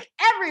not like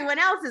everyone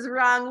else is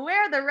wrong.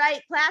 We're the right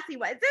classy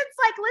ones. It's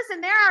like, listen,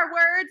 there are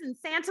words and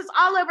Santa's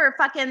all over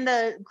fucking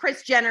the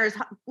Kris Jenner's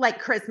like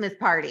Christmas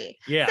party.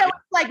 Yeah. So it's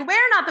like,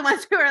 we're not the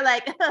ones who are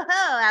like, oh,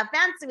 how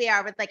fancy we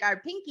are with like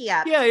our pinky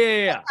up.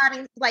 Yeah.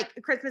 Having like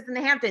Christmas in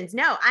the Hamptons.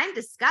 No, I'm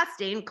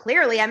disgusting.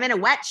 Clearly I'm in a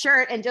wet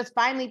shirt and just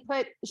finally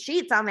put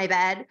sheets on my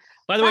bed.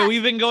 By the way,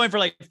 we've been going for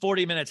like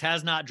 40 minutes,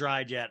 has not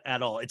dried yet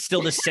at all. It's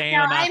still the same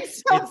amount. I'm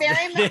still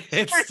very much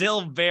it's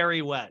still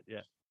very wet.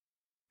 Yeah.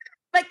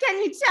 But can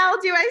you tell,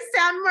 do I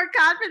sound more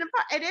confident?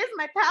 It is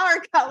my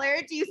power color.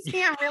 Do you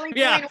see I'm really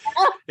doing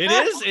well?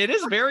 It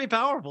is very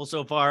powerful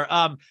so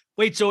far.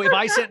 Wait, so if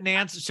I sent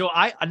Nancy,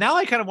 I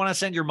kind of want to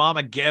send your mom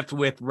a gift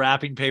with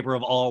wrapping paper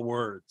of all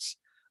words.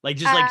 Like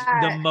just like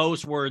the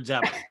most words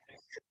ever.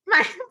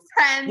 My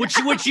friend.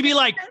 Would she be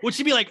like,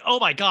 oh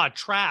my God,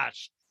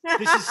 trash.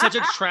 This is such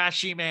a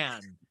trashy man.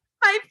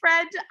 My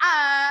friend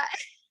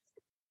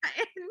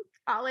in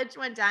college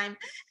one time,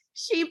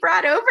 she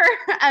brought over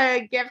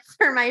a gift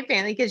for my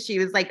family because she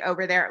was like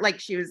over there,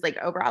 like she was like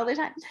over all the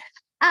time.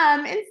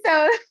 And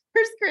so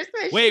first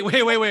Christmas.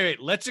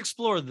 Wait. Let's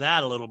explore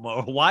that a little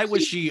more. Why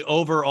was she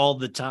over all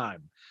the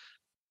time?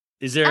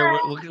 Is there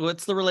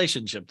what's the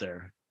relationship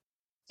there?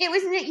 It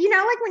was,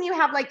 like when you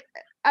have like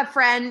a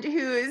friend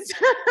who's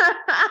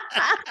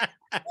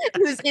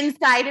who's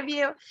inside of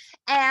you,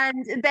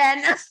 and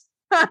then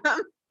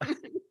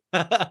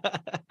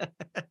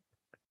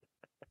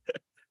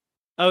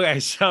okay,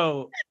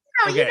 so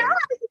okay. Everyone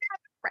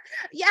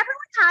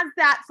has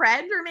that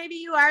friend, or maybe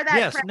you are that.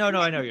 Yes, friend.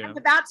 no, I know you. I'm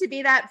about to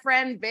be that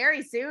friend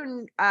very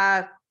soon.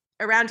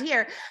 Around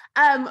here,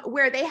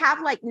 where they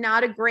have like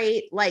not a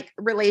great like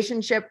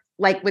relationship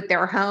like with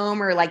their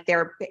home or like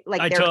their like.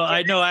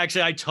 I know.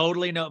 Actually, I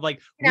totally know.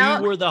 Like we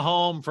were the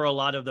home for a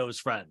lot of those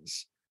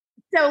friends.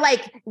 So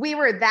like we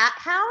were that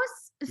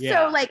house.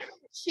 Yeah. So like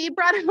she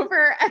brought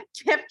over a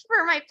gift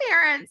for my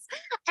parents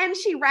and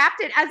she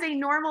wrapped it as a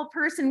normal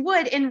person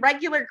would in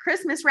regular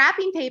Christmas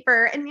wrapping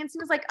paper. And Nancy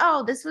was like,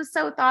 oh, this was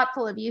so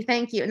thoughtful of you.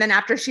 Thank you. And then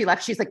after she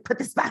left, she's like, put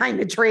this behind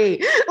the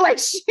tree. Like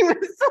she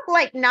was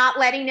like not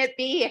letting it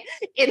be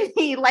in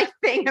the like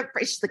thing.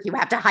 She's like, you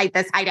have to hide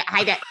this,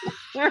 hide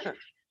it.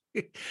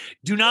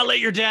 Do not let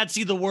your dad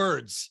see the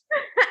words.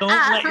 Don't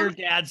let your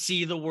dad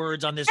see the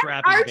words on this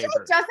wrapping RJ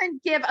paper.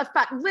 doesn't give a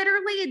fuck.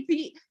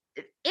 Literally,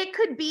 it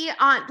could be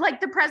on,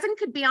 like, the present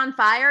could be on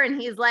fire, and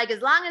he's like,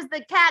 as long as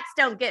the cats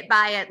don't get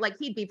by it, like,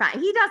 he'd be fine.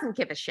 He doesn't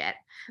give a shit.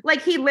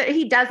 Like,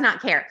 he does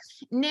not care.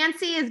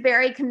 Nancy is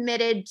very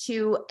committed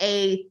to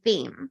a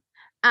theme,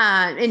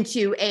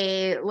 into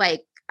a,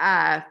 like,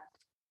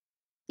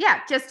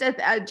 just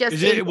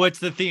What's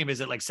the theme? Is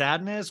it like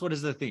sadness? What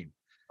is the theme?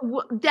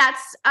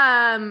 That's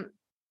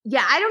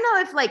yeah, I don't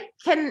know if, like,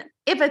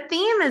 if a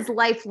theme is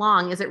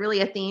lifelong, is it really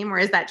a theme, or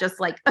is that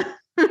just like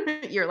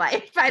your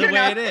life? I don't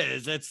know. The way it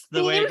is. It's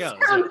the way it goes.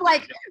 Sounds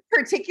like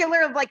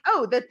particular of, like,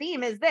 oh, the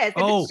theme is this.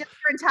 If it's just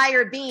your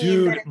entire being.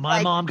 Dude,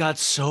 my mom got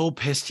so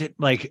pissed at,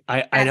 like,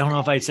 I don't know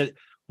if I said,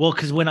 well,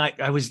 because when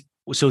I was,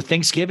 so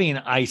Thanksgiving,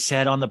 I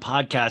said on the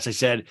podcast, I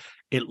said,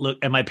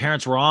 and my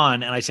parents were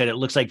on, and I said, it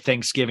looks like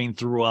Thanksgiving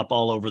threw up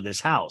all over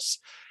this house.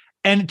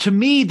 And to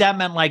me, that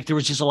meant like there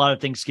was just a lot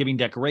of Thanksgiving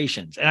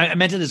decorations. And I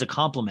meant it as a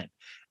compliment.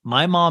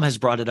 My mom has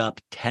brought it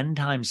up 10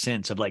 times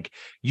since, of like,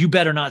 you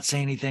better not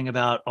say anything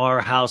about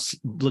our house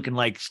looking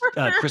like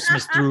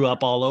Christmas threw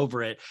up all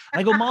over it.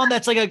 I go, Mom,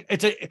 that's like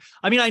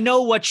I mean, I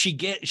know what she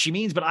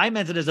means, but I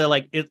meant it as a,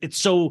 like, it's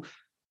so,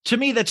 to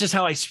me, that's just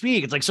how I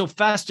speak. It's like so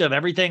festive.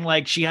 Everything,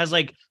 like, she has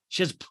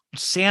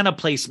Santa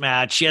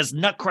placemats. She has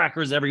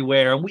nutcrackers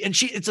everywhere. And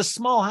it's a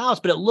small house,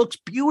 but it looks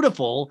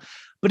beautiful.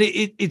 But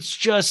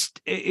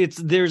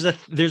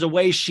there's a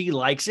way she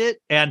likes it.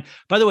 And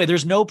by the way,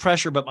 there's no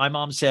pressure, but my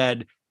mom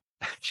said,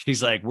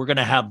 she's like, we're going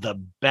to have the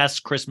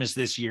best Christmas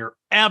this year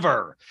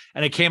ever.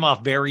 And it came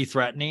off very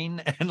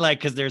threatening. And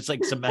like, cause there's like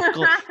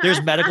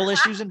there's medical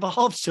issues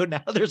involved. So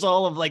now there's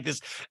all of like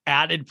this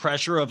added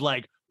pressure of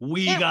like,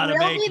 we gotta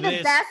make this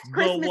the best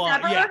Christmas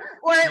ever,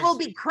 or it will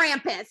be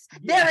Krampus.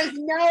 There is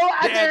no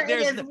other. It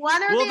is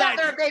one or the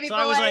other, baby boy.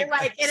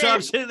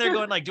 I'm sitting there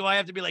going, like, do I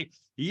have to be like,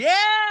 yeah,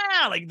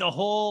 like the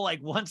whole, like,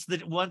 once the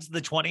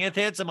 20th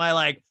hits, am I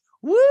like,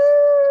 woo,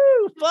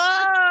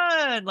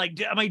 fun?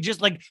 Like, am I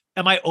just like,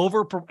 am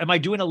I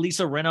doing a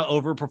Lisa Rinna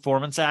over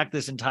performance act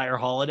this entire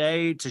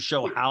holiday to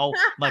show how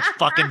much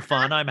fucking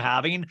fun I'm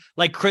having?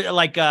 Like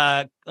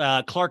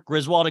Clark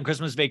Griswold in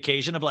Christmas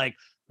Vacation, of like,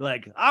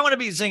 I want to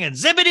be singing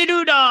zippity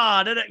doo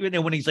dah.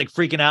 When he's like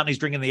freaking out and he's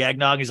drinking the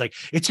eggnog, he's like,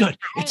 it's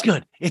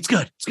good.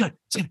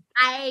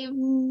 I've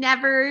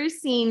never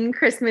seen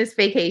Christmas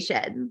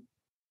Vacation.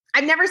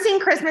 I've never seen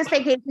Christmas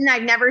Vacation.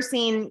 I've never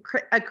seen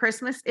a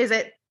Christmas. Is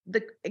it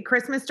the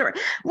Christmas Story?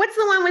 What's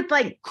the one with,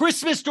 like,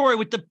 Christmas Story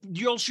with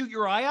you'll shoot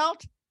your eye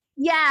out?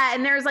 Yeah,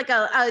 and there's like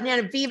a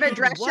Viva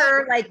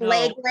Drescher,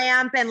 leg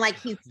lamp, and like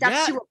he's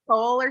stuck to a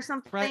pole or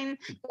something. Right.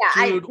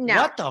 Yeah, dude,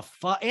 what the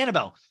fuck,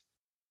 Annabelle?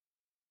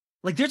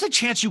 Like, there's a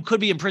chance you could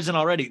be in prison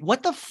already.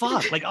 What the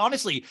fuck? Like,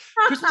 honestly,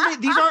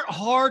 these aren't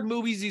hard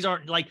movies. These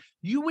aren't, like,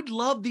 you would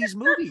love these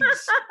movies.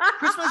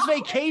 Christmas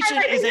Vacation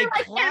is a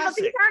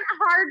classic. These aren't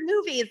hard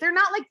movies. They're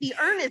not like the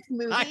Ernest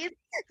movies.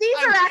 These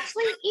are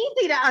actually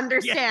easy to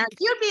understand. Yeah.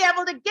 You'd be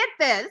able to get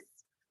this.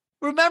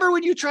 Remember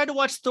when you tried to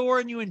watch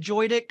Thor and you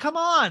enjoyed it? Come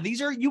on.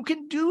 You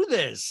can do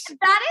this. That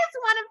is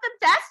one of the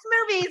best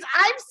movies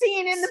I've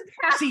seen in the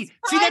past. See,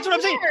 that's what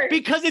I'm saying.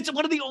 Because it's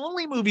one of the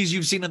only movies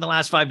you've seen in the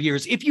last 5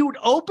 years. If you would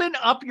open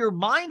up your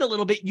mind a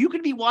little bit, you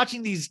could be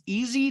watching these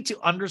easy to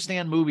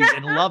understand movies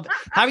and love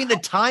having the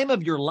time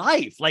of your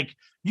life. Like,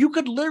 you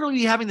could literally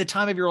be having the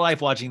time of your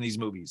life watching these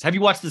movies. Have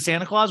you watched The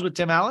Santa Claus with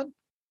Tim Allen?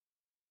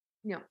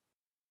 No.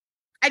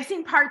 I've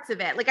seen parts of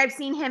it. Like, I've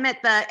seen him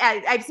at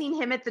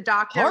the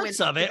doctor. Parts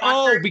of it?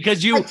 Oh,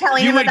 because you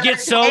would get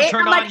so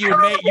turned on,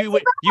 you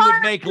would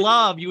make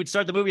love. You would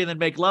start the movie and then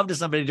make love to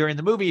somebody during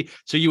the movie,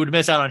 so you would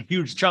miss out on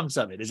huge chunks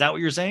of it. Is that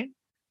what you're saying?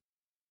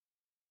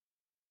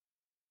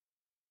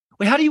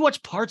 Wait, how do you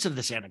watch parts of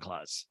the Santa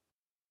Claus?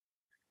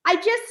 I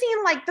just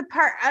seen like the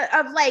part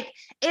of like,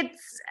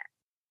 it's,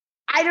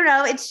 I don't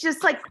know. It's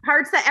just like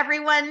parts that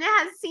everyone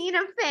has seen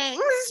of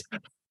things.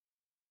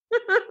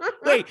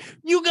 Wait,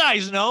 you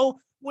guys know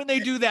when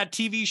they do that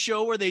TV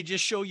show where they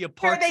just show you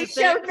parts where they of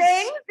show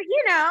things,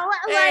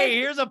 hey,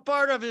 here's a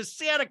part of his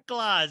Santa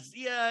Claus.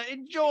 Yeah,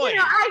 enjoy.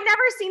 I've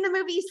never seen the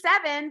movie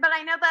Seven, but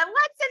I know that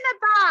what's in the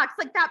box,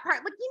 like that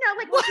part,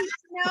 like what?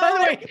 By the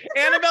way,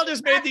 Annabelle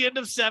just made the end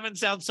of Seven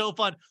sound so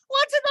fun.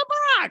 What's in the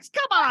box?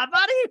 Come on,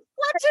 buddy.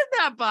 What's in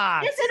that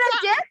box? Is it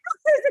a gift?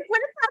 Is it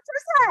Gwyneth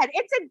Paltrow's head?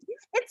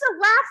 It's a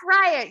laugh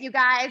riot, you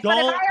guys.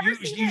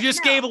 You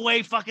just gave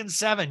away fucking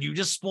Seven. You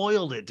just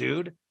spoiled it,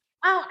 dude.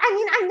 Oh, I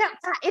mean, I know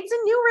it's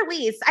a new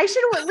release. I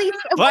should have at least.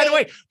 By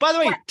the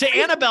way, to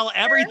Annabelle,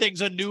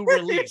 everything's a new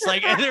release.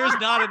 Like,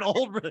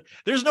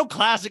 there's no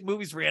classic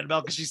movies for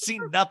Annabelle because she's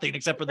seen nothing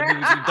except for the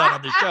movies we've done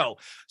on the show.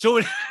 So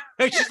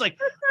she's like,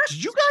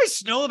 did you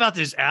guys know about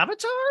this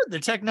Avatar? The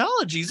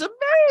technology's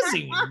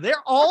amazing.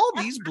 They're all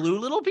these blue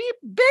little big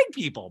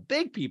people.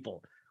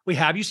 Wait,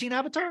 have you seen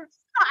Avatar?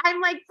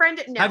 I'm like,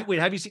 friend. No.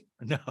 Have you seen?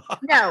 No.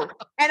 No.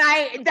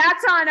 And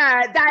that's on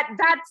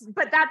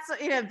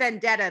that's in a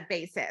vendetta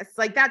basis.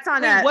 Like, that's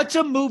on what's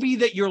a movie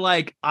that you're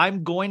like,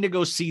 I'm going to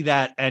go see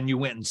that, and you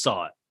went and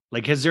saw it?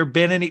 Like, has there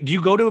been any? Do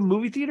you go to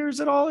movie theaters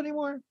at all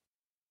anymore?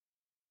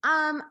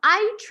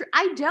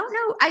 I don't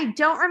know. I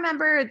don't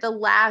remember the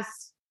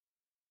last.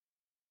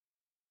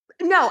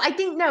 No,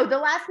 the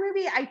last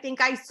movie I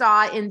think I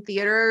saw in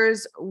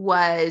theaters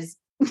was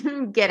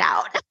Get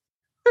Out.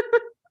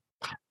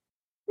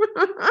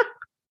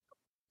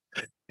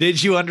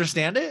 Did you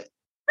understand it?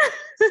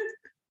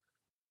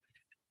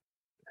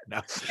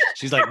 No.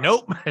 She's like,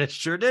 nope, it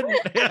sure didn't.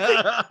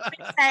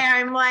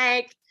 I'm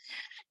like,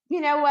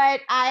 you know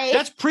what?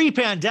 That's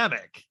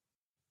pre-pandemic.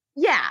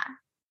 Yeah,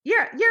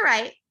 you're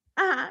right.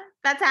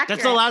 That's accurate.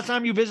 That's the last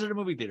time you visited a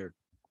movie theater.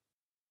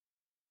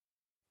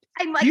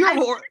 I'm like,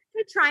 I'm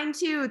trying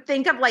to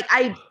think of like,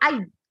 I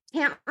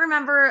can't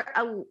remember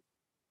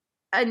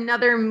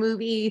another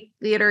movie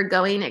theater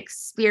going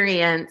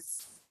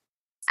experience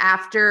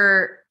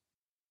after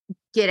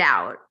Get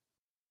Out.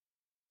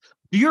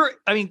 Do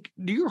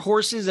your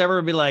horses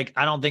ever be like,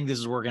 I don't think this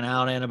is working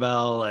out,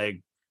 Annabelle?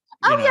 Like,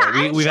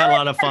 we've had a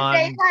lot of fun.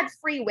 They've had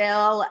free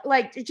will,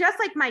 like just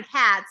like my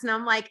cats. And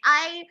I'm like,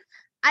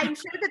 I'm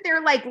sure that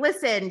they're like,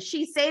 listen,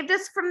 she saved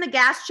us from the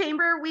gas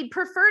chamber. We'd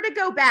prefer to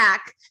go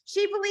back.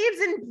 She believes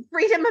in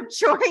freedom of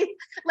choice.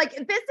 Like,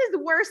 this is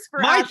worse for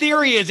us. My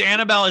theory is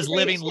Annabelle is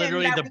living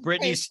literally the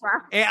Britney.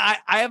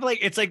 I have like,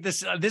 it's like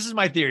this. This is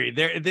my theory.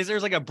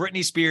 There's like a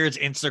Britney Spears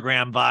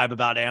Instagram vibe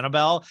about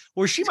Annabelle,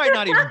 where she might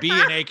not even be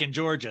in Aiken,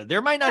 Georgia.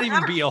 There might not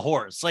even be a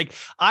horse. Like,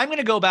 I'm going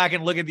to go back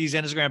and look at these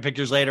Instagram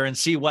pictures later and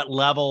see what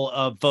level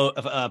of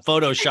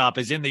Photoshop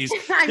is in these.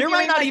 There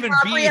might not even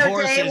be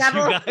horses, you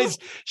guys.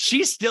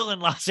 She's still in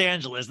Los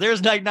Angeles.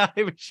 There's like not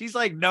even, she's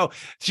like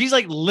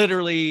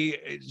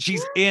literally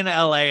she's in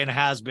LA and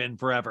has been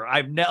forever.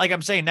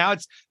 I'm saying now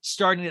it's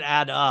starting to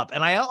add up.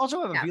 And I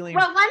also have a feeling.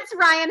 Well, once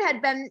Ryan had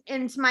been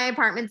into my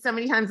apartment so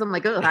many times, I'm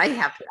like, oh,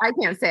 I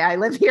can't say I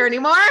live here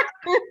anymore.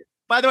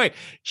 By the way,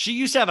 she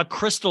used to have a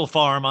crystal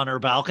farm on her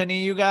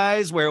balcony, you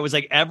guys, where it was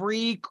like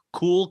every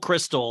cool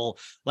crystal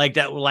like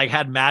that like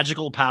had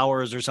magical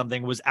powers or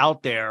something was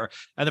out there.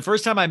 And the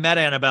first time I met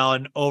Annabelle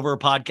and over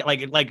podcast,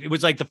 like it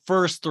was like the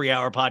first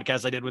 3-hour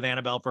podcast I did with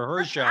Annabelle for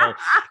her show.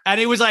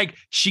 And it was like,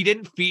 she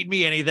didn't feed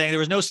me anything. There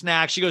was no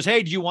snacks. She goes,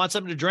 hey, do you want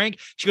something to drink?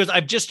 She goes,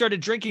 I've just started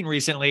drinking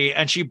recently.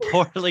 And she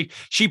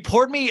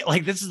poured me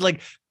like, this is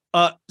like,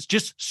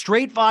 just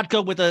straight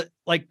vodka with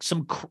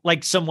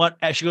somewhat.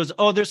 She goes,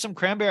 oh, there's some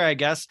cranberry, I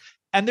guess.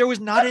 And there was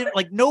not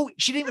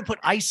she didn't even put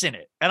ice in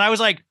it. And I was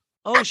like,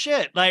 oh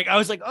shit. Like, I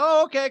was like,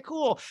 oh, okay,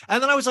 cool.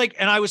 And then I was like,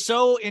 and I was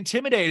so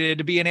intimidated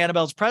to be in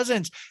Annabelle's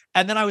presence.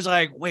 And then I was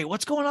like, wait,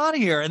 what's going on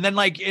here? And then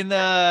like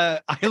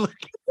the level of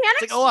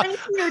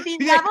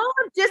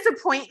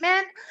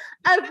disappointment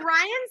of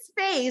Ryan's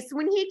face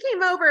when he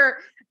came over,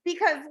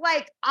 because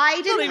like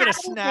I didn't have a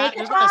snack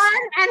on,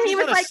 and he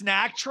was like,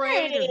 snack tray.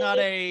 Hey. There's not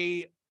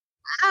a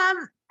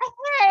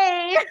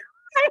hey.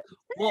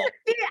 Well,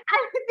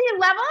 the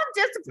level of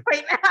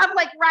disappointment of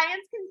like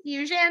Ryan's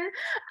confusion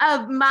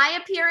of my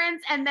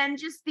appearance and then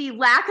just the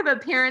lack of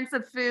appearance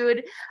of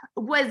food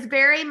was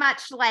very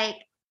much like,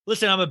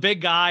 listen, I'm a big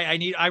guy.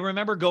 I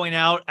remember going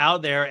out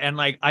there and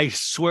like, I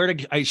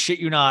shit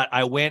you not,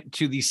 I went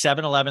to the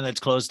 7-Eleven that's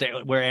close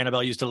to where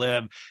Annabelle used to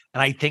live.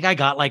 And I think I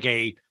got like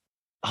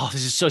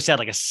this is so sad,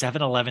 like a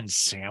 7-Eleven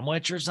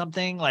sandwich or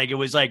something. Like, it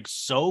was like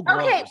so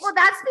gross. Okay, well,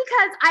 that's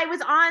because I was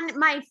on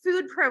my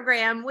food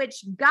program,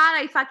 which God,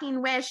 I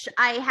fucking wish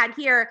I had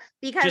here,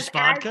 because just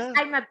vodka?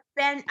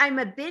 I'm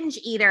a binge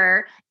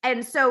eater.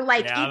 And so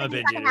like, even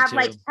if I have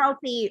like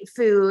healthy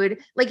food,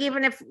 like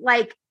even if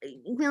like,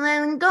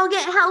 go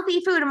get healthy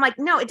food, I'm like,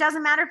 no, it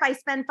doesn't matter if I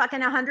spend fucking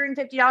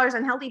 $150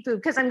 on healthy food,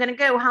 because I'm going to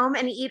go home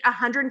and eat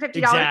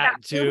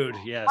 $150 dude.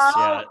 Yes.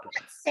 That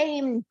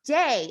same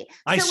day.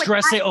 I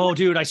stress it. Oh,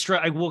 dude, I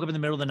woke up in the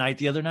middle of the night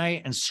the other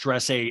night and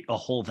stress ate a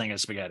whole thing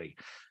of spaghetti.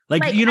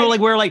 Like you guys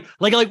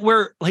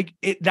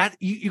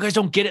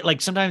don't get it.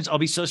 Like, sometimes I'll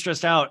be so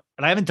stressed out,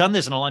 and I haven't done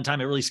this in a long time.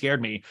 It really scared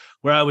me,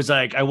 where I was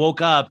like, I woke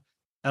up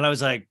and I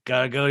was like,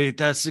 gotta go eat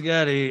that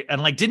spaghetti.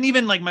 And like,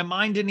 my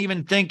mind didn't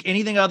even think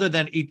anything other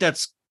than eat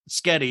that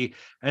spaghetti.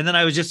 And then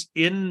I was just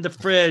in the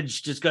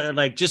fridge,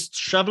 just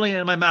shoveling it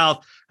in my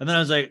mouth. And then I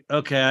was like,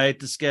 okay, I ate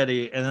the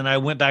spaghetti. And then I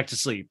went back to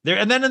sleep there.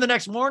 And then in the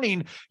next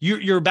morning,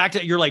 you're back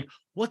to, you're like,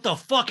 what the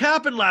fuck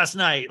happened last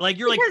night? Like,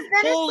 you're because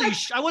like, holy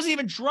I wasn't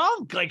even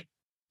drunk. Like,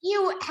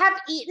 you have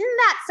eaten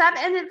that stuff,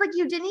 and it's like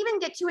you didn't even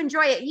get to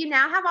enjoy it. You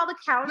now have all the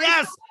calories,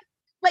 yes,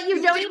 but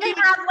you don't even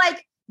have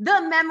like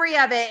the memory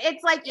of it.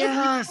 It's like,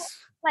 yes,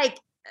 like,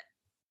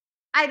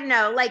 I don't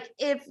know, like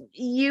if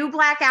you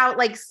black out,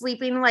 like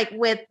sleeping, like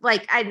with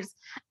like, I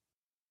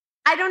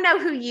don't know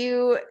who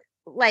you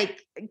like.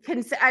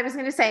 I was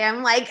going to say,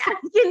 I'm like, I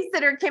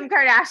consider Kim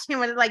Kardashian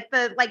one of like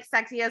the like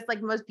sexiest,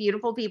 like most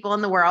beautiful people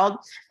in the world.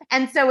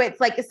 And so it's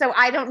like, so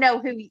I don't know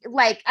who,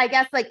 like, I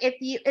guess like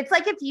it's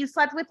like if you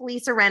slept with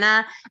Lisa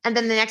Rinna and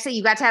then the next day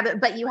you got to have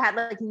it, but you had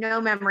like no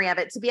memory of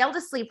it, to be able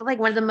to sleep with like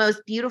one of the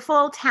most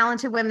beautiful,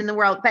 talented women in the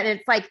world. But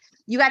it's like,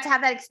 you got to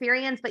have that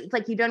experience, but it's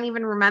like, you don't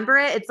even remember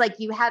it. It's like,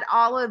 you had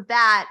all of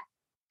that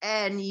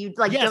and you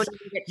like, yes. don't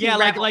even get to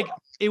like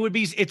it would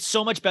be, it's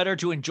so much better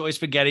to enjoy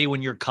spaghetti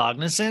when you're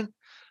cognizant.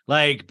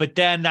 Like, but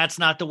then that's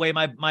not the way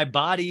my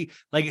body,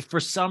 like for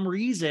some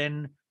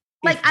reason,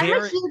 like I'm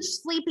a huge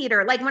sleep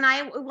eater. Like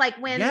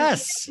when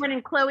yes.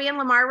 when Chloe and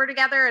Lamar were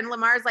together and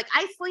Lamar's like,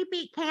 I sleep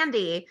eat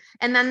candy.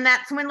 And then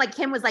that's when like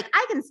Kim was like,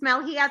 I can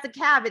smell he has a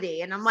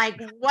cavity. And I'm like,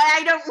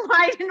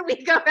 why didn't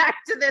we go back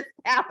to this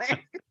palette?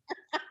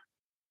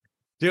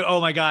 Dude,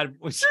 oh my God.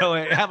 So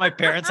at my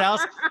parents'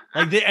 house,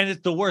 and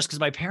it's the worst because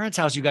my parents'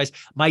 house, you guys,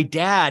 my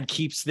dad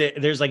keeps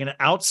there's like an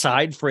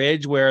outside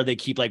fridge where they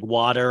keep like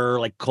water,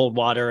 like cold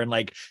water and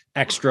like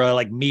extra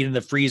like meat in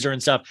the freezer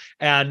and stuff.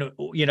 And,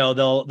 you know,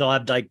 they'll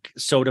have like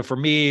soda for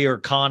me or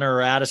Connor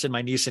or Addison,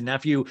 my niece and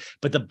nephew.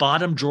 But the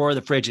bottom drawer of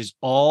the fridge is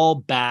all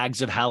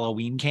bags of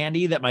Halloween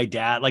candy that my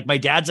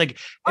dad's like,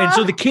 and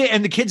so the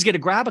kids get to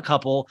grab a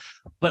couple.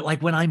 But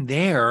like when I'm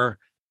there,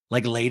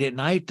 like late at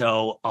night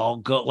though, I'll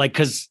go like,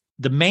 cause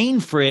the main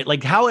fridge,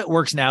 like how it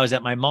works now is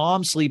that my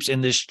mom sleeps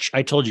in this.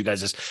 I told you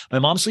guys this. My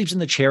mom sleeps in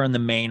the chair in the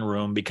main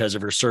room because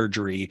of her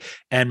surgery.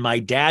 And my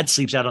dad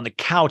sleeps out on the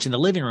couch in the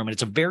living room. And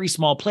it's a very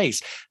small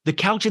place. The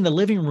couch in the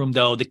living room,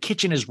 though, the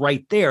kitchen is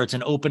right there. It's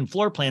an open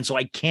floor plan. So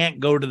I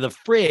can't go to the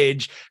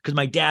fridge because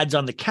my dad's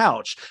on the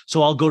couch.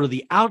 So I'll go to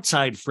the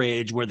outside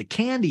fridge where the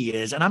candy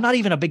is. And I'm not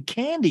even a big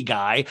candy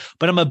guy,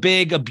 but I'm a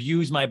big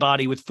abuse my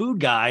body with food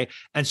guy.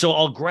 And so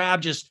I'll grab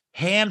just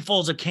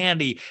handfuls of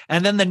candy.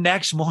 And then the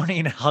next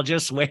morning, I'll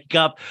just wake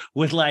up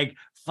with like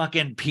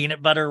fucking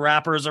peanut butter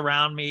wrappers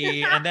around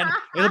me. And then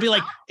it'll be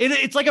like,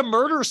 it's like a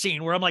murder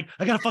scene where I'm like,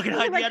 I gotta fucking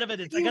hide the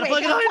evidence. I gotta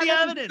fucking hide the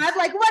evidence. I'm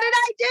like, what did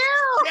I do?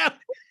 Yeah.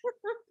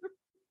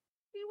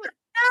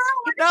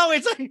 No,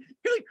 it's like,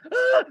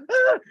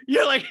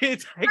 you're like,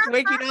 it's like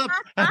waking up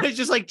and it's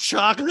just like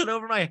chocolate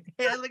over my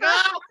head. Like,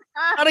 oh,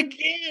 not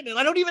again. And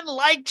I don't even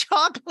like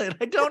chocolate.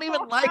 I don't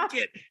even like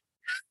it.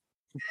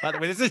 By the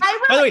way,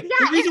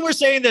 the reason we're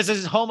saying this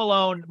is Home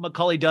Alone.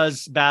 Macaulay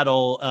does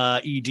battle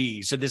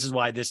ED, so this is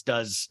why this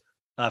does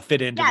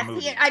fit into the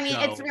movie.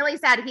 It's really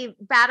sad. He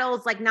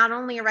battles like not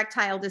only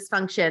erectile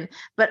dysfunction,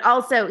 but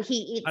also he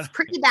eats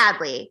pretty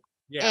badly.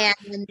 Yeah,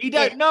 and he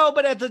does.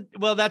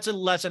 That's a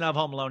lesson of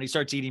Home Alone. He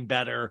starts eating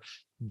better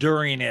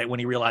during it when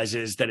he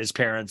realizes that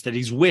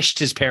he's wished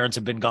his parents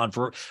have been gone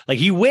for, like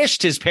he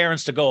wished his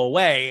parents to go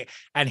away.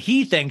 And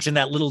he thinks in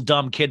that little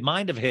dumb kid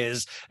mind of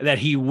his that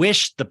he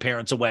wished the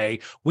parents away,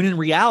 when in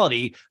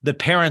reality, the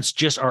parents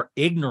just are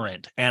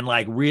ignorant and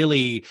like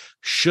really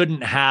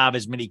shouldn't have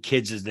as many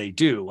kids as they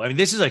do. I mean,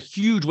 this is a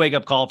huge wake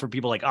up call for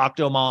people like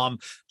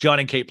Octomom, John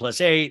and Kate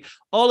 +8,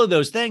 all of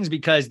those things,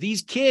 because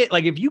these kids,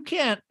 like if you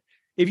can't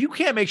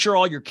make sure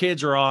all your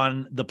kids are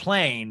on the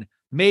plane,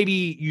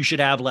 maybe you should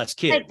have less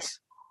kids.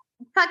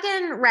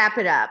 Fucking wrap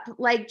it up.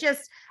 Like,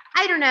 just,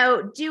 I don't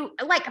know, do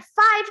like 5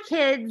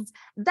 kids.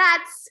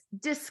 That's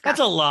disgusting. That's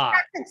a lot.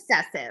 That's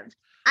excessive.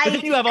 But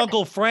then you have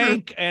Uncle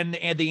Frank and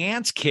the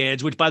aunt's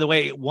kids, which, by the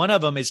way, one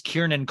of them is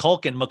Kieran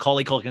Culkin,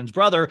 Macaulay Culkin's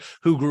brother,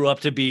 who grew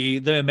up to be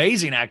the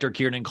amazing actor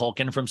Kieran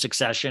Culkin from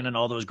Succession and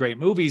all those great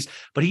movies.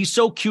 But he's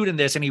so cute in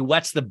this, and he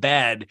wets the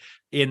bed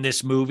in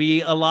this movie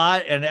a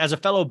lot. And as a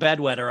fellow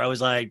bedwetter, I was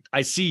like,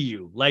 I see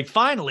you. Like,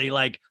 finally,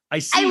 like, I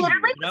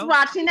literally was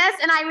watching this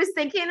and I was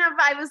like,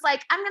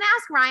 I'm going to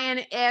ask Ryan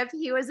if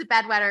he was a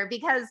bedwetter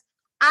because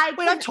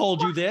I've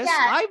told you this.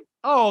 I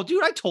told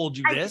you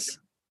this.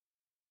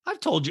 I've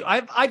told you.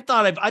 I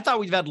thought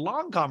we've had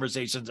long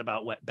conversations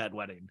about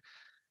bedwetting.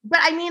 But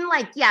I mean,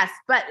 like, yes,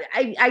 but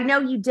I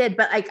know you did,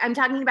 but like, I'm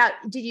talking about,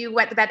 did you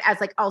wet the bed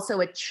as like also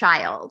a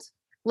child?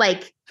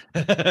 Like,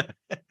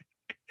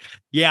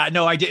 yeah,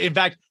 no, I did. In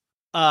fact,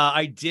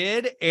 I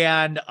did.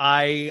 And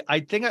I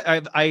think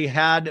I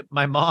had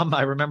my mom,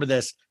 I remember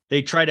this,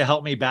 they tried to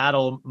help me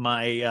battle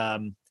my,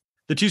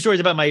 the 2 stories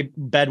about my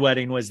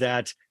bedwetting was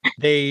that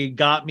they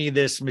got me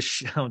this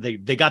machine.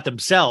 They got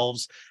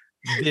themselves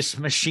this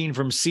machine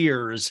from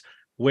Sears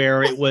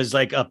where it was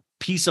like a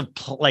piece of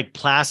like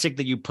plastic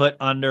that you put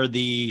under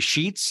the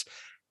sheets.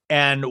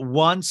 And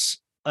once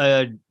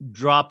a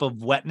drop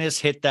of wetness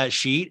hit that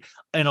sheet,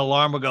 an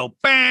alarm would go,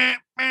 bah,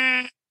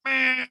 bah,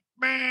 bah,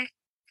 bah.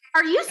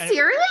 Are you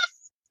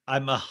serious?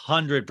 I'm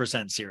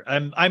 100% serious.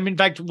 I'm in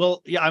fact, I'm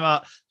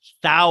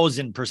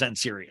 1,000%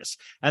 serious.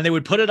 And they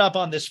would put it up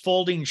on this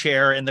folding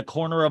chair in the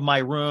corner of my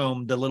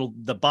room,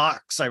 the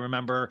box, I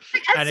remember.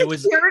 Like and it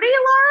was security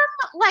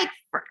alarm?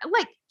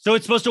 Like, so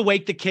it's supposed to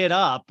wake the kid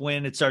up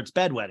when it starts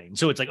bedwetting.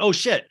 So it's like, oh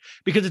shit,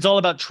 because it's all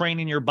about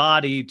training your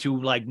body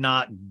to like,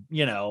 not,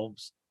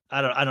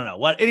 I don't know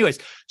what. Anyways,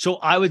 so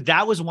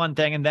that was one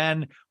thing. And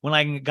then when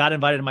I got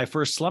invited to my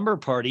first slumber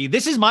party,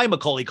 this is my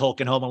Macaulay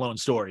Culkin Home Alone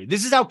story.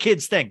 This is how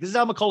kids think. This is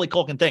how Macaulay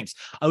Culkin thinks.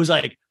 I was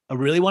like, I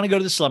really want to go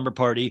to the slumber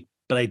party,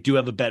 but I do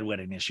have a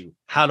bedwetting issue.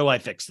 How do I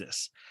fix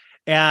this?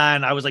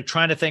 And I was like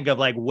trying to think of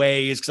like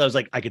ways, because I was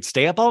like, I could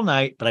stay up all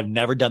night, but I've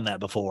never done that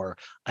before.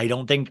 I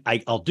don't think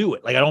I'll do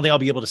it. Like, I don't think I'll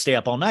be able to stay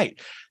up all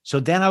night. So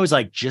then I was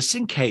like, just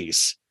in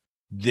case,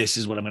 this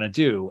is what I'm going to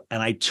do.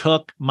 And I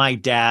took my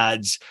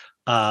dad's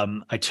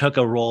I took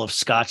a roll of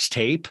Scotch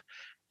tape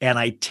and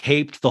I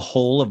taped the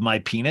hole of my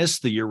penis,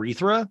 the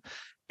urethra.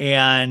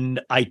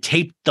 and I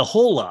taped the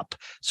hole up.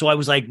 So I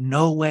was like,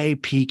 no way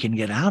pee can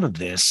get out of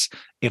this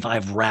if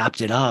I've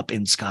wrapped it up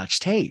in Scotch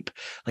tape.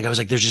 Like I was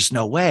like, there's just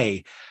no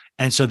way.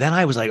 And so then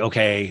I was like,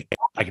 okay,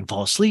 I can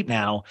fall asleep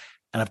now.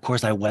 And of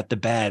course I wet the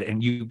bed,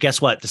 and you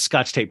guess what? The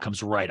Scotch tape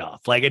comes right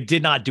off. Like it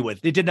did not do it.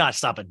 It did not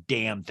stop a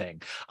damn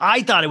thing.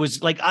 I thought it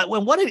was like,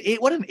 what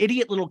an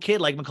idiot little kid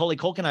like Macaulay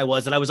Culkin I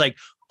was, that I was like,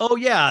 oh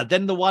yeah,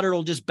 then the water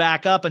will just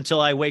back up until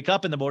I wake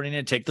up in the morning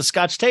and take the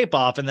Scotch tape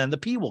off, and then the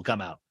pee will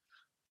come out.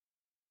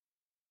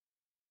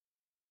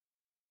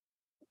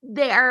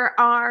 There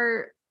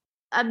are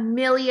a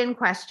million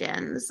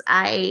questions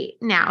I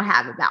now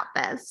have about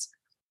this.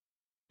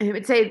 I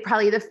would say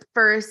probably the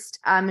first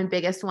and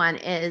biggest one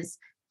is,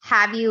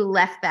 have you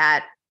left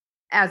that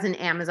as an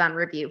Amazon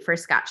review for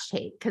Scotch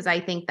tape? Because I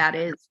think that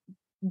is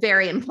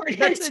very important.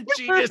 That's a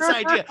genius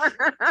idea.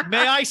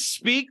 May I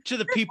speak to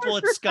the people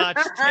at Scotch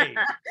Tape?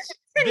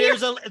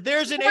 There's an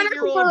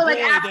 8-year-old boy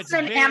that's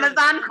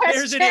Amazon question.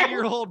 There's an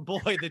 8-year-old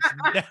boy that's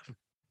never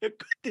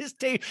this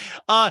tape.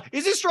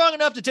 Is it strong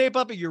enough to tape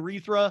up a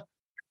urethra?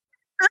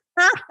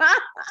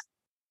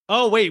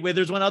 Oh wait,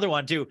 there's one other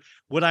one too.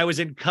 When I was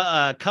in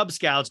Cub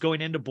Scouts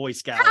going into Boy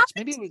Scouts,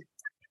 maybe it was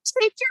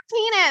taped your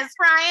penis,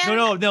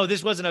 Ryan. No.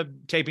 This wasn't a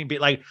taping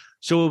beat. Like,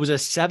 so it was a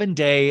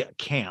 7-day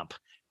camp,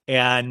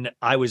 and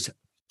I was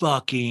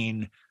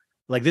fucking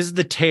like, this is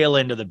the tail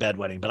end of the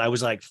bedwetting, but I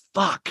was like,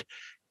 fuck.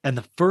 And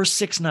the first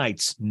 6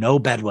 nights, no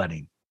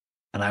bedwetting,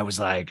 and I was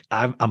like,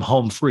 I'm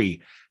home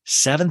free.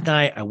 7th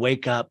night, I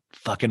wake up,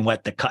 fucking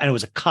wet the cot, and it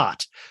was a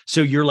cot.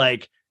 So you're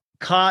like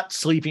cot,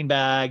 sleeping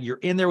bag. You're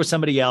in there with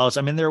somebody else.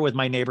 I'm in there with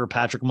my neighbor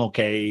Patrick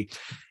Mulcahy,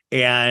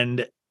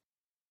 and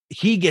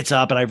he gets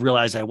up, and I've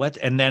realized I wet,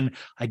 and then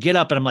I get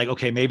up and I'm like,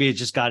 okay, maybe it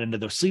just got into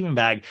the sleeping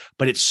bag,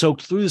 but it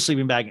soaked through the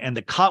sleeping bag, and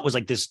the cot was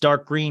like this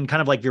dark green,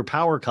 kind of like your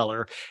power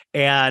color.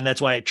 And that's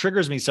why it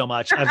triggers me so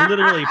much. I've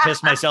literally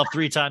pissed myself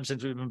 3 times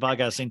since we've been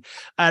podcasting.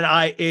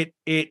 And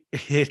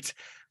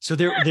so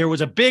there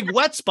was a big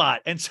wet spot.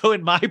 And so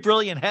in my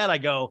brilliant head, I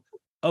go,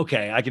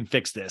 okay, I can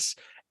fix this.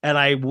 And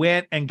I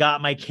went and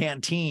got my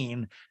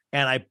canteen,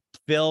 and I kept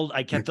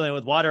filling it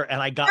with water,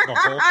 and I got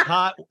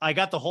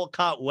the whole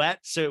cot wet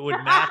so it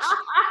would match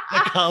the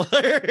colors.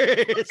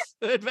 It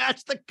would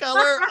match the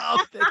color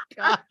of the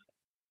cot.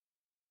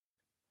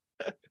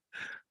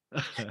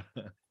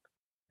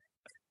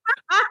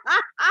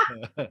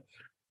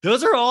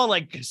 Those are all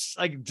like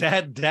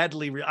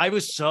deadly.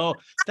 That's what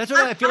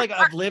I feel like.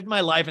 I've lived my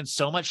life in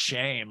so much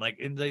shame. Like,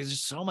 there's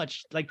just so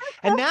much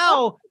and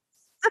now,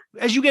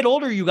 as you get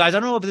older, you guys, I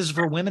don't know if this is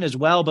for women as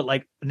well, but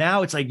like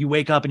now it's like you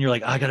wake up and you're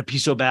like, I gotta pee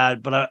so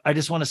bad, but I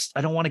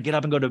don't want to get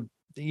up and go to,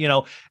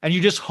 and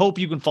you just hope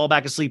you can fall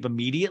back asleep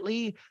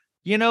immediately,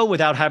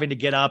 without having to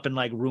get up and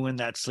like ruin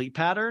that sleep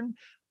pattern.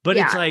 But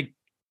It's like,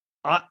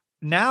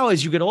 now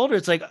as you get older,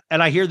 it's like,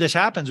 and I hear this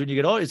happens when you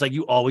get older, it's like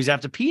you always have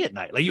to pee at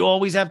night. Like you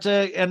always have to,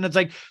 and it's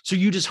like, so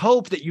you just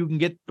hope that you can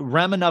get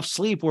REM enough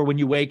sleep where when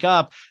you wake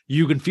up,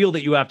 you can feel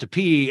that you have to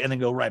pee and then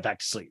go right back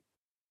to sleep.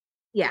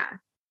 Yeah.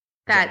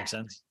 Does that make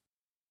sense?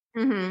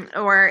 Mm-hmm.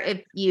 Or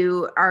if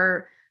you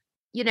are,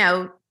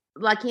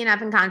 lucky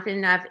enough and confident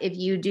enough, if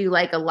you do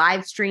like a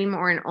live stream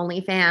or an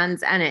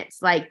OnlyFans, and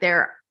it's like,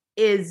 there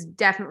is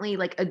definitely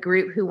like a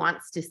group who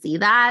wants to see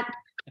that.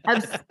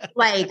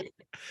 Like,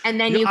 and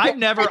then I've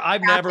never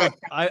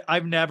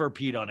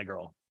peed on a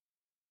girl.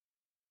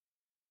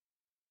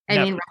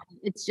 I mean,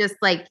 it's just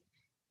like,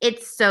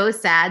 it's so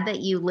sad that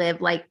you live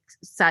like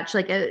such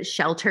like a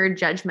sheltered,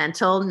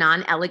 judgmental,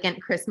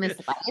 non-elegant Christmas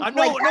life. I'm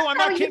not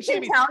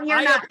kidding.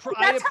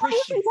 That's how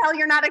you can tell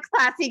you're not a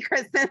classy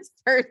Christmas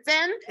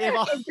person, is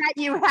that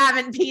you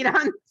haven't peed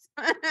on.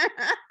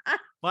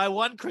 My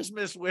one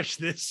Christmas wish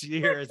this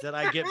year is that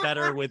I get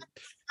better with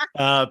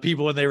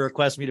people when they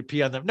request me to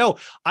pee on them. No,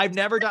 I've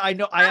never done. I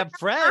know I have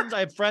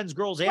friends,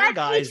 girls and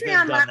guys. What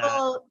Patreon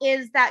level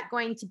is that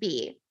going to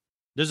be?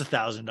 There's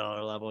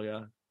 $1,000 level,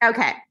 yeah.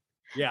 Okay.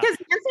 Yeah. Because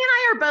Nancy and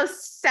I are both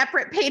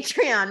separate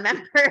Patreon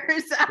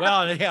members.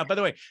 Well, yeah, by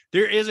the way,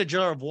 there is a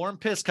jar of warm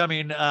piss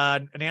coming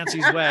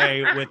Nancy's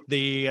way with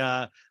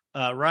the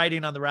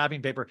writing on the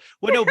wrapping paper.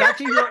 Well, no, back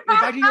to your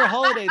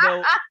holiday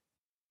though.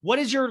 What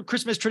is your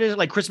Christmas tradition,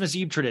 like Christmas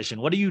Eve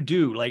tradition? What do you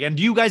do? Like, and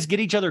do you guys get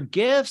each other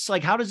gifts?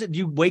 Like, how does it, do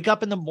you wake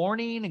up in the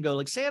morning and go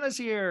like, Santa's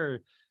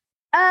here?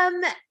 Yeah,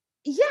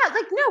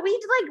 like, no,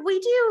 we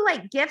do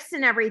like gifts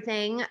and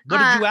everything. What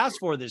did you ask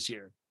for this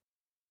year?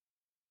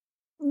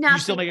 Nothing. You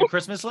still make a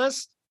Christmas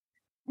list?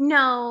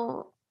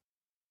 No.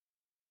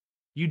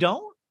 You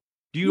don't?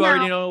 Do you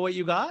already know what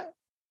you got?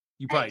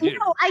 You probably do.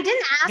 No, I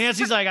didn't ask.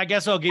 Nancy's like, I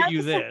guess I'll get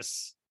you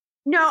this.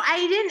 No, I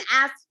didn't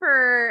ask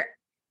for,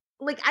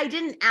 like, I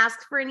didn't ask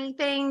for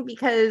anything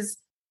because,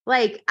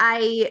 like,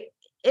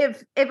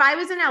 if I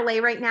was in LA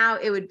right now,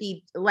 it would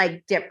be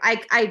like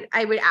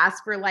I would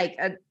ask for like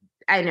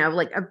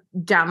like a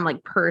dumb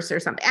like purse or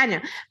something. I know,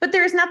 but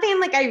there's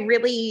nothing like I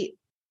really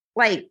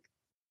like.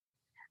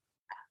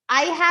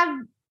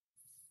 I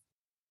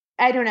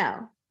don't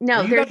know.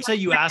 No, you about to say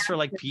you asked for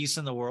like peace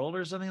in the world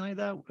or something like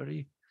that. What are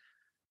you?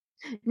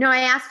 No, I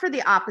asked for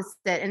the opposite,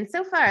 and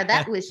so far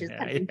that wish is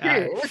coming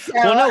true. So,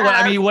 well, no,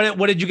 I mean,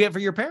 what did you get for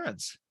your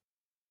parents?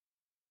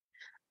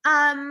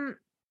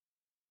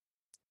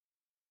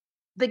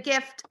 The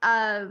gift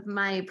of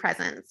my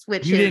presents,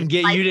 which you is didn't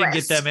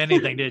get them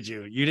anything, did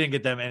you? You didn't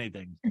get them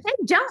anything. They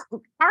don't.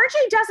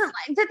 RJ doesn't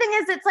like. The thing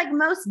is, it's like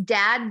most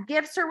dad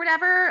gifts or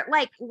whatever.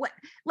 Like what?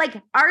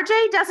 Like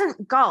RJ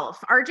doesn't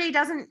golf. RJ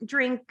doesn't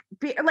drink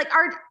beer. Like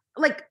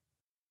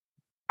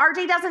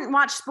RJ doesn't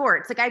watch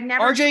sports. Like I've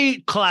never.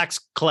 RJ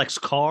collects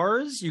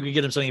cars. You could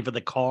get him something for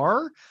the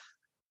car.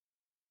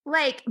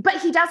 Like, but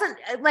he doesn't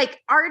like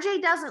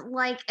RJ doesn't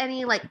like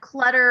any like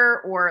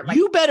clutter or like.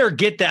 You better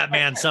get that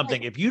man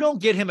something. If you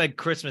don't get him a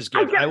Christmas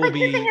gift, I will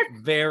be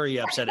very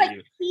upset at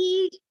you.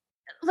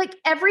 Like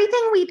everything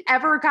we've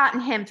ever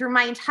gotten him through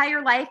my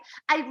entire life,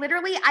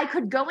 I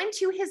could go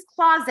into his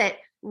closet,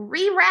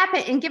 rewrap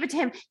it, and give it to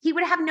him. He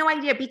would have no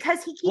idea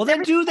because he keeps. Well,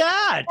 then do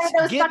that.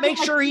 Make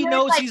sure he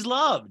knows he's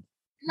loved.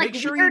 Make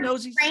sure he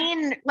knows he's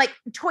like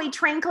toy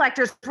train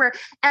collectors where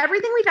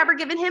everything we've ever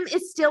given him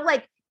is still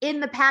like in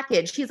the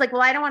package. He's like,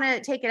 well, I don't want to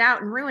take it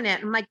out and ruin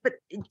it. I'm like, but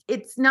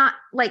it's not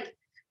like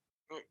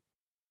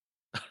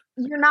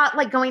you're not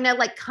like going to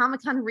like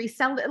Comic-Con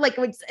resell it. Like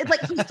it's like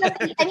he's just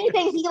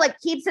anything he like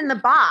keeps in the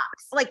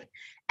box. Like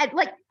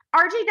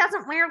RJ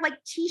doesn't wear like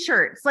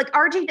t-shirts. Like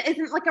RJ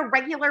isn't like a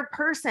regular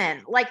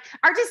person. Like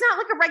RJ's not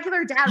like a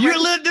regular dad.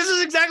 This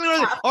is exactly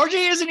what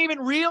RJ isn't even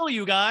real,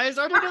 you guys.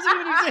 RJ doesn't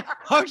even exist.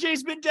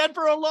 RJ's been dead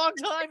for a long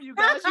time, you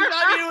guys. You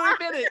got me to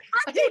admit it.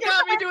 You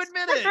got me to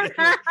admit it.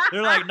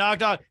 They're like, knock,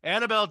 knock.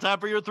 Annabelle,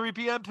 time for your 3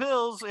 p.m.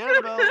 pills.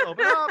 Annabelle,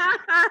 open up.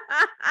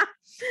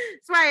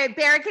 That's why I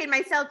barricade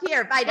myself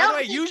here. If I don't.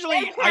 By the way,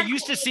 usually I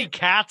used to see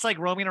cats like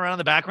roaming around in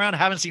the background. I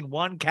haven't seen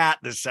one cat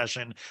this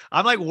session.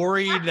 I'm like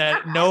worried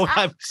that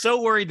I'm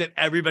so worried that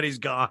everybody's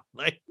gone.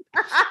 Like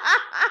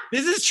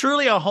this is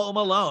truly a home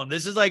alone.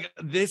 I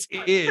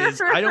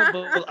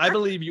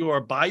believe you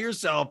are by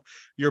yourself.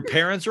 Your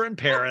parents are in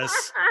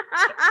Paris.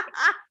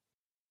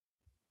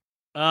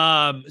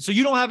 So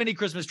you don't have any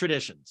Christmas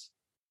traditions?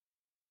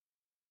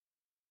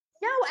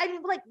 No, I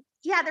mean, like,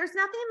 yeah, there's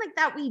nothing like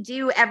that we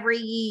do every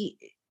year.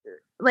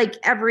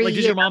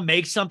 Does your mom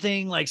make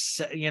something like,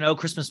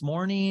 Christmas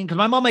morning? Because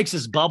my mom makes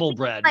this bubble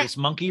bread, this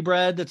monkey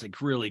bread that's like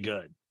really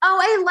good. Oh,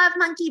 I love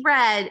monkey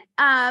bread.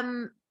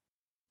 No,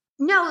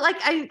 like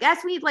I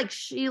guess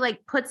she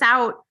puts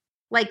out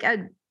like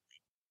a.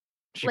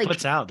 She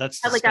puts out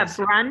that's like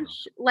disgusting. a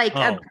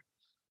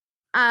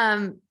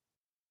brunch,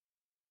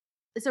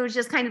 so it's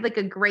just kind of like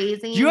a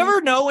grazing. Do you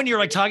ever know when you're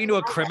like talking to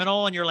a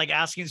criminal and you're like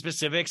asking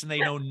specifics and they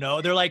don't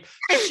know? They're like,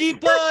 she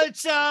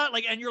puts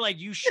and you're like,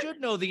 you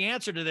should know the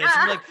answer to this.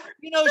 And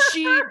you're like,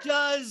 she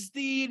does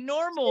the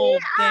normal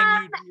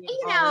thing. She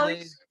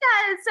does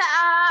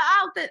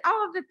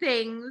all of the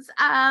things.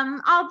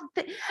 No,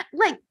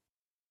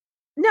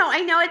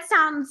 I know it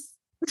sounds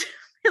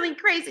really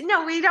crazy.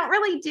 No, we don't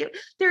really do.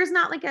 There's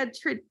not like a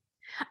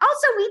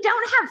Also, we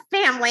don't have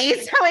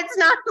families, so it's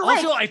not like.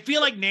 Also, I feel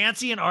like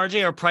Nancy and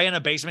RJ are probably in a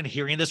basement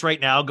hearing this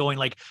right now, going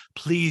like,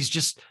 please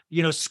just,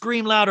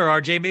 scream louder,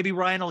 RJ. Maybe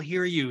Ryan will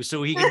hear you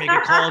so he can make a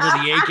call to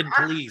the Aiken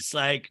police.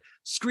 Like,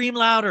 scream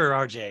louder,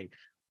 RJ.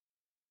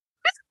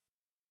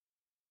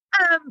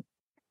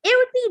 It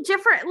would be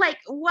different, like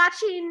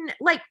watching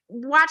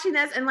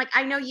this, and like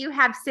I know you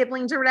have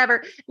siblings or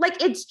whatever.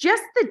 Like it's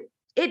just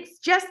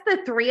the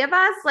three of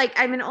us. Like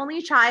I'm an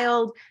only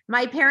child.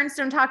 My parents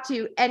don't talk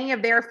to any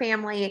of their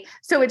family.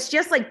 So it's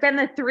just like been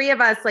the three of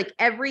us like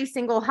every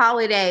single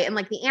holiday and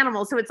like the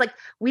animals. So it's like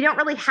we don't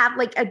really have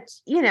like a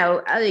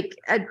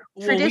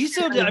tradition. We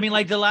still do. I mean,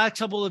 like the last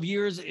couple of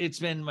years, it's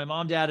been my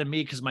mom, dad, and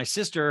me because my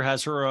sister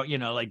has her,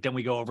 then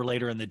we go over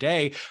later in the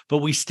day, but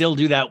we still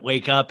do that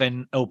wake up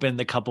and open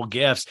the couple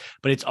gifts.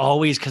 But it's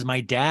always because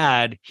my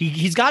dad,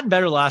 he's gotten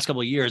better the last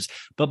couple of years,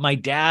 but my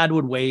dad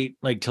would wait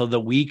like till the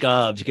week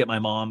of to get my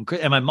mom,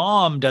 and my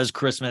mom does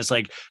Christmas,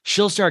 like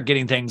she'll start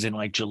getting things in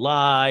like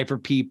July for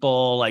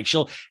people,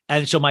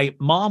 and so my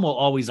mom will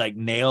always like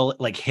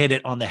hit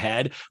it on the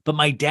head, but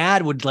my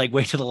dad would like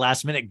wait till the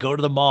last minute, go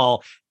to the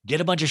mall, get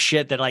a bunch of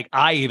shit that like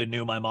I even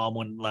knew my mom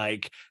wouldn't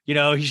like,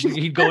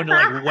 he'd go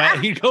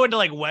into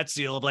like wet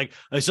seal of like,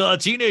 I saw a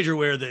teenager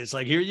wear this,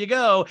 like, here you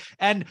go.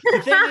 And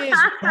the thing is,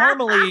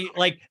 normally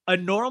like a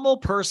normal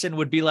person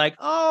would be like,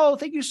 oh,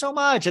 thank you so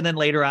much. And then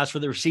later ask for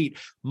the receipt.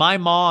 My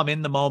mom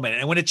in the moment.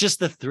 And when it's just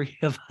the three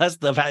of us,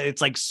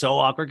 it's like so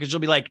awkward because she'll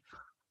be like,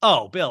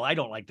 oh, Bill, I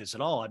don't like this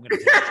at all. I'm going to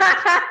take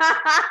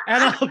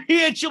it.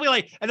 And she'll be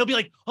like, and they'll be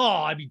like,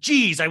 oh, I mean,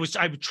 geez, I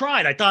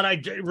tried. I thought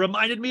it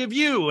reminded me of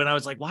you. And I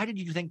was like, why did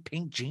you think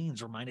pink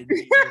jeans reminded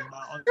me of your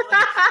mom?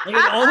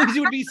 Like, it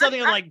would be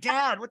something I'm like,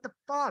 Dad, what the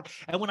fuck?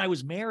 And when I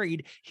was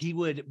married, he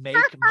would make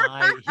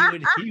my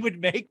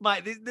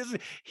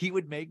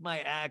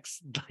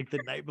ex like the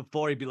night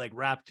before, he'd be like,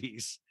 wrap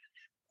piece.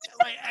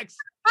 My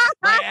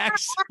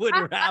ex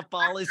would wrap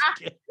all his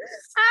gifts.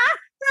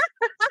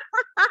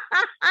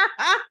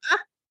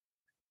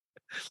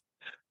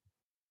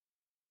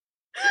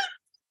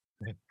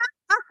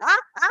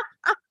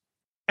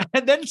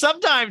 And then then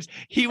sometimes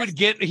he would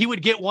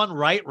get one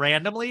right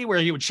randomly where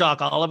he would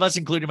shock all of us,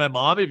 including my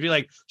mom. She'd be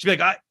like,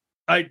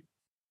 I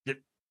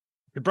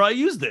could probably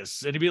use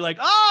this. And he'd be like,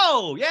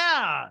 oh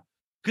yeah.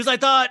 Cause I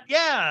thought,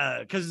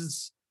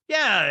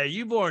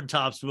 you've worn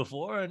tops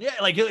before. And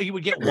like he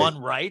would get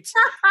one right.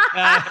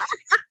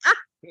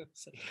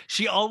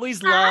 She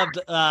always loved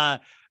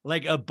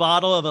like a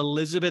bottle of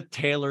Elizabeth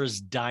Taylor's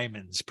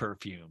Diamonds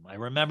perfume. I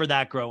remember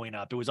that growing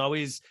up. It was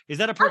always, is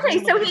that a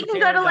perfume? Okay, so he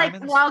can go to like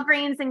Diamonds?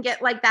 Walgreens and get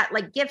like that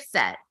like gift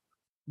set.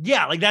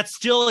 Yeah, like that's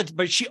still,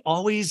 but she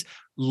always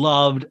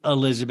loved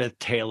Elizabeth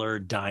Taylor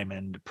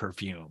Diamond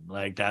perfume.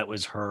 Like that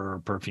was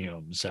her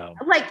perfume. So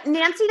Like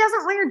Nancy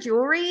doesn't wear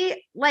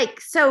jewelry. Like,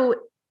 so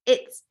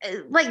it's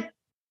like,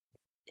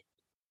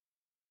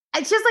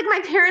 it's just like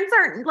my parents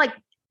aren't like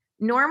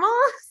normal.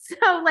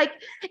 So like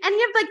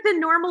any of like the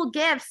normal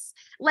gifts,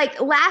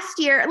 like last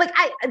year, like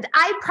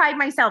I pride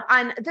myself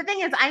on, the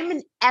thing is I'm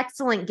an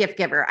excellent gift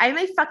giver. I'm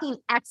a fucking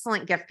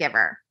excellent gift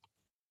giver.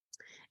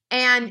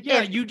 And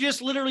yeah, you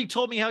just literally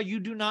told me how you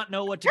do not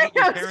know what to get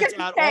your parents at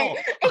all. I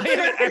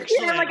am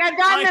excellent. Like I've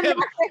gotten them.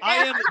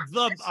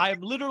 I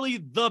am literally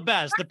the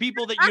best. The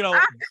people that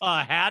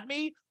had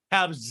me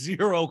have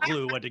zero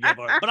clue what to give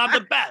her, but I'm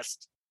the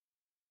best.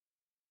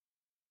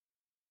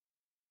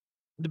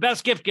 The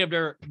best gift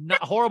giver,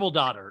 not horrible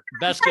daughter.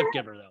 Best gift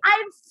giver though.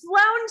 I've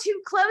flown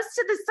too close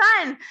to the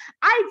sun.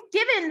 I've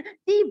given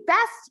the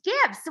best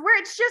gifts where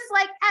it's just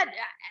like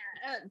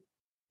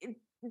they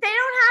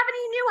don't have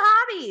any new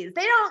hobbies.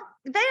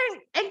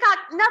 They ain't got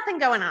nothing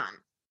going on.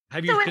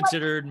 Have you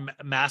considered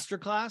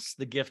masterclass,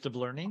 the gift of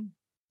learning?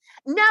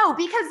 No,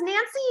 because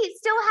Nancy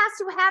still has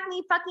to have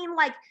me fucking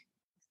like,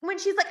 when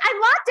she's like, I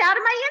logged out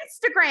of my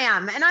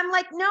Instagram. And I'm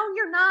like, no,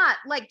 you're not.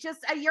 Like, just,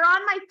 you're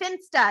on my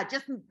Finsta.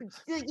 Just,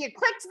 you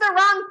clicked the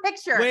wrong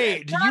picture.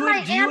 Wait, do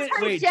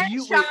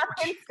you Shah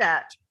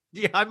Finsta.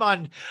 Yeah,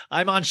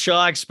 I'm on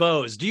Shah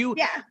Exposed. Do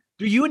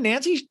you and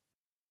Nancy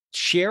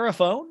share a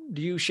phone?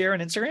 Do you share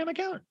an Instagram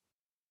account?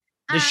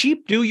 Does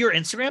she do your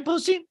Instagram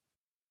posting?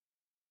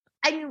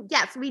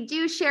 Yes, we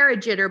do share a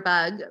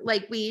jitterbug.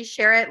 Like we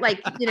share it,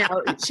 like,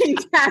 she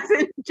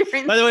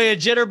doesn't. By the way, a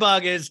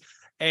jitterbug is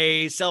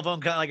a cell phone,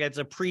 like it's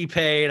a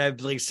prepaid, I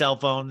believe, cell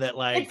phone that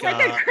like it's like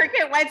a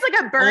cricket. It's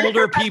like a bird.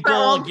 Older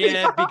people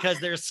get because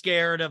they're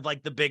scared of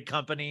like the big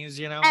companies,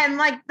 and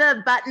like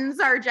the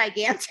buttons are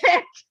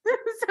gigantic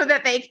so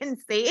that they can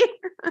see.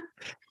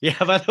 Yeah.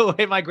 By the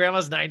way, my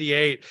grandma's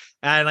 98,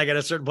 and like at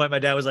a certain point, my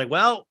dad was like,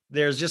 "Well,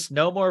 there's just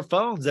no more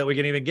phones that we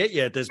can even get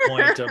you at this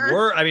point to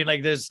work." I mean,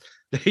 like there's.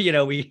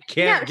 We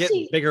can't get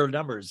bigger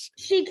numbers.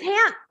 She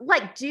can't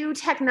like do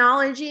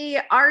technology.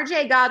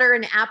 RJ got her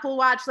an Apple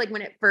Watch like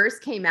when it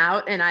first came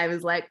out, and I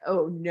was like,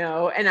 oh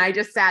no. And I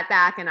just sat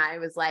back and I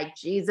was like,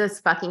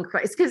 Jesus fucking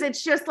Christ. Cause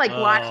it's just like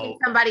watching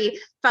somebody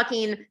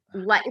fucking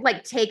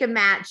like take a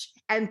match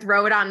and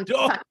throw it on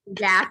fucking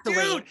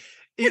gasoline.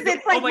 Because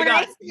it's like when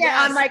I see it,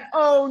 I'm like,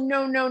 oh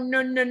no.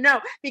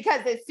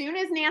 Because as soon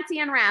as Nancy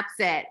unwraps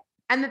it,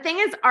 and the thing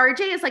is,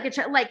 RJ is like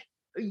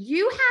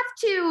you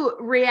have to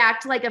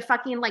react like a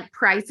fucking like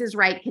Price is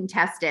Right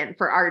contestant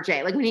for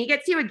RJ. Like when he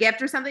gets you a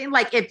gift or something,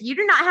 like if you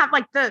do not have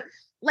like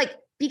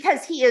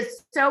because he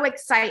is so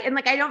excited, and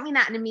like I don't mean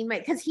that in a mean way,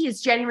 because he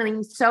is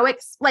genuinely so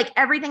like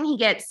everything he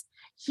gets,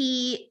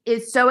 he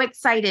is so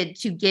excited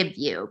to give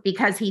you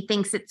because he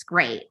thinks it's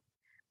great.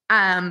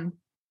 And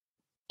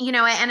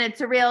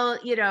it's a real,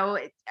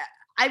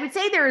 I would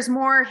say there's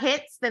more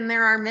hits than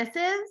there are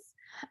misses,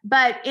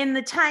 but in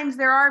the times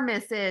there are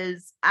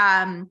misses,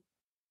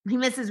 he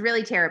misses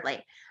really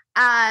terribly.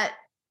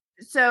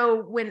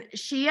 So when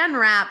she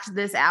unwrapped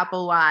this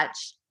Apple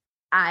Watch,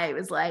 I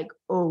was like,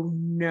 oh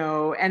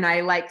no. And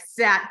I like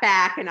sat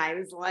back and I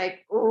was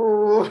like,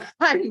 oh,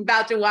 I'm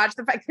about to watch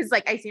the fight. Cause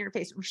like I see her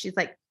face where she's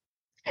like,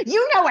 I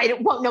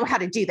won't know how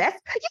to do this.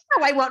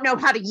 I won't know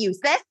how to use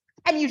this.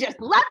 And you just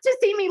love to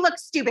see me look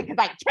stupid because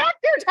I can't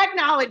do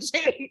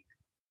technology.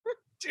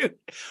 Dude,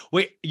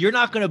 wait, you're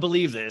not going to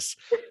believe this.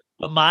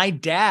 But my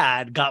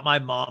dad got my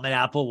mom an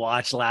Apple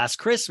Watch last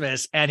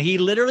Christmas, and he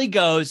literally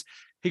goes,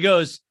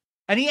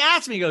 and he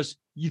asked me, he goes,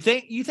 you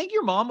think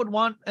your mom would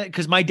want,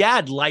 because my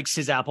dad likes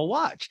his Apple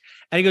Watch,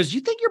 and he goes,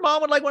 you think your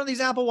mom would like one of these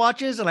Apple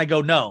Watches? And I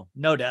go, no,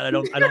 Dad, I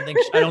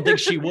don't think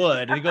she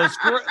would. And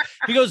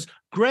he goes,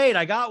 great,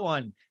 I got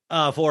one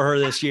for her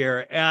this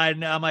year,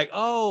 and I'm like,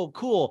 oh,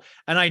 cool.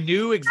 And I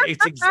knew it's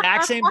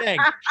exact same thing.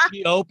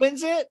 She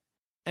opens it,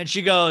 and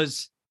she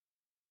goes,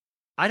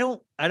 I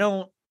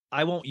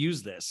won't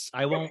use this.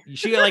 I won't.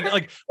 She like,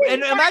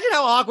 and imagine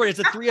how awkward it's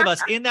the three of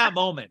us in that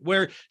moment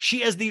where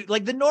she, as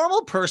the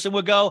normal person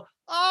would go,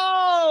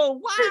 oh,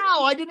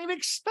 wow, I didn't even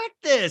expect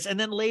this. And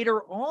then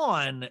later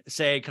on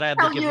say, can I have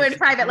the gift? You in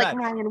private, like,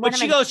 Ryan, but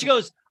she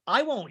goes,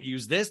 I won't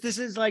use this. This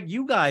is like,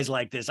 you guys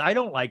like this. I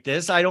don't like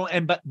this. I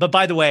don't. But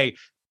by the way,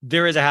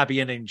 there is a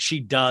happy ending. She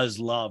does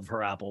love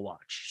her Apple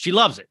Watch. She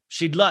loves it.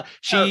 She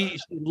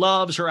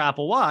loves her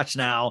Apple Watch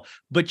now,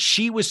 but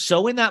she was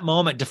so in that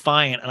moment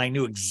defiant, and I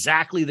knew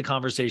exactly the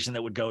conversation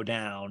that would go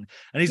down.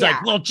 And he's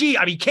like, well, gee,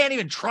 I mean, you can't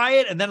even try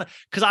it. And then,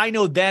 because I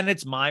know then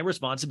it's my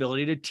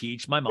responsibility to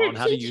teach my mom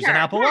how to use an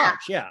Apple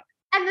Watch. Yeah.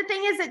 And the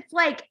thing is, it's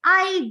like,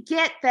 I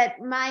get that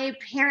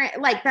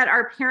that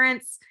our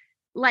parents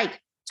like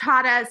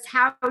taught us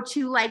how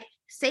to like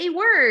say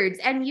words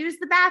and use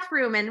the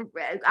bathroom. And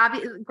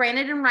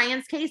granted, in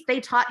Ryan's case,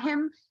 they taught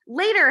him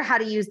later how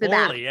to use the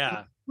bathroom.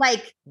 Yeah.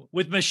 Like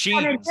with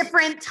machines. On a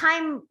different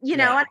time, on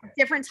a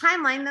different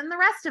timeline than the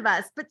rest of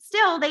us. But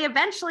still, they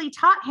eventually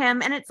taught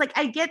him. And it's like,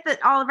 I get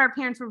that all of our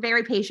parents were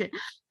very patient.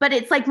 But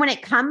it's like, when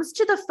it comes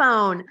to the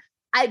phone,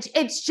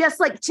 it's just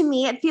like, to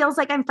me, it feels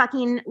like I'm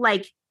fucking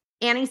like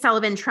Annie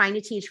Sullivan trying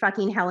to teach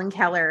fucking Helen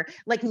Keller,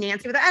 like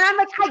Nancy. And I'm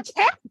like, I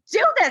can't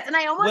do this. And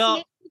I almost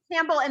make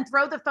Campbell and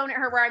throw the phone at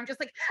her, where I'm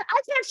just like,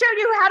 I can't show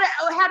you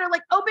how to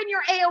like open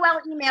your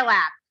AOL email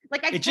app.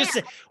 Like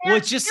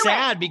it's just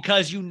sad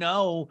because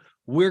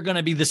we're going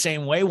to be the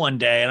same way one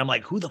day. And I'm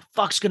like, who the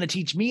fuck's going to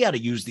teach me how to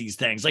use these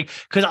things? Like,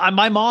 cause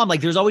my mom,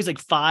 like there's always like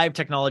 5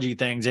 technology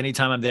things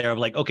anytime I'm there of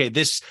like, okay,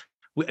 this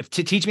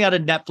to teach me how to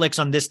Netflix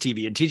on this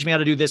TV and teach me how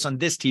to do this on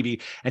this TV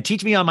and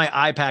teach me on my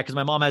iPad. Cause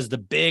my mom has the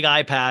big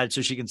iPad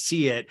so she can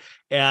see it.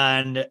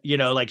 And,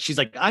 like, she's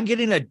like, I'm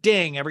getting a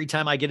ding every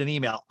time I get an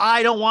email.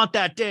 I don't want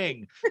that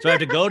ding. So I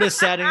have to go to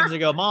settings and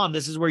go, Mom,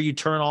 this is where you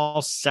turn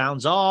all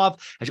sounds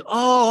off. I go,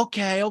 oh,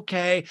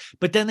 okay.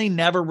 But then they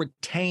never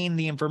retain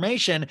the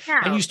information.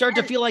 No. And you start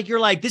to feel like you're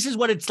like, this is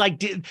what it's like.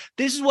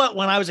 This is what,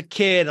 when I was a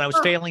kid and I was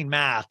failing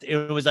math,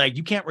 it was like,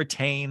 you can't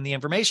retain the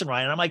information,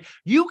 Ryan. And I'm like,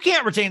 you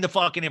can't retain the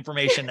fucking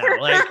information now.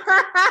 Like,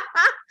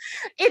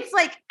 it's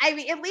like, I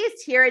mean, at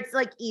least here it's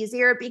like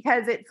easier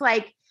because it's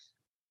like,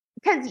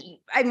 because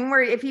I mean,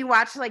 if you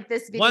watch like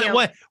this video,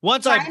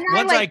 once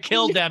I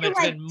killed them, it's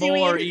like been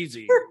more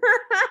easy.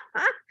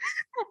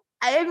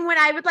 And when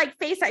I would like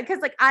FaceTime, because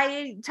like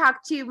I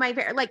talk to my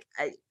parents, like,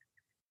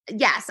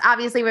 yes,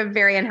 obviously we're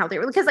very unhealthy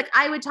because like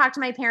I would talk to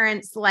my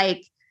parents,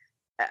 like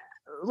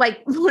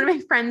one of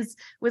my friends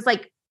was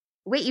like,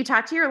 wait, you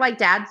talked to your like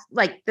dad,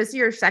 like this is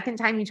your second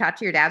time you talked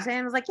to your dad today?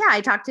 And I was like, yeah,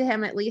 I talked to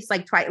him at least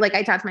like twice. Like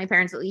I talked to my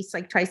parents at least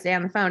like twice a day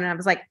on the phone. And I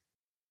was like,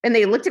 and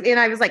they looked at me and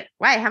I was like,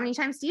 why, how many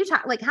times do you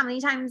talk? Like, how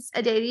many times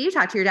a day do you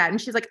talk to your dad? And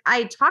she's like,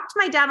 I talk to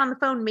my dad on the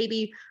phone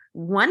maybe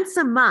once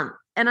a month.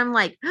 And I'm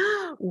like,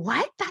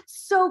 what? That's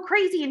so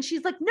crazy. And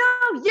she's like, no,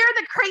 you're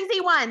the crazy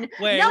one.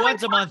 Wait,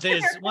 once a month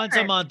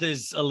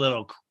is a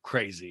little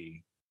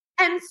crazy.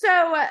 And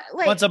so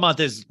like once a month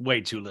is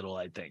way too little,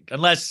 I think,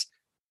 unless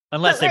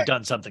they've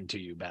done something to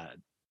you bad.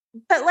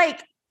 But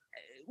like,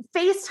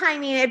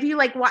 FaceTiming, if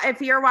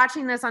you're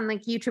watching this on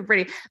like YouTube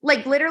video,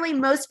 like literally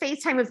most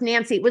FaceTime with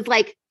Nancy was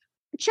like,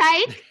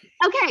 Chai,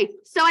 okay,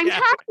 so I'm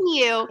talking to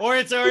you. Or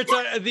it's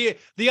the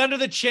under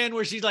the chin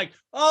where she's like,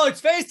 oh,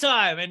 it's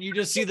FaceTime. And you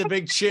just see the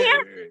big chin.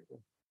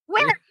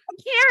 Where? I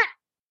can't.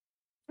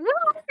 Where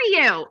are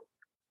you?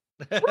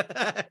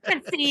 I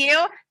can't see you.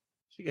 Honey,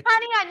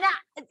 I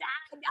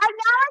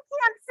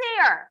can't see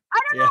her. I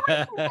don't know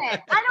where she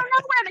went. I don't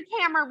know where the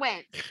camera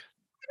went.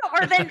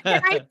 Or then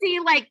I see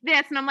like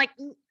this and I'm like,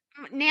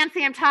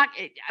 Nancy, I'm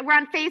talking, we're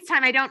on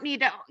FaceTime. I don't need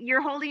to,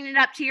 you're holding it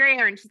up to your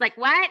ear. And she's like,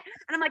 what?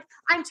 And I'm like,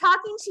 I'm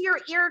talking to your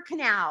ear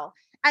canal.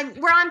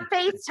 We're on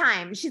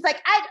FaceTime. She's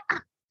like, I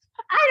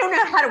don't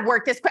know how to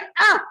work this, but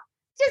we're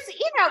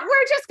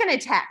just going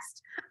to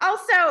text.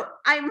 Also,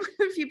 I'm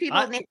a few people,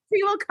 Nancy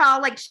will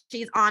call like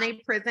she's on a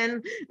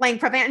prison laying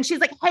prevent. And she's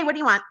like, hey, what do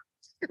you want?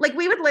 Like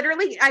we would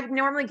literally, I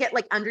normally get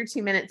like under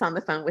 2 minutes on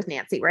the phone with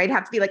Nancy, where I'd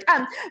have to be like,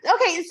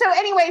 okay. So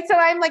anyway, so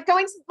I'm like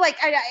going to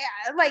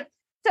like,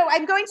 so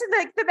I'm going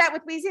to the vet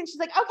with Weezy and she's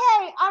like,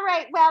 okay, all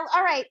right.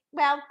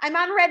 Well, I'm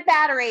on red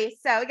battery.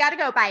 So we got to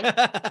go. Bye.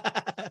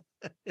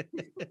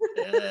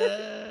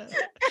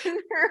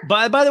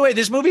 By the way,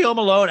 this movie Home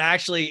Alone,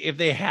 actually, if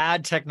they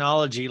had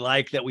technology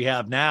like that we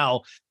have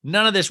now,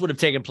 none of this would have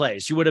taken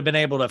place. You would have been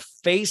able to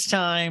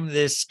FaceTime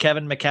this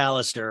Kevin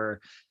McAllister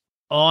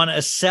on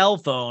a cell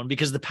phone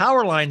because the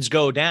power lines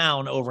go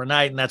down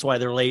overnight. And that's why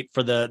they're late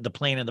for the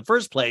plane in the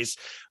first place,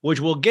 which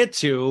we'll get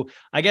to.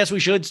 I guess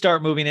we should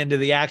start moving into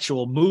the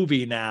actual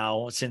movie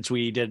now, since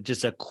we did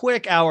just a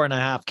quick hour and a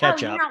half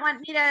catch up. You don't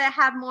want me to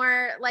have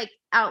more like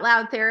out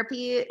loud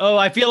therapy? Oh,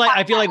 I feel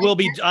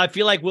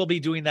like we'll be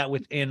doing that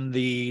within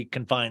the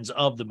confines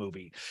of the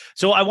movie.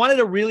 So I wanted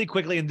to really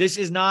quickly, and this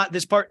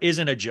part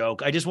isn't a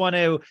joke. I just want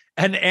to,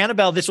 and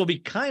Annabelle, this will be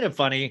kind of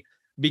funny,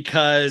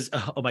 because,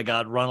 oh my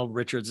God, Ronald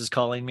Richards is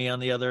calling me on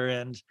the other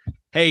end.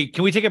 Hey,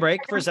 can we take a break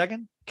for a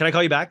second? Can I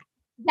call you back?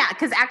 Yeah,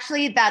 because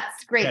actually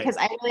that's great because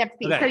I really have to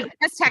be. Okay. So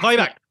just text call you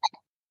me. Back.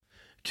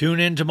 Tune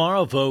in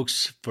tomorrow,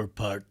 folks, for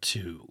part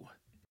 2.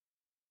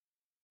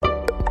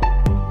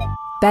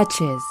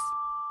 Betches.